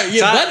scene. He's like,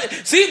 your butt.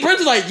 See, Prince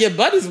was like, your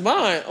butt is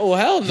mine. Oh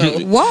hell no.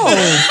 Whoa.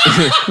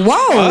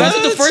 That's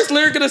what the first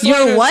lyric of the song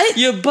Your is. what?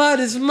 Your butt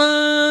is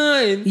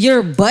mine.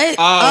 Your butt.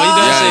 Oh, he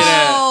does say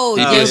that. Oh,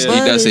 He your does- he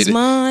butt does say is that.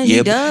 mine. Yeah,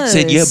 He does.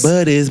 said your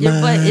butt is Your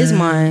mine. butt is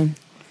mine.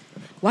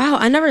 Wow,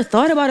 I never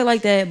thought about it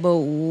like that, but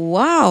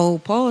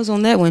wow, pause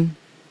on that one.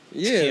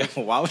 Yeah.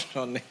 Why was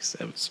y'all niggas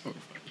having sword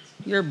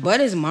fights? Your butt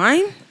is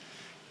mine?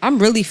 I'm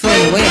really feeling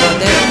away about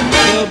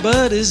that. Your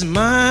butt is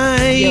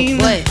mine. Your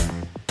butt.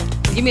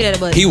 Give me that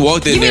butt. He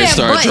walked in Give me there and that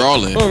started butt.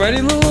 drawing. Oh,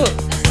 ready, Lil?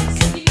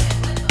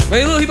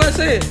 Ready, Lil? He about to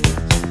say it.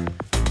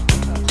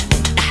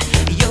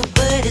 Your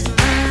butt is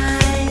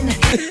mine.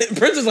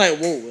 Prince is like,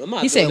 whoa, I'm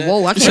not He doing said, that.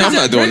 "Whoa, I He said, can't."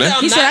 I'm not doing that.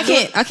 He said, "I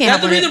can't. I can't." That's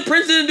hop the on it." reason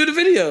Prince didn't do the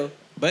video.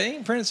 But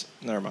ain't Prince?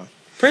 Never mind.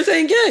 Prince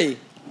ain't gay.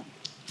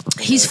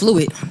 He's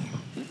fluid.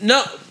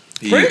 No,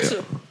 Yeah.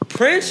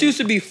 Prince used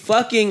to be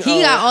fucking.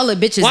 He got all the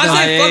bitches. Why I though.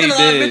 say though. fucking a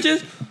lot He of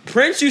bitches?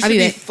 Prince used I to be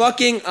be back.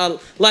 fucking.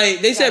 Like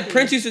they said,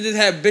 Prince used to just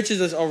have bitches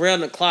that's around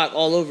the clock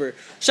all over.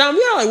 Sean,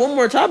 we got like one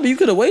more topic. You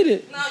could have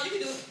waited. No, you can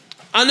do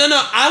it.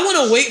 No. I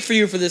want to wait for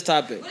you for this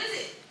topic. What is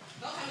it?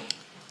 Don't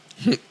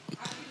tell me.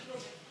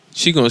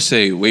 She gonna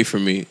say, wait for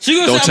me. She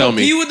gonna Don't say, tell I'm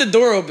gonna pee me. with the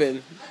door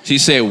open. She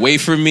said,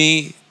 wait for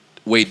me.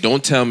 Wait,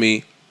 don't tell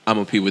me. I'm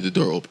gonna pee with the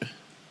door open.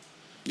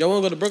 Y'all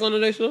want to go to Brooklyn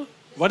today, still?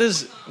 What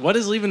is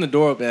leaving the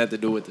door open have to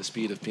do with the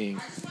speed of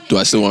peeing? Do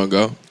I still want to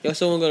go? Y'all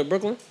still want to go to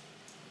Brooklyn?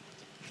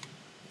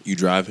 You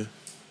driving?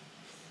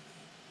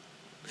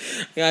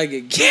 I gotta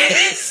get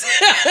gas.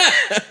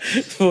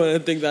 That's one of the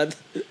things I.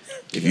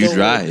 If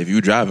you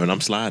driving,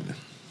 I'm sliding.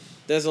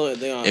 That's the only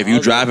thing. If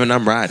you driving,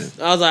 I'm riding.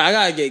 I was like, I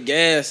gotta get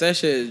gas. That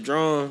shit is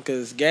drawn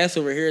because gas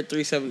over here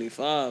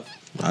 $3.75.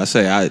 I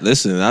say, I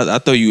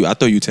throw you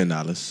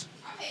 $10.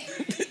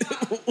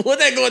 What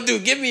that gonna do?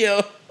 Give me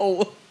a.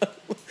 Oh,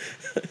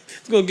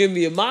 it's gonna give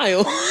me a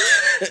mile.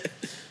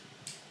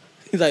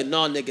 He's like,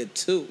 nah, nigga,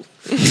 2.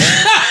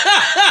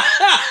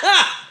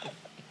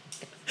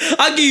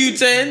 I'll give you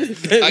 10.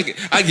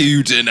 I give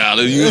you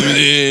 $10. You know what I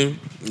mean?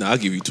 No, I'll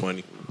give you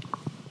 20.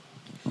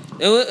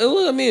 It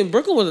was. I mean,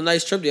 Brooklyn was a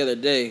nice trip the other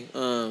day.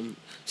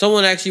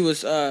 Someone actually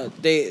was.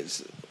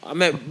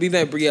 We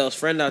met Brielle's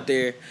friend out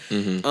there.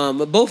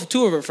 Mm-hmm. But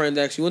two of her friends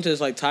actually went to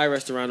this like Thai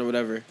restaurant or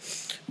whatever.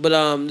 But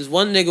this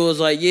one nigga was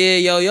like, yeah,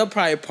 yo, y'all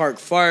probably park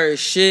far as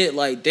shit.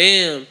 Like,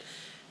 damn.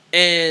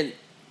 And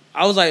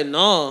I was like,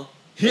 nah.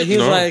 And he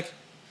was No. like,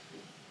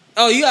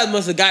 oh, you guys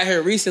must have got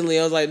here recently.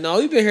 I was like, no,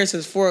 we've been here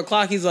since 4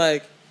 o'clock. He's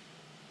like,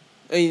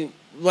 I mean,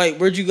 like,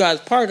 where'd you guys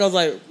park? I was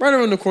like, right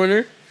around the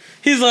corner.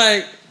 He's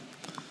like,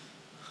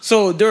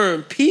 so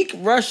during peak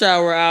rush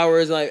hour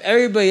hours, like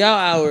everybody out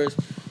hours,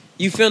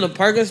 you found a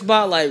parking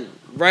spot like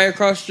right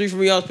across the street from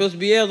where y'all supposed to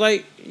be at? I was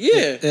like,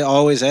 yeah. It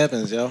always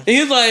happens, yo. And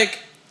he's like,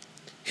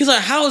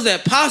 how is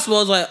that possible? I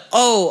was like,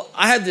 oh,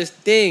 I have this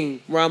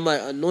thing where I'm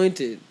like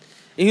anointed.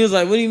 And he was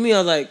like, what do you mean? I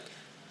was like,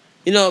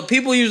 you know,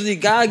 people usually,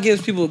 God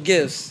gives people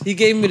gifts. He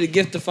gave me the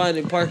gift of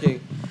finding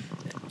parking.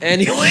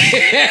 Anywhere,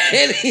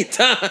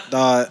 anytime.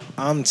 Dog,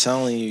 I'm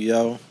telling you,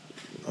 yo.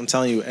 I'm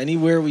telling you,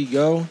 anywhere we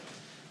go,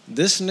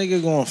 this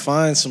nigga gonna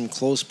find some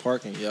close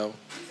parking, yo.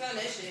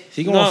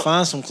 He gonna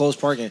find some close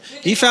parking.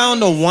 He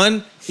found the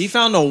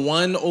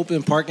one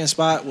open parking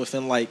spot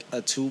within like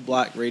a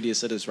 2-block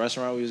radius of this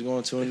restaurant we was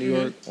going to in New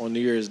York on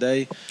New Year's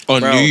Day.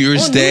 On New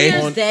Year's Day?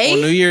 On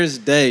New Year's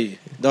Day.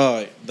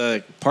 Dog,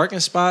 the parking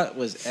spot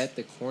was at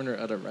the corner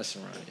of the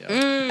restaurant, yo.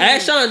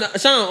 Ask Sean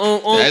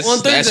on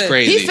Thursday. That's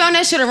crazy. He found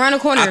that shit around the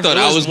corner. I thought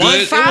I was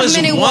good.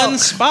 5-minute walk. One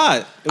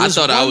spot. I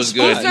thought I was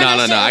good. No,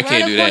 I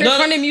can't do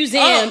that. From the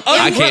museum.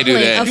 I can't do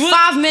that. A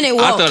 5-minute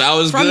walk. I thought I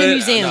was from good. the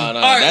museum. No,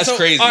 that's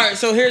crazy. All right,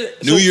 so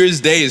here's New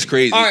Year's Day is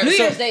crazy. All right, New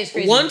so Year's Day is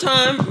crazy. One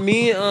time,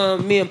 me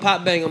and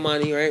Pop Bang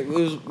Amani, right?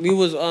 We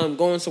was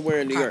going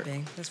somewhere in New York.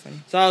 Bang. That's funny.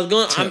 So I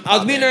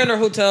was meeting her in her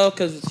hotel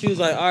because she was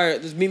like, all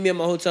right, just meet me at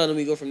my hotel and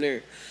we go from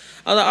there.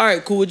 I was like, all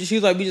right, cool. She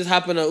was like, we just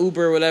hop in an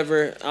Uber or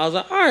whatever. I was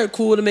like, all right,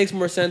 cool. It makes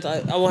more sense. I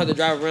won't have to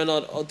drive around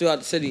all throughout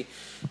the city.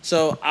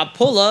 So I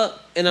pull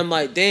up and I'm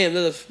like, damn,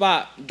 there's a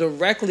spot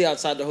directly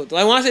outside the hotel.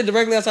 Like when I say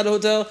directly outside the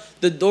hotel,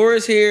 the door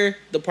is here,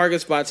 the parking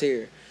spot's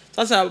here.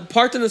 So I said, I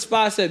parked in the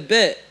spot. I said,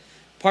 bet.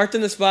 Parked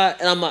in the spot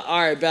and I'm like, all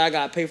right, bet I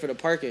gotta pay for the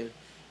parking.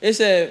 It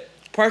said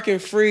parking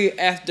free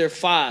after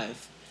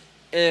 5.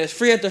 And it's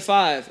free after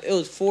 5. It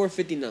was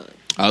 $4.59.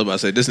 I was about to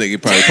say this nigga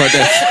probably parked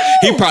that.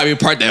 He probably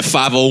parked that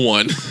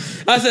 501.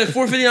 I said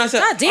 $4.59. I said,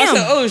 God damn. I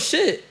said, oh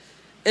shit.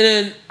 And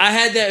then I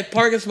had that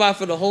parking spot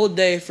for the whole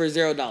day for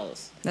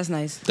 $0. That's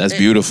nice. That's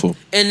beautiful.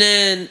 And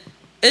then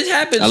it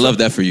happened. I love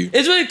that for you.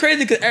 It's really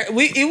crazy because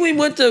we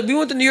went to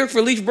New York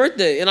for Leaf's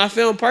birthday, and I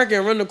filmed parking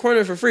and run the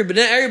corner for free. But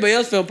then everybody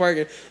else filmed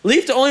parking.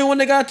 Leaf the only one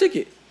that got a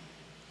ticket.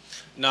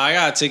 No, I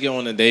got a ticket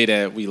on the day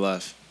that we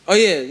left. Oh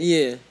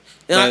yeah.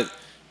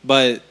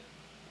 But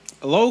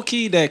low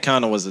key, that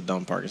kind of was a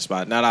dumb parking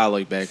spot. Now that I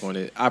look back on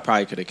it, I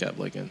probably could have kept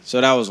looking. So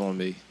that was on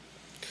me.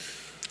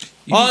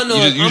 You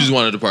just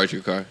wanted to park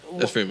your car.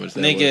 That's pretty much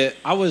that. Nigga,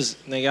 I was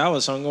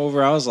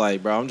hungover. I was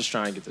like, bro, I'm just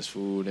trying to get this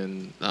food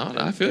and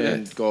I feel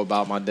and go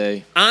about my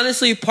day.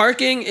 Honestly,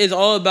 parking is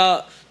all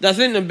about. I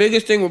think the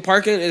biggest thing with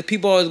parking is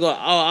people always go, "Oh,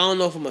 I don't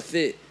know if I'm a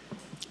fit."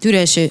 Do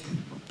that shit.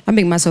 I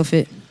make myself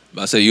fit.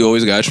 I say you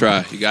always gotta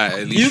try. You gotta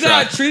at least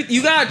try.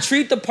 You gotta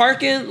treat the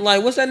parking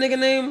like what's that nigga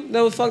name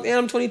that was fucked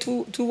Adam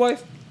 22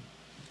 wife?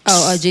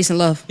 Oh, Jason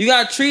Love. You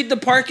gotta treat the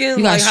parking You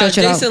gotta like how stretch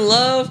it out. Jason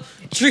Love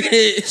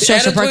treated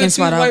Stretch the Adam parking 22's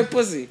spot out. white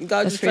pussy. You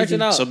gotta just stretch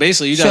it out. So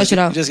basically, you Stretch it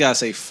out. just gotta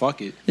say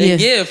fuck it.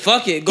 Yeah,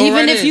 fuck it. Go Even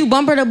right if in. you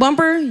bumper to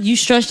bumper, you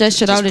stretch that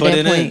shit out at put that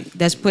it in. point.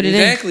 That's put it in.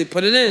 Exactly,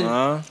 put it in.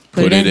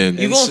 Put it in.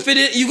 You gonna fit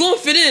in. You gonna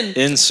fit in.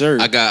 Insert.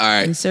 I got all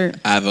right. Insert.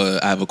 I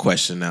have a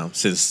question now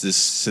since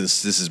this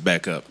is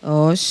back up.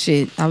 Oh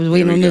shit! I was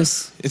waiting Here on we go.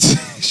 this.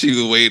 She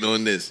was waiting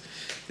on this.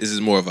 This is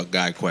more of a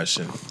guy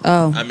question.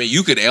 Oh. I mean,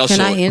 you could also.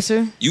 Can I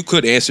answer? You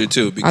could answer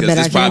too because bet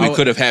this I can. probably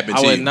could have happened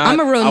to you. I'm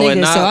a real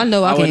nigga, so I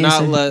know I can would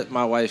not answer. let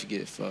my wife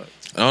get fucked.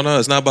 I don't know.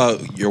 It's not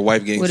about your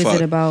wife getting What is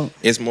fucked. it about?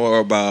 It's more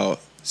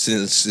about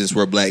since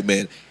we're black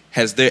men.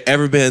 Has there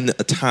ever been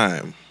a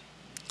time?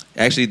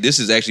 Actually, this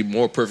is actually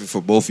more perfect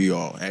for both of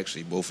y'all.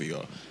 Actually, both of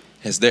y'all.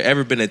 Has there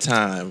ever been a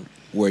time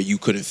where you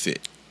couldn't fit?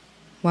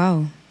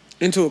 Wow.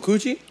 Into a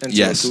coochie?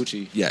 Yes. A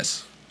coochie.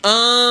 Yes.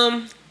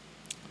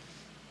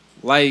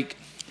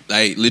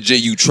 Like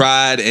legit, you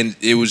tried and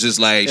it was just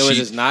like it was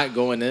just not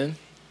going in.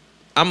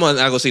 I'm not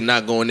gonna say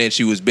not going in.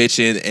 She was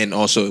bitching, and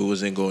also it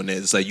wasn't going in.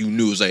 It's like you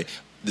knew it was like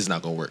this is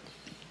not gonna work.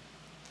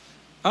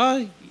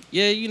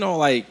 Yeah, you know,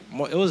 like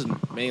it was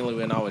mainly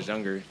when I was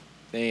younger.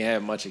 They ain't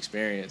have much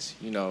experience,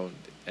 you know,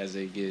 as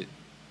they get,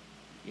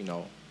 you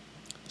know.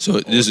 So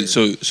this is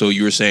so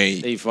you were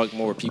saying they fuck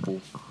more people.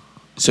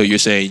 So you're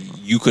saying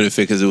you couldn't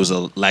fit because it was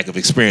a lack of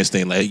experience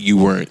thing, like you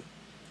weren't,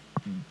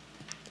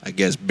 I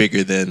guess,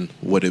 bigger than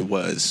what it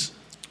was.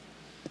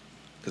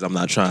 Because I'm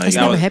not trying. That's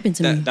never happened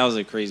to me. That was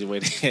a crazy way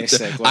to answer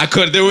that question. I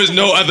could. There was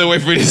no other way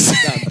for this.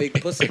 Got a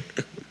big pussy.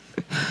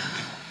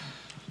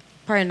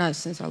 Probably not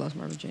since I lost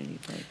my virginity.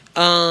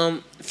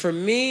 Probably. For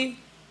me,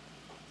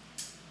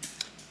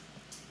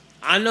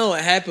 I know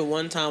it happened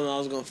one time when I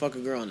was gonna fuck a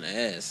girl in the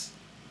ass,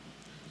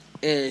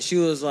 and she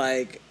was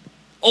like,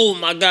 "Oh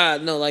my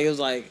god, no!" Like it was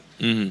like,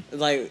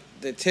 like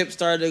the tip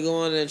started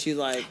going, and she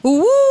like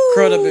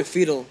curled up in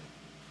fetal.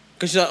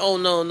 Cause she's like, oh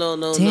no.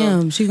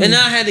 Damn, she and then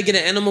I had to get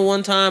an enema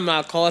one time, and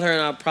I called her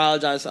and I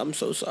apologized. I'm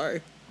so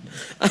sorry.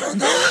 I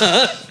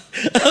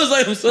was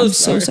like, I'm so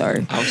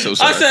sorry. I'm so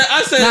sorry.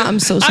 I said, Nah, I'm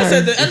so sorry. I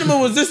said the enema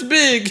was this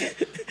big,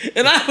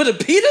 and I put a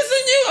penis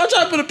in you. I'm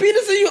trying to put a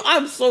penis in you.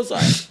 I'm so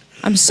sorry.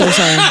 I'm so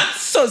sorry. I'm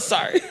so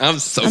sorry. I'm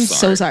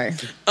so sorry.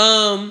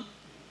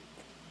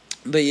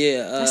 But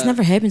yeah, That's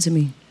never happened to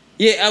me.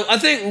 Yeah, I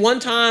think one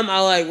time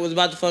I like was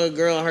about to fuck a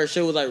girl and her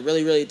shit was like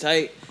really, really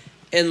tight.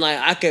 And like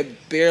I could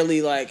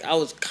barely like I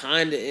was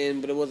kinda in,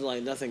 but it wasn't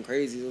like nothing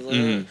crazy. It was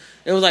like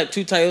it was like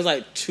too tight. It was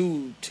like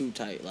too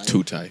tight. Like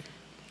too tight.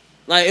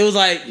 Like it was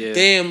like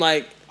damn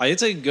like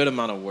it's a good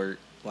amount of work.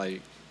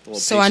 Like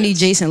So I need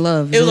Jason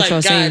Love. It was what like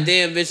y'all saying.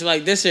 goddamn bitch,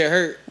 like this shit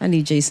hurt. I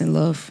need Jason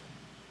Love.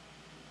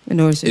 In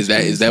order to Is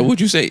that what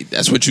you say?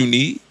 That's what you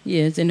need?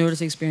 Yeah, it's in order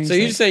to experience. So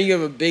you that. just saying you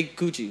have a big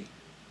coochie?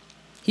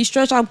 He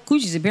stretched out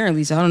coochies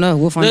apparently, so I don't know.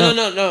 We'll find out.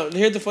 No.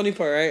 Here's the funny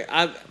part,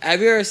 right?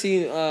 Have you ever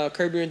seen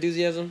Curb Your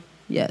Enthusiasm?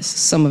 Yes,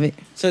 some of it.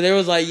 So there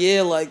was like,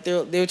 yeah, like they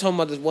were talking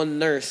about this one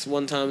nurse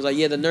one time. It was like,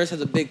 yeah, the nurse has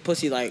a big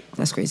pussy, like.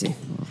 That's crazy.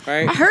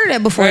 Right? I heard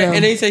that before, Right? though.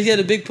 And then he said he had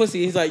a big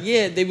pussy. He's like,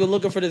 yeah, they were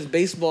looking for this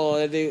baseball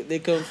that they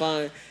couldn't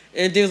find.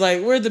 And they was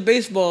like, where's the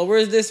baseball?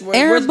 Where's this?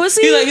 her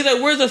pussy? He's like,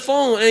 where's the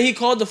phone? And he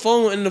called the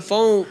phone, and the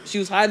phone, she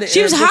was hiding it.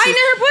 She was hiding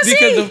her pussy?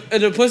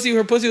 Because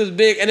her pussy was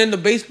big, and then the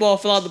baseball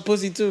fell out the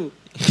pussy too.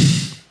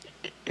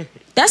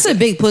 That's a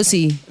big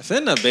pussy.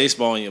 Send a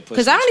baseball in your pussy.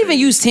 Because I don't even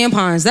use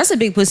tampons. That's a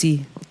big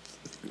pussy.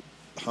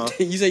 Huh?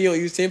 You say you don't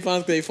use tampons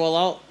because they fall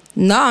out?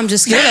 No, I'm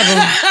just scared of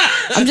them.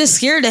 I'm just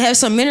scared to have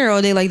some in there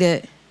all day like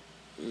that.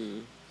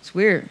 It's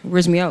weird. It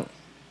weirds me out.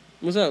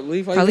 What's up,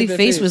 Leaf? Why you Khalif's make that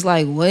face was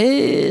like, what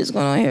is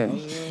going on here?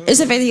 It's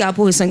the fact that he got to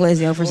pull his sunglasses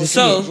down for a I was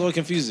second. a little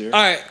confused there.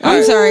 All right.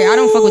 I'm sorry. I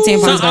don't fuck with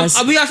tampons,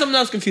 guys. We got something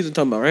else confusing to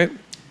talk about, right?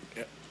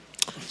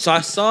 So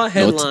I saw a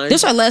headline.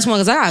 This is our last one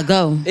because I got to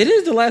go. It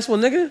is the last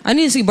one, nigga. I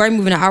need to see Barbie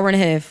movie in an hour and a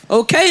half.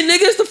 Okay,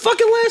 nigga, it's the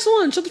fucking last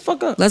one. Shut the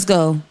fuck up. Let's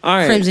go. All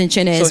right. Crimson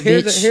Chin ass so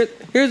here's bitch.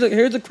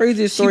 here's the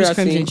craziest story I've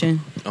Crimson seen. Chin.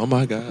 Oh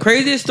my god.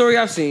 Craziest story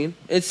I've seen.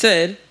 It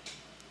said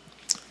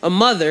a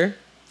mother.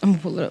 I'm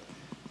gonna pull it up.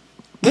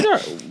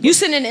 You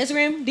sitting in the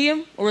Instagram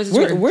DM or is it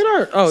Twitter?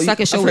 Where are? Oh, so I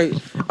can show it.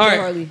 All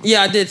right.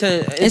 Yeah, I did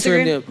send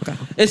Instagram DM. Okay.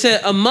 It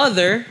said a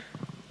mother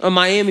a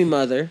Miami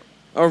mother,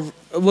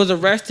 was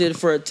arrested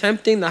for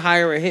attempting to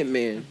hire a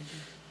hitman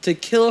to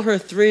kill her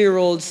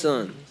 3-year-old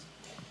son.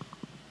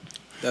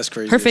 That's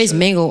crazy. Her face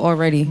mangled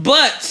already.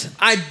 But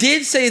I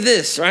did say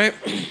this, right?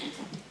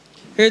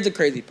 Here's the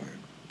crazy part.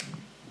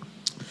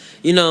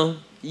 You know,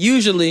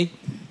 usually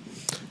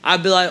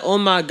I'd be like, oh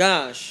my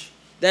gosh,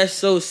 that's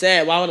so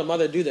sad. Why would a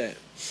mother do that?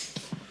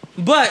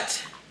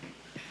 But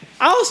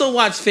I also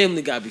watched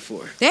Family Guy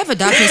before. They have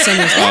adoption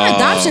centers. They have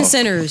adoption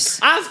centers.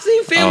 I've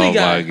seen Family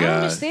Guy. My God. I don't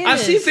understand I've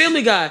this. seen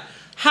Family Guy.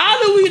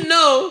 How do we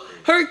know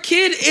her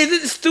kid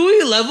isn't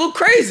Stewie level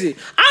crazy?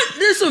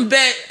 There's some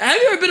bad. Have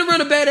you ever been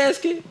around a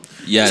badass kid?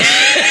 Yes.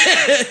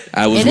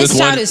 I was And this with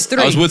child one. is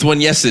 3. I was with one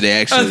yesterday,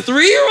 A actually.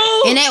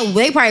 3-year-old? And that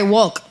they probably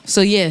walk.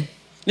 So yeah.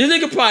 This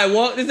nigga probably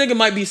walk. This nigga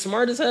might be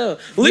smart as hell.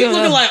 Leave Yeah.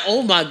 looking like,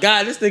 oh my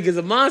god, this nigga's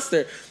a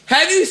monster.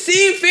 Have you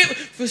seen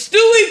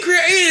Stewie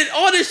created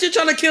all this shit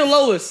trying to kill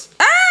Lois?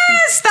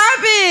 Stop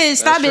it.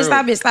 Stop That's it.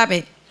 Stop it. Stop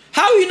it.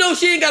 How you know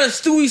she ain't got a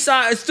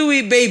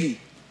Stewie baby?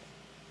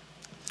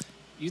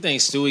 You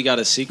think Stewie got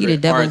a He the secret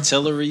devil.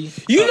 artillery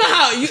You know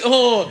how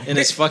you in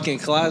his fucking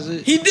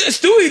closet? he did,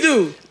 Stewie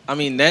do. I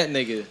mean, that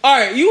nigga. All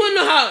right, you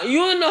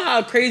wanna know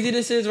how crazy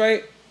this is,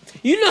 right?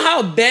 You know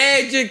how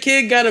bad your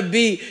kid gotta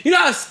be. You know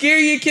how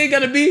scary your kid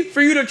gotta be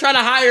for you to try to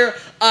hire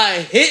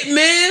a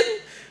hitman.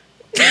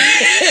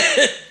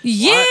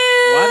 Yeah.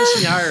 Why does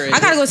she hire? I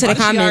gotta go to the Why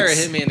does she hire a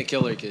comments. hitman to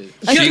kill her kid?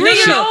 A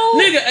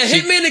 3-year-old? Nigga, a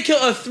hitman to kill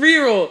a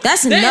 3-year-old.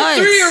 That's that nuts.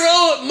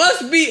 3-year-old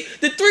must be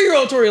the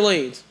 3-year-old Tory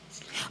Lanez.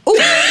 Ooh.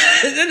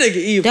 That nigga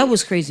evil. That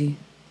was crazy.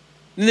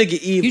 Nigga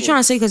evil. You trying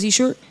to say because he's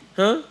short?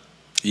 Huh?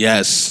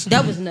 Yes.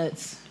 That was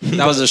nuts.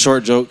 That was a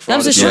short joke. For That all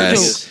was the a short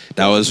niggas.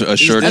 That was a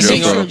short He's joke,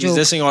 dissing all- bro. He's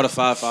dissing all the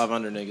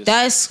 5'5" niggas.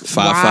 That's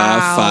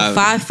 5'5".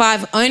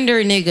 5'5"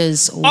 under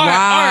niggas. All Wow.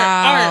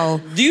 right, all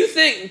right. Do you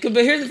think?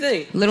 But here's the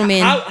thing. Little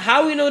man.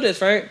 How we know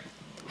this, right?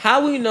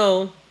 How we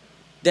know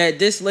that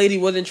this lady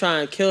wasn't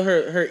trying to kill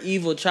her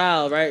evil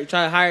child, right?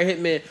 Trying to hire a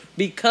hitman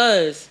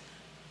because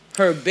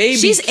her baby.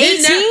 She's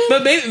kidnapped- 18?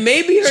 But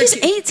maybe her. She's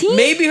 18?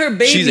 Maybe her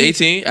baby. She's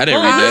 18? I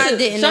didn't Hold on, read that. listen. I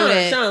didn't know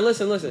that.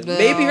 Sean, listen. But,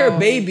 Maybe her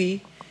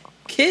baby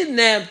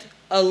kidnapped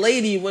a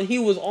lady when he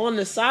was on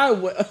the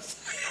sideway.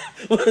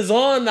 Was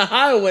on the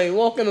highway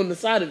walking on the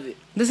side of it.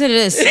 Listen to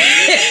this.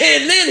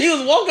 And then he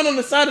was walking on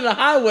the side of the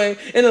highway,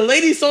 and the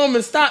lady saw him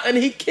and stopped, and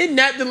he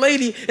kidnapped the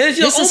lady. And she's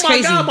This like, is "Oh my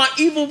crazy. god, my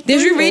evil!"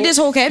 Did you read people." this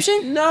whole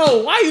caption? No.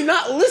 Why are you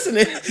not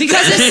listening?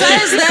 Because it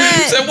says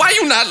that. Said, why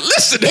you not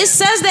listening? It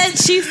says that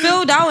she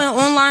filled out an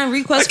online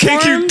request I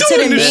can't form keep to the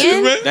doing this shit,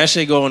 man. man. That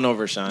shit going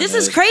over, Sean. This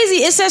is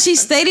crazy. It says she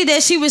stated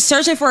that she was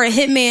searching for a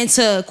hitman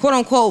to quote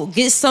unquote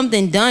get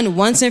something done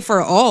once and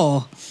for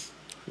all.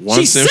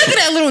 She's sick of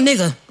that little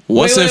nigga.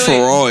 Once Wait, and wait, for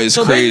wait. all is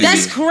So crazy.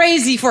 That's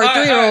crazy for a All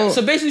right, 3-year-old.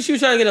 So basically, she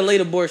was trying to get a late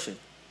abortion.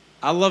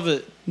 I love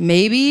it.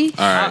 Maybe.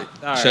 all right.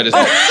 All right. Shut it.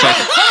 Hold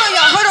on,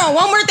 y'all. Hold on.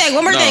 One more thing.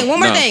 One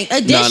more No. thing. No,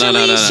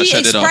 Additionally, no. she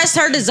Shut it off. expressed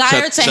her desire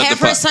Shut to the have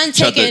her pot. son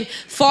Shut taken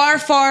far,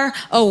 far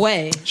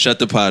away. Shut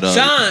the pot up.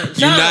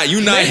 Sean,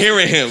 You not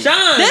hearing him.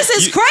 Sean, This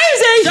is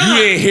crazy. Sean, You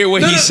didn't hear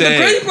what he The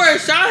said. crazy part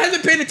is Sean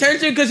hasn't paid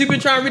attention because he's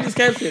been trying to read this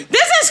caption.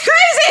 This is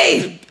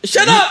crazy.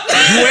 Shut up.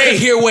 You ain't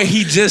hear what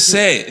he just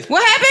said.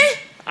 What happened?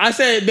 I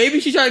said maybe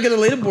she's trying to get a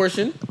late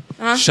abortion.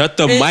 Shut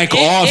the mic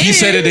off. He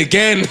said it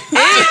again.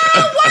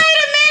 Oh, wait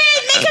a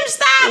minute. Make him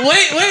stop.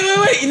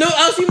 Wait. You know what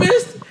else you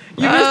missed?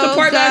 You missed the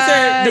part that I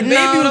said the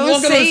baby was don't walking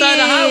on the say side of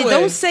the it. highway.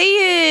 Don't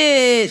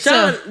say it.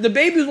 Sean, the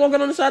baby was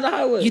walking on the side of the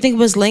highway. You think it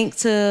was linked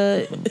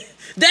to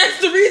That's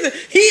the reason.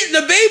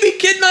 The baby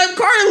kidnapped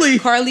Carly.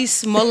 Carly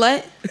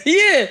Smollett?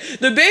 Yeah,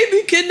 the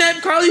baby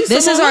kidnapped Carly.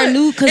 This is our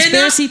new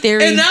conspiracy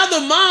theory. And now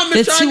the mom The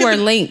is trying two to are get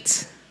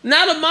linked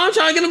now the mom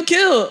trying to get him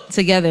killed.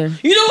 together.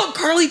 You know what?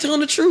 Carly telling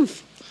the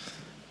truth.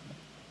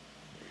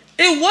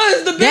 It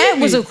was the baby. That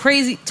was a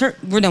crazy.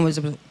 We're done with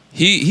it.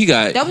 He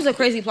got. That was a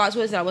crazy plot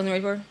twist that I wasn't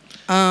ready for.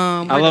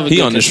 I love a He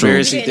good on the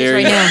conspiracy shrooms.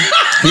 theory. Right now.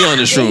 He on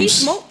the He shrooms.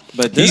 smoked.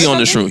 But He's on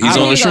the shrooms. He's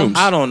on the shrooms.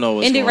 I don't know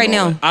what's End it going right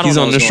on. now. I don't He's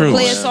know on what's the going shrooms.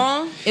 Play a man.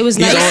 song. It was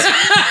He's nice.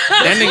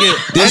 That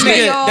nigga. This Okay,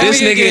 nigga,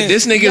 y'all.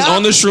 this nigga is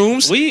on the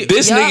shrooms.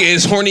 This Yup. nigga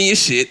is horny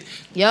as shit.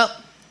 Yep.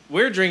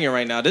 We're drinking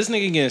right now. This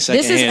nigga getting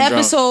second This is hand drunk.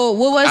 episode.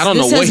 What was? I don't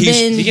this know what has he's-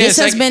 been. He getting This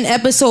has second- been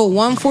episode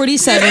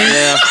 147.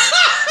 Yeah.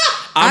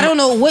 I don't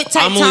know what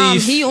type I'm time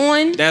Leaf. he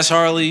on. That's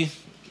Harley.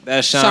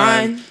 That's Sean.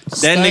 Shine.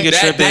 That nigga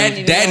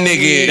tripping. That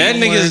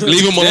nigga.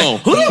 Leave him alone.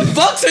 Who the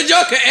fuck said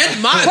y'all can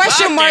end my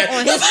Question mark podcast?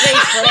 on his face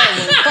for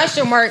that one.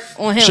 Question mark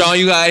on him. Sean,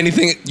 you got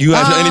anything? You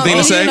have anything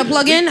to say? Anything to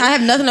plug in? I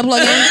have nothing to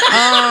plug in.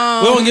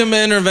 We don't give him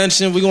an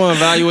intervention. We gonna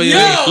evaluate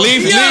it.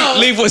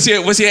 Leave. What's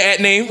your at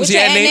name? What's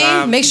your at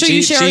name? Make sure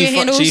you share all your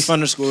handles. Chief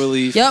 _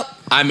 Leaf. Yep.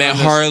 I'm at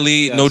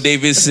Harley, no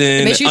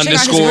Davidson Make sure you check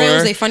out his _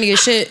 reels. They funny as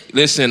shit.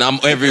 Listen, I'm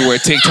everywhere.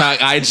 TikTok,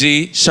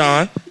 IG,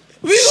 Sean.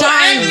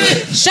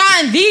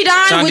 Sean V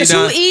Don Sean with D.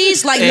 Don. 2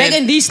 E's, like And-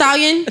 Megan Thee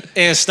Stallion.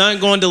 And Stunt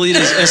going to delete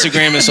his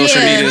Instagram and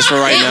social medias for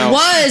right now. It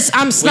was.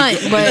 I'm Stunt,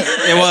 but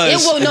It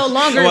was. it will no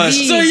longer It was.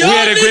 be. So We y'all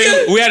had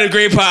a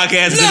great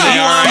podcast today. All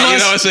right, you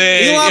know what I'm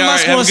saying? Elon All Musk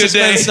right, have a wants to good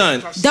day.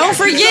 suspend Stunt. Don't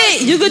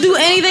forget, you can do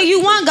anything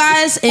you want,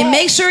 guys, and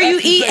make sure you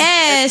eat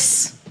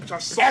ass.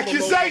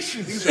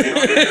 Accusations.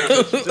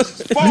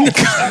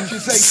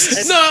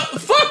 No,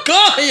 fuck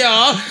all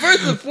y'all.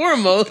 First and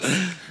foremost.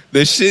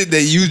 The shit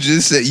that you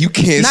just said, you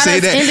can't Not say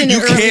us that. ending You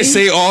it can't early.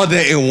 say all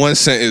that in one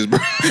sentence, bro.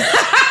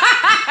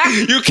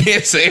 You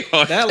can't say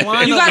all that.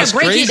 lineup You gotta was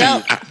break crazy. it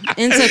up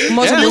into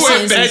multiple You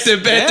went back sentences. to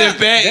back to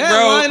back, That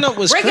bro. lineup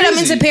was Break crazy. it up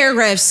into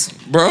paragraphs.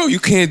 Bro, you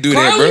can't do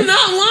that, Carly bro.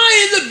 not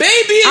lying. The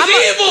baby is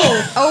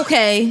evil.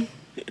 Okay.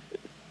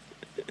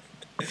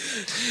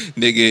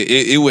 Nigga,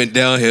 it went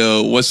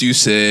downhill once you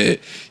said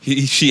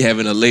she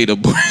having a late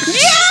abortion. Yo,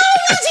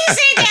 once he said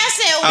that, I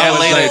said, That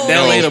late-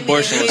 that late wait a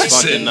abortion minute, was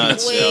wait a fucking minute,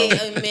 nuts, Wait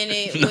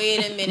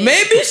a minute.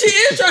 Maybe she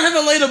is trying to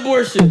have a late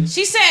abortion.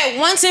 She said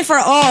once and for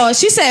all.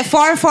 She said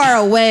far, far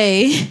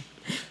away.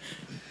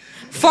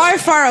 Far,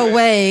 far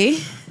away.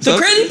 The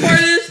crazy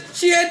part is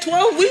she had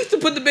 12 weeks to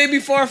put the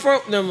baby far.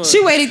 Never mind.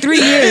 She waited 3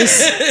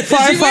 years.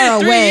 Far, She far waited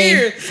 3 away.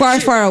 years.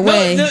 Far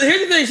away. No, here's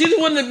the thing. She's the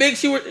one that big.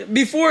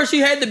 Before she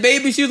had the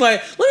baby, she was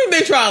like, "Let me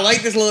make sure I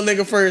like this little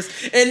nigga first."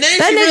 And then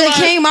That she nigga realized,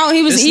 came out,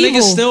 he was This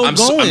evil. nigga's still I'm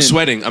going.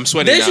 sweating. I'm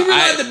sweating Then now. she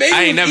realized the baby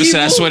I ain't was never said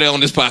I evil. sweated on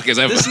this podcast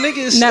ever. This nigga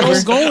is Never.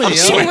 still going, I'm yo.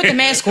 sweating. With the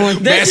mask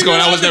on. Then Mask she on,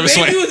 I realized was never the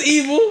baby sweating. was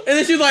evil, and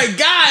then she was like,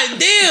 "God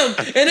damn!"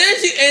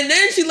 And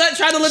then she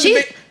tried to let the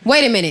baby.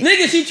 Wait a minute.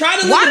 Nigga, she tried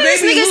to let Why the did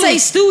this baby nigga say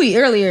loose. Stewie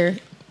earlier?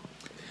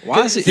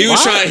 Why is it? He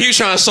was why?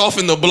 trying to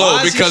soften the blow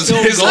Why is he because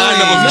still his going?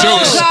 lineup of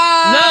jokes.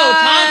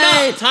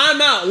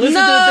 Time out. Listen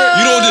to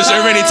You don't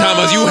deserve any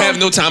timeouts. You have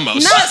no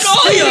timeouts.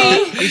 Fuck all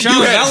y'all. He trying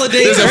to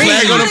validate There's a crazy.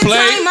 flag on the play.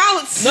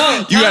 Timeouts.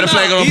 No, You had a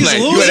flag on the He's play.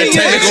 You had a losing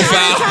technical it.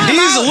 foul.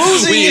 He's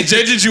losing We it.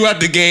 ejected you out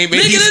the game,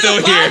 and Nigga, he's this is still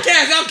a here.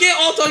 podcast. Y'all can't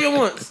all talk at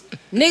once.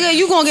 Nigga,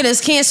 you gonna get us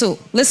canceled.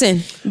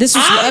 Listen, this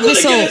was I'm gonna get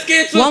episode us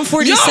canceled. Y'all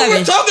 147.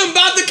 were talking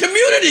about the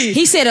community.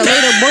 He said a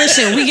late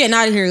abortion. We getting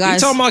out of here, You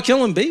guys. talking about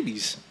killing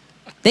babies?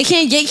 They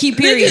can't gatekeep Nigga,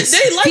 periods.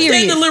 they like Period.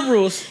 dating the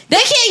liberals. They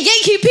can't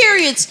gatekeep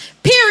periods.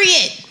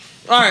 Period.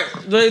 All right,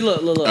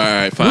 look. All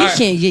right, We fine.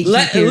 can't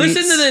gatekeep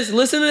periods.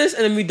 Listen to this,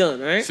 and then we done.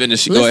 All right.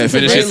 Finish. Listen Go ahead. to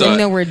Finish your this and thought.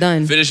 then we're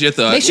done. Finish your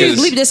thought. Make sure you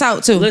Yes. bleep this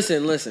out too.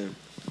 Listen.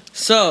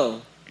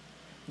 So,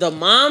 the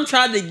mom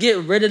tried to get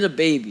rid of the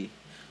baby.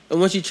 And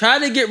when she tried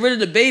to get rid of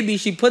the baby,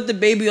 she put the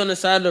baby on the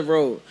side of the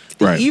road.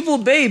 The Right. evil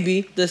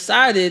baby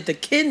decided to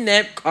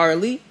kidnap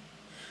Carly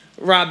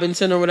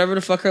Robinson or whatever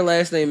the fuck her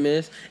last name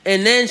is.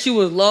 And then she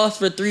was lost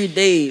for 3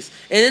 days.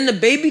 And then the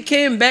baby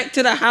came back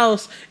to the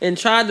house and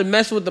tried to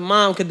mess with the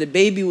mom because the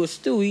baby was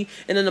Stewie.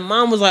 And then the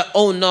mom was like,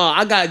 "Oh no,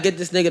 I gotta get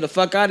this nigga the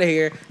fuck out of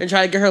here," and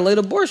try to get her late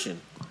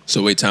abortion.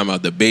 So wait, time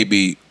out. The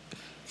baby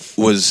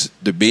was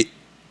the baby.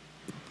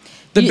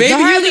 The baby,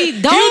 Harley, he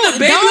was the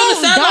baby on the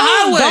side of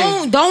the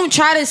highway. Don't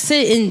try to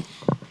sit and.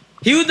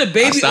 He was the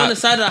baby on the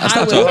side of the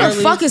highway. Who the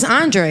Harley. fuck is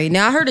Andre?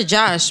 Now I heard of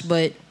Josh,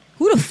 but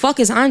who the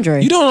fuck is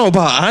Andre? You don't know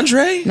about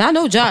Andre? Now I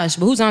know Josh,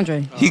 but who's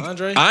Andre?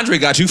 Andre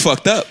got you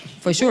fucked up.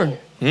 For sure.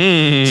 So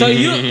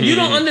you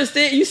don't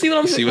understand. You see what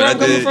I'm See where what I I'm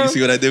coming did? from? You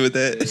see what I did with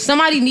that?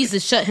 Somebody needs to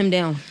shut him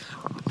down.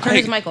 Turn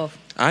his mic off.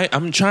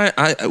 I'm trying.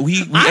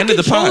 We I ended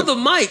the control pod. the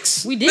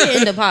mics. We did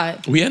end the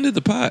pod. We ended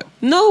the pod.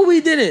 No,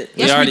 we didn't.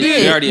 Yes, we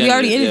did. We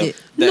already ended it.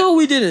 No,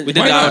 we didn't. We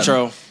did the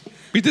outro.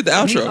 We did the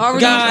outro.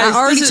 Guys, I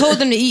already this told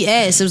them to eat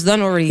ass. It was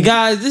done already.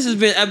 Guys, this has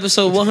been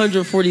episode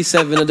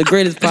 147 of the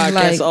greatest podcast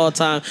Like- of all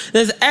time.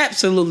 That's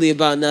absolutely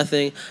about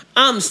nothing.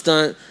 I'm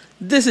Stunt.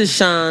 This is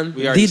Sean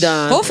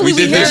D-Don. Hopefully we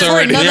did here this for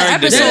already. another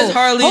That is episode.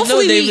 Harley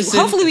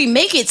Hopefully we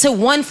make it to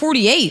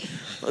 148.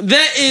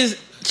 That is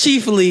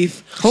Chief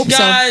Leaf. Hope so.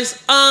 Guys,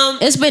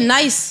 It's been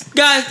nice.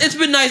 Guys, it's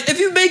been nice. If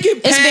you make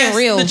it past been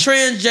real. the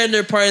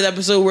transgender part of the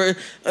episode where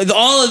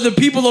all of the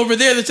people over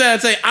there that try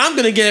to say, I'm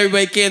going to get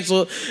everybody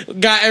canceled,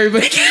 got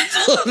everybody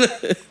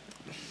canceled.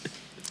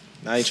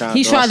 Now he trying.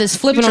 He tried this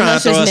flipping on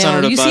us just now.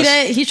 You see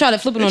that? He tried to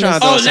flipping on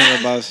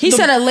us. He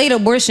said a late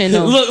abortion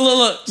though.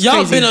 Look. Y'all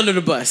Crazy. been under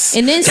the bus.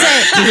 And then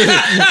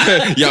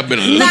said, Y'all been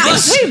under the nah,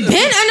 bus. we been under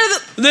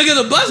the.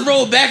 Nigga, the bus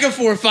rolled back and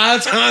forth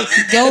 5 times.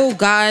 Yo,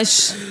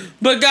 gosh.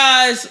 But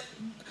guys,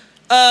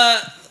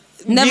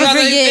 Never you got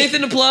forget.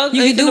 anything to plug?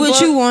 You can Anything do to what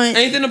plug? you want.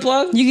 Anything to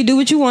plug? You can do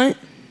what you want.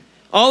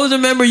 Always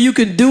remember, you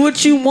can do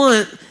what you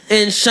want.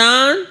 And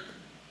Sean,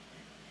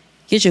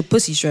 Get your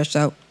pussy stretched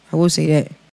out. I will say that.